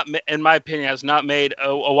has not, in my opinion, made a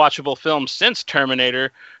watchable film since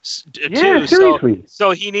Terminator 2. Yeah, seriously.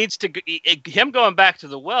 So he needs to. Him going back to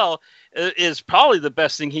the well is probably the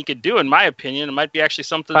best thing he could do, in my opinion. It might be actually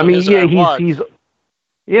something. I mean, he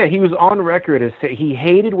was on record as saying he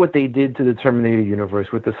hated what they did to the Terminator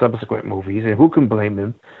universe with the subsequent movies, and who can blame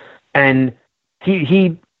him? And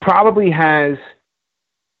he probably has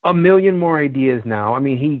a million more ideas now. I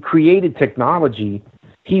mean, he created technology.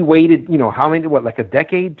 He waited, like a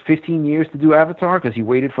decade, 15 years to do Avatar because he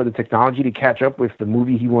waited for the technology to catch up with the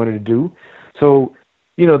movie he wanted to do. So,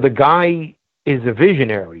 the guy is a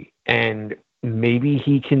visionary, and maybe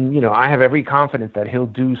he can, I have every confidence that he'll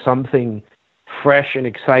do something fresh and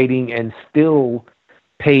exciting and still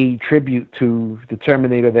pay tribute to the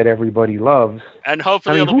Terminator that everybody loves. And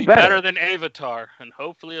hopefully it'll be better than Avatar. And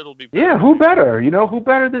hopefully it'll be better. Yeah, who better? Who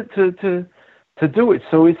better to do it?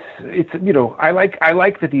 So it's I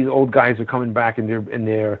like that these old guys are coming back and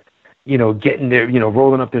they're getting their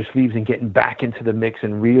rolling up their sleeves and getting back into the mix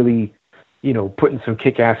and really putting some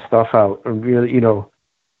kick-ass stuff out and really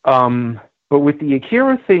but with the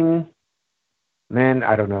Akira thing, man,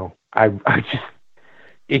 I don't know. I just,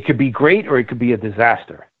 it could be great or it could be a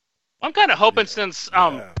disaster. I'm kind of hoping since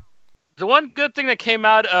the one good thing that came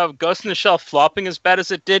out of Ghost in the Shell flopping as bad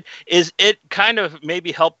as it did is it kind of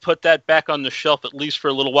maybe helped put that back on the shelf at least for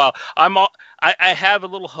a little while. I have a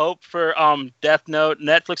little hope for Death Note.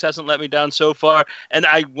 Netflix hasn't let me down so far, and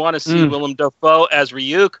I want to see Willem Dafoe as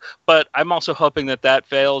Ryuk, but I'm also hoping that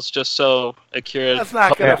fails just so Akira... That's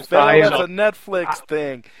not going to fail. That's a Netflix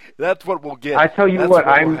thing. That's what we'll get. I tell you what,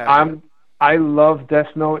 I'm I love Death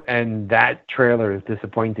Note, and that trailer is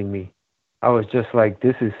disappointing me. I was just like,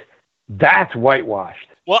 that's whitewashed.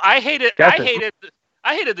 Well, I hated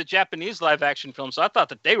the Japanese live action film, so I thought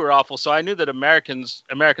that they were awful. So I knew that America's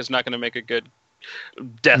not going to make a good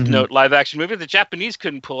Death Note live action movie. The Japanese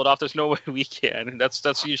couldn't pull it off. There's no way we can. And that's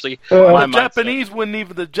usually my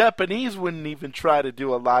mindset. The Japanese wouldn't even try to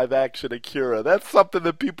do a live action Akira. That's something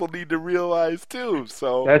that people need to realize too.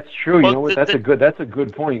 So that's true. You know what? That's a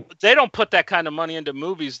good point. They don't put that kind of money into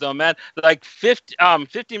movies, though, man. Like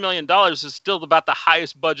 $50 million is still about the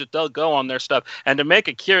highest budget they'll go on their stuff. And to make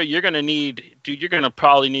Akira, you're gonna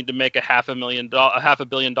probably need to make a $500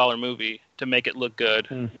 million movie to make it look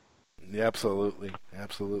good. Yeah, absolutely.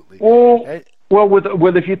 Well,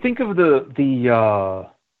 if you think of the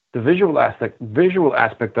visual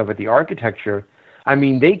aspect of it, the architecture, I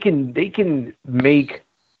mean, they can make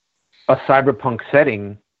a cyberpunk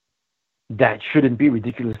setting that shouldn't be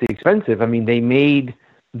ridiculously expensive. I mean, they made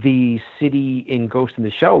the city in Ghost in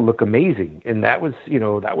the Shell look amazing, and that was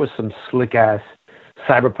some slick ass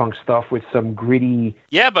cyberpunk stuff with some gritty.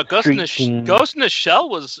 Yeah, but Ghost in the Shell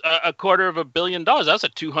was $250 million. That's a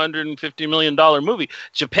 $250 million movie.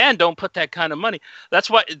 Japan don't put that kind of money. That's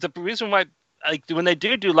why the reason why. Like when they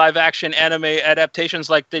do live action anime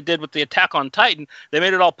adaptations like they did with the Attack on Titan, they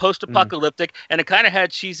made it all post-apocalyptic, and it kind of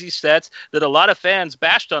had cheesy sets that a lot of fans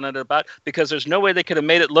bashed on it about because there's no way they could have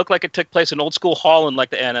made it look like it took place in old school Holland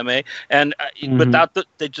like the anime, and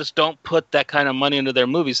they just don't put that kind of money into their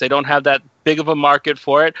movies. They don't have that big of a market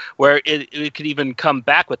for it where it could even come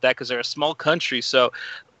back with that because they're a small country. So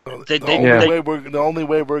the only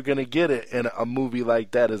way we're going to get it in a movie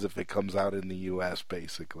like that is if it comes out in the U.S.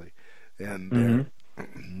 basically. And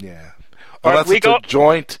yeah, unless it's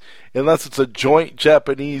a joint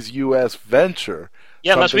Japanese-U.S. venture.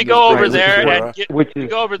 Yeah, unless we go over there which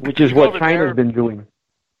is what China's been doing.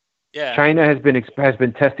 Yeah, China has been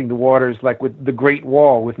testing the waters, like with the Great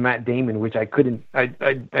Wall with Matt Damon, which I couldn't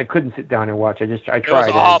sit down and watch. I tried. It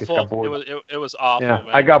was awful. I just got bored. It was awful. Yeah,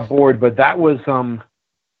 man. I got bored, but that was a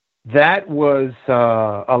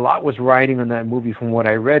lot was riding on that movie from what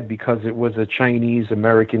I read because it was a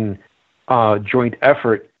Chinese-American joint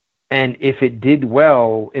effort, and if it did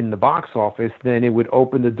well in the box office, then it would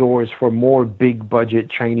open the doors for more big budget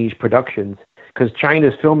Chinese productions. Because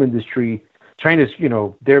China's film industry,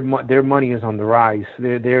 their money is on the rise.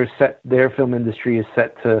 Their film industry is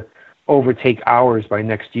set to overtake ours by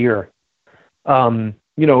next year.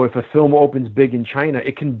 If a film opens big in China,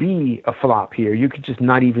 it can be a flop here. You could just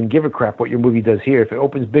not even give a crap what your movie does here. If it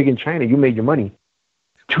opens big in China, you made your money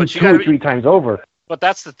two or three times over. But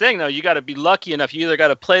that's the thing, though. You got to be lucky enough. You either got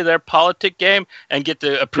to play their politic game and get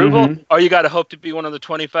the approval, or you got to hope to be one of the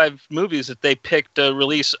 25 movies that they picked to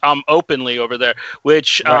release openly over there.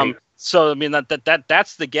 Which, so I mean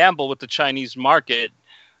that's the gamble with the Chinese market.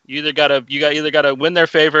 You either gotta win their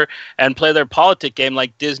favor and play their politic game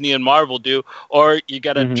like Disney and Marvel do, or you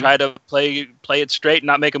gotta try to play it straight and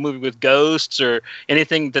not make a movie with ghosts or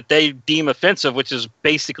anything that they deem offensive, which is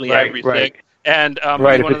basically everything. Right. And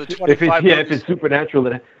if it's supernatural,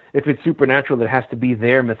 it has to be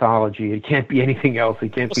their mythology. It can't be anything else.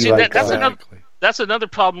 It can't be like that's another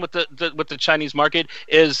problem with the Chinese market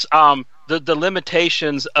is the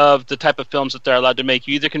limitations of the type of films that they're allowed to make.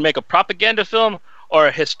 You either can make a propaganda film or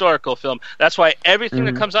a historical film. That's why everything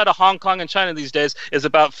that comes out of Hong Kong and China these days is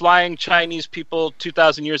about flying Chinese people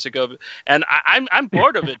 2,000 years ago. And I'm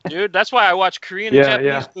bored of it, dude. That's why I watch Korean and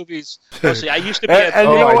Japanese movies mostly. I used to be you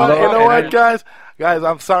know what, guys? Guys,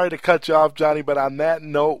 I'm sorry to cut you off, Johnny, but on that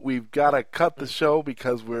note, we've got to cut the show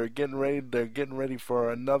because they're getting ready for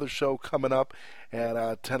another show coming up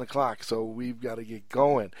at 10 o'clock, so we've got to get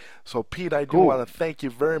going. So, Pete, I do want to thank you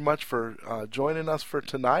very much for joining us for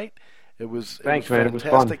tonight. It was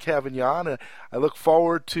fantastic having you on. I look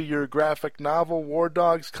forward to your graphic novel, War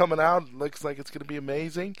Dogs, coming out. It looks like it's going to be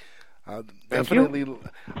amazing. Definitely,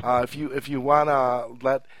 if you want to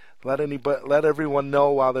let everyone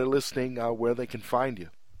know while they're listening where they can find you.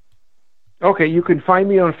 Okay, you can find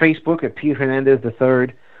me on Facebook at Pete Hernandez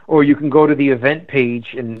III, or you can go to the event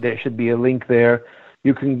page, and there should be a link there.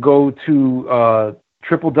 You can go to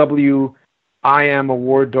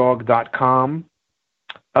www.iamawardog.com.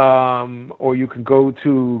 Or you can go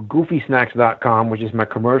to goofysnacks.com, which is my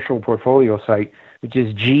commercial portfolio site, which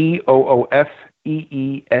is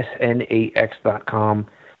GOOFEESNAX.com,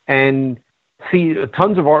 and see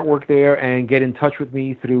tons of artwork there and get in touch with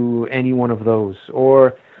me through any one of those.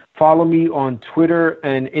 Or follow me on Twitter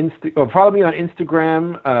and follow me on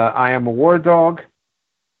Instagram. I am a War Dog.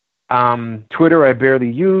 Twitter I barely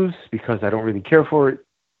use because I don't really care for it.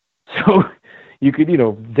 So you could,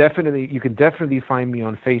 definitely find me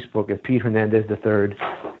on Facebook at Pete Hernandez III,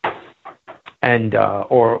 and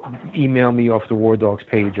or email me off the War Dogs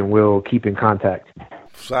page, and we'll keep in contact.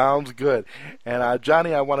 Sounds good. And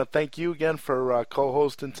Johnny, I want to thank you again for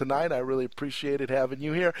co-hosting tonight. I really appreciated having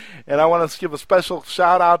you here. And I want to give a special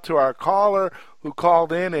shout-out to our caller who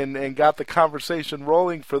called in and got the conversation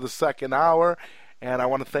rolling for the second hour. And I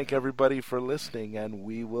want to thank everybody for listening, and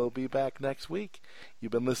we will be back next week.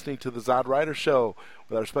 You've been listening to the ZodWriter Show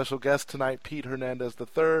with our special guest tonight, Pete Hernandez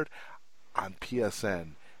III, on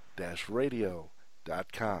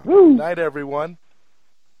PSN-radio.com. Good night, everyone.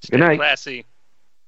 Good night. Classy.